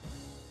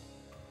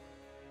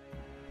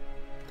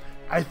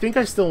 I think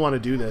I still want to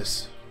do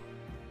this.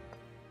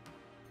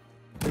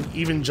 Like,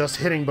 even just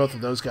hitting both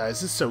of those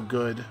guys is so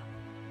good.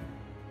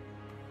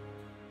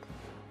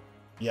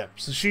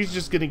 Yep, so she's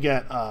just going to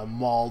get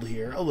mauled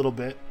here a little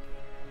bit.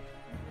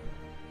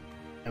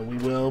 And we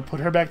will put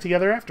her back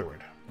together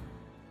afterward.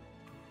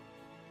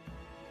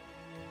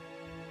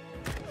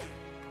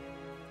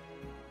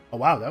 Oh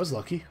wow, that was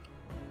lucky.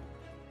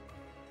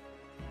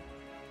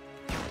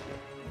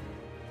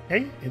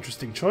 Okay,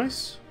 interesting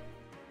choice.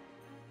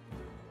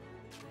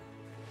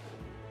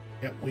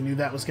 Yep, we knew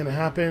that was going to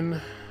happen.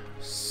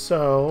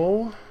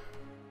 So...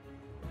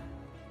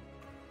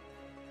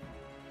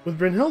 with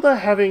Brynhilde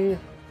having...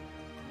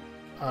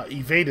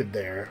 evaded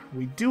there,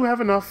 we do have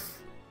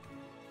enough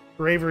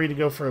bravery to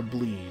go for a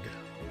bleed.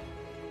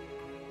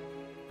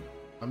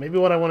 Maybe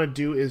what I want to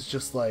do is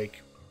just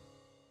like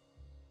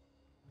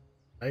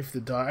knife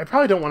the dog. I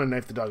probably don't want to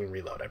knife the dog and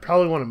reload. I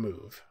probably want to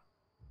move.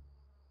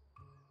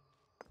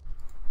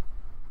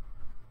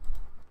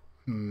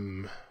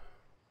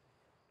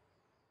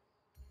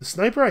 The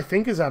sniper I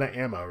think is out of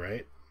ammo,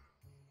 right?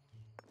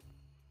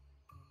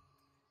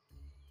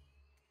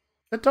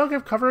 That dog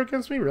have cover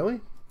against me,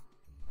 really?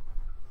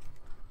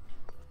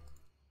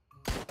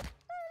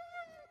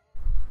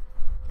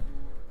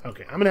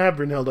 Okay, I'm going to have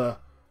Brynhilde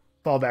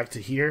fall back to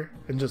here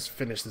and just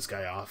finish this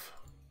guy off.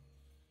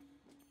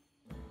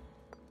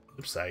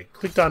 Oops, I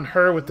clicked on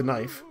her with the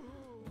knife.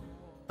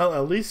 Well,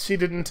 at least she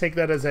didn't take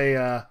that as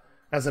a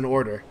as an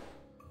order.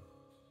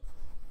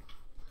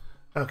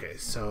 Okay,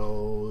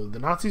 so the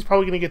Nazi's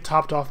probably going to get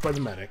topped off by the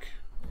medic.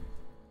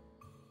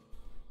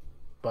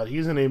 But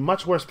he's in a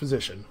much worse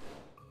position.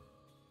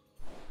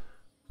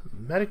 The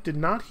medic did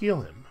not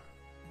heal him.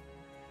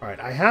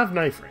 Alright, I have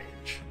knife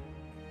range.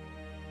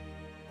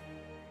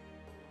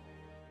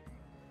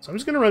 So I'm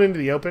just going to run into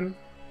the open.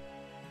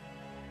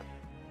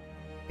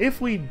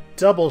 If we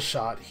double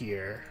shot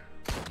here,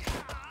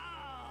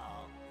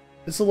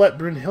 this will let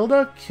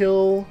Brynhilde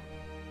kill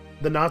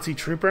the Nazi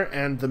trooper,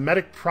 and the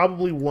medic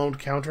probably won't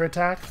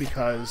counterattack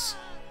because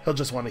he'll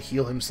just want to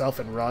heal himself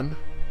and run.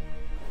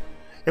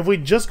 If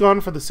we'd just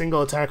gone for the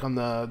single attack on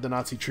the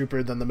Nazi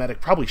trooper, then the medic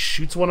probably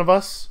shoots one of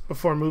us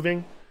before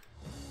moving.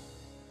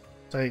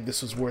 So I think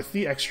this was worth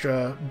the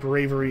extra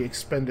bravery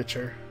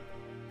expenditure.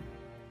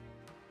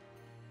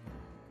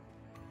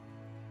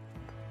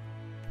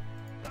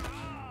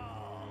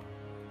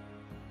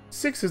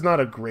 Six is not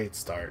a great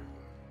start.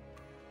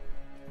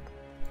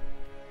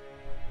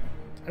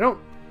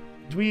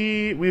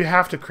 We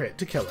have to crit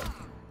to kill him.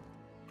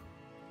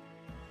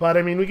 But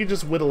I mean, we can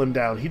just whittle him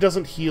down. He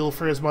doesn't heal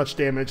for as much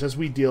damage as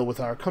we deal with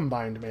our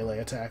combined melee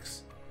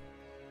attacks.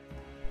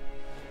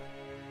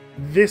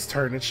 This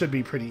turn, it should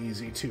be pretty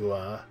easy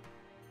to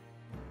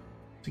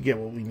get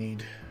what we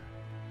need.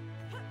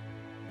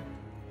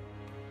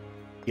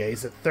 Yeah,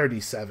 he's at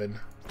 37.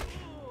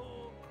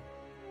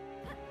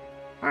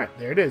 Alright,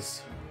 there it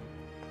is.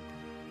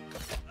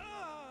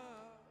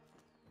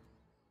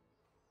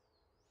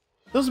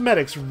 Those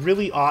medics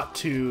really ought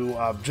to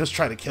just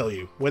try to kill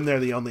you when they're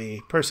the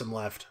only person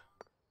left.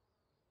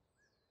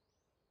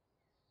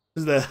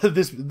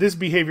 This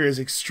behavior is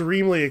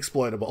extremely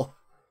exploitable.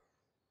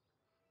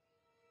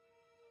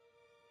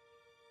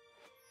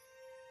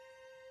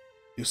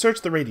 You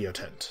search the radio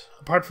tent.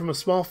 Apart from a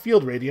small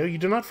field radio, you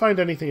do not find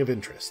anything of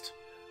interest.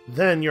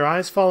 Then your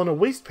eyes fall on a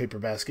waste paper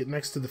basket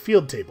next to the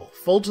field table,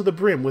 full to the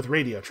brim with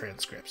radio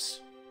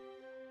transcripts.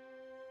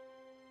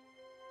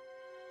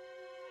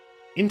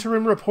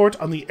 Interim report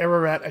on the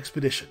Ararat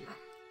expedition.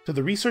 To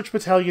the research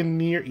battalion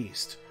Near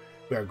East.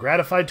 We are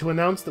gratified to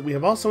announce that we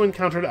have also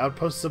encountered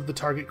outposts of the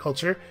target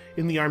culture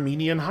in the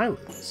Armenian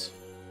highlands.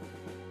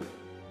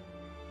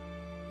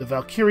 The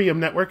Valkyrium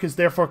network is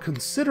therefore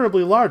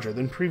considerably larger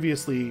than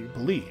previously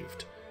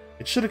believed.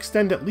 It should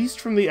extend at least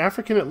from the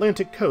African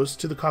Atlantic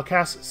coast to the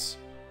Caucasus.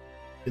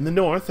 In the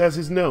north, as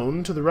is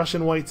known, to the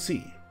Russian White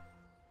Sea.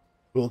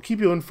 We'll keep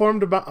you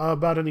informed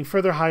about any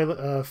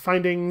further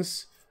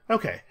findings.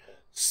 Okay,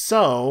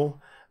 so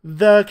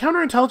the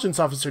counterintelligence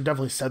officer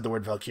definitely said the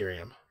word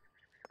Valkyrium.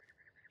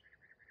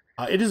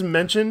 It is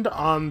mentioned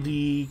on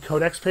the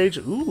codex page.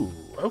 Ooh,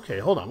 okay,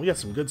 hold on. We got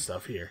some good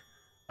stuff here.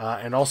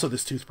 And also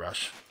this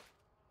toothbrush.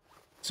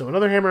 So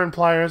another hammer and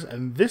pliers,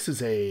 and this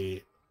is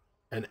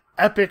an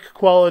epic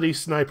quality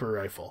sniper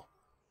rifle.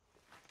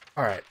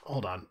 Alright,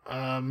 hold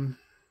on.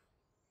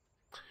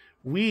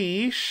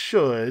 We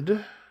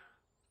should...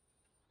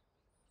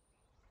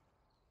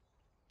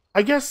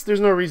 I guess there's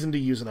no reason to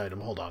use an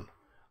item. Hold on.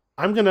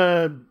 I'm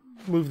gonna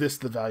move this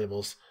to the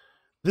valuables.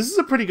 This is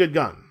a pretty good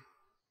gun.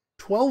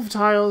 12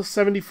 tiles,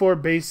 74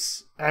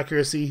 base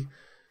accuracy.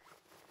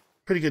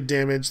 Pretty good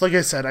damage. Like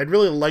I said, I'd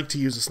really like to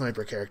use a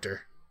sniper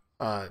character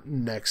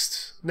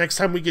next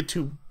time we get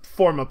to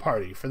form a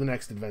party for the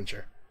next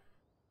adventure.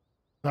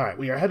 Alright,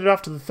 we are headed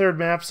off to the third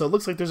map, so it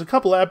looks like there's a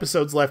couple of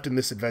episodes left in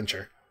this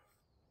adventure.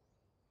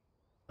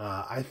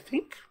 I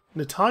think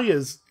Natalia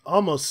is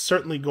almost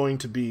certainly going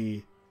to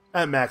be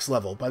at max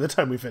level by the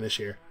time we finish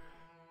here.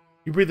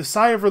 You breathe a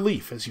sigh of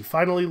relief as you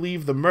finally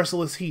leave the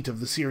merciless heat of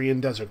the Syrian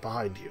desert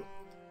behind you.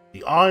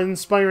 The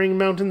awe-inspiring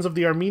mountains of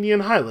the Armenian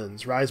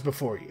highlands rise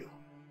before you.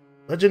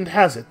 Legend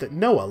has it that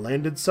Noah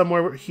landed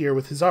somewhere here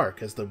with his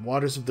ark as the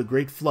waters of the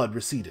Great Flood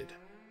receded.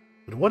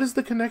 But what is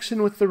the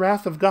connection with the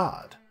wrath of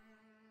God?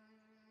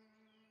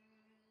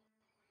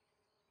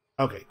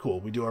 Okay, cool.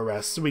 We do our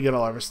rest, so we get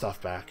all our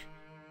stuff back.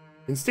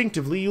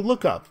 Instinctively, you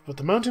look up, but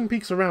the mountain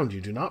peaks around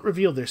you do not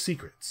reveal their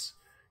secrets.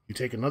 You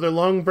take another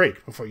long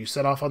break before you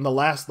set off on the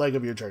last leg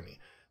of your journey.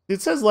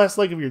 It says last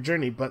leg of your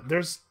journey, but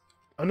there's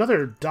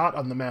another dot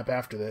on the map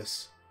after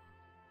this.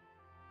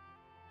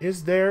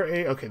 Is there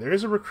a... Okay, there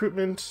is a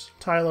recruitment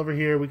tile over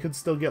here. We could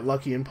still get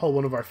lucky and pull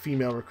one of our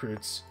female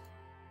recruits.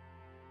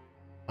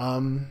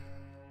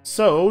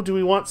 So, do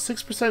we want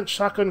 6%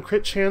 shotgun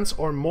crit chance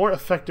or more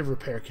effective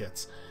repair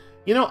kits?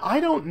 You know, I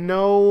don't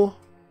know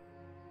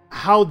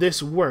how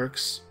this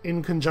works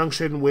in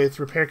conjunction with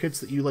repair kits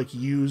that you, like,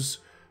 use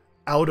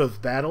out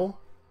of battle.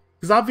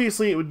 Because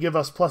obviously it would give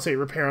us +8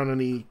 repair on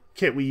any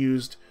kit we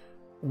used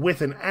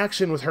with an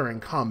action with her in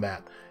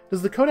combat.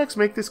 Does the codex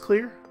make this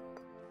clear?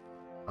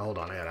 Hold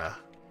on, I gotta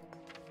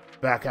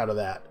back out of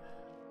that.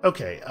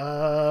 Okay,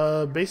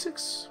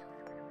 basics?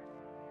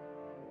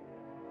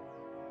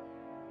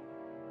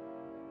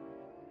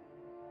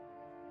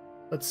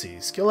 Let's see.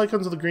 Skill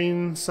icons with the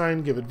green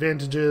sign give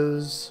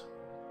advantages.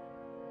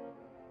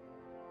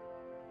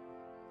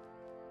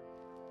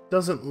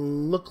 Doesn't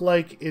look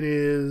like it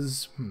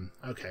is...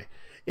 okay.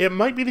 It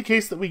might be the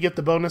case that we get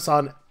the bonus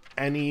on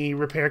any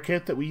repair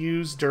kit that we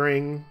use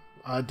during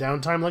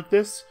downtime like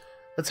this.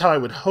 That's how I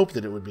would hope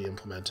that it would be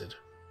implemented.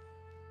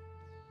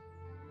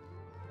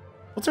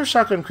 What's our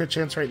shotgun crit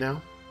chance right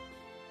now?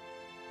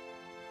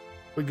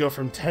 We go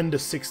from 10 to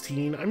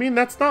 16. I mean,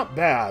 that's not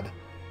bad.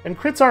 And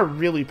crits are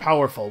really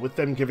powerful, with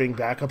them giving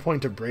back a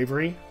point of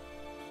bravery.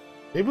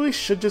 Maybe we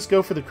should just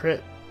go for the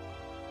crit.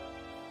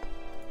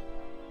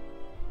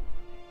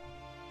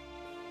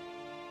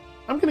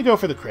 I'm gonna go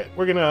for the crit.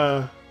 We're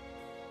gonna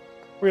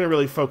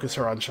really focus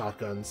her on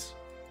shotguns.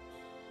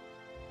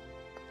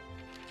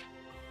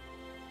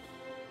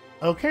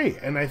 Okay,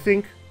 and I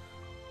think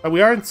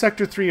we are in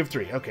Sector 3 of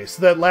 3. Okay,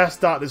 so that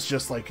last dot is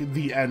just like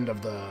the end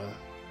of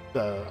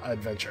the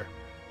adventure.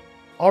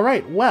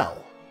 Alright,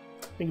 well,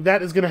 I think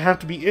that is going to have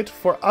to be it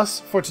for us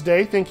for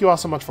today. Thank you all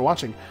so much for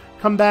watching.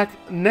 Come back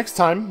next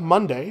time,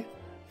 Monday,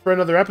 for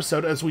another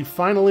episode as we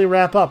finally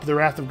wrap up The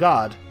Wrath of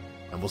God,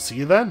 and we'll see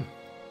you then.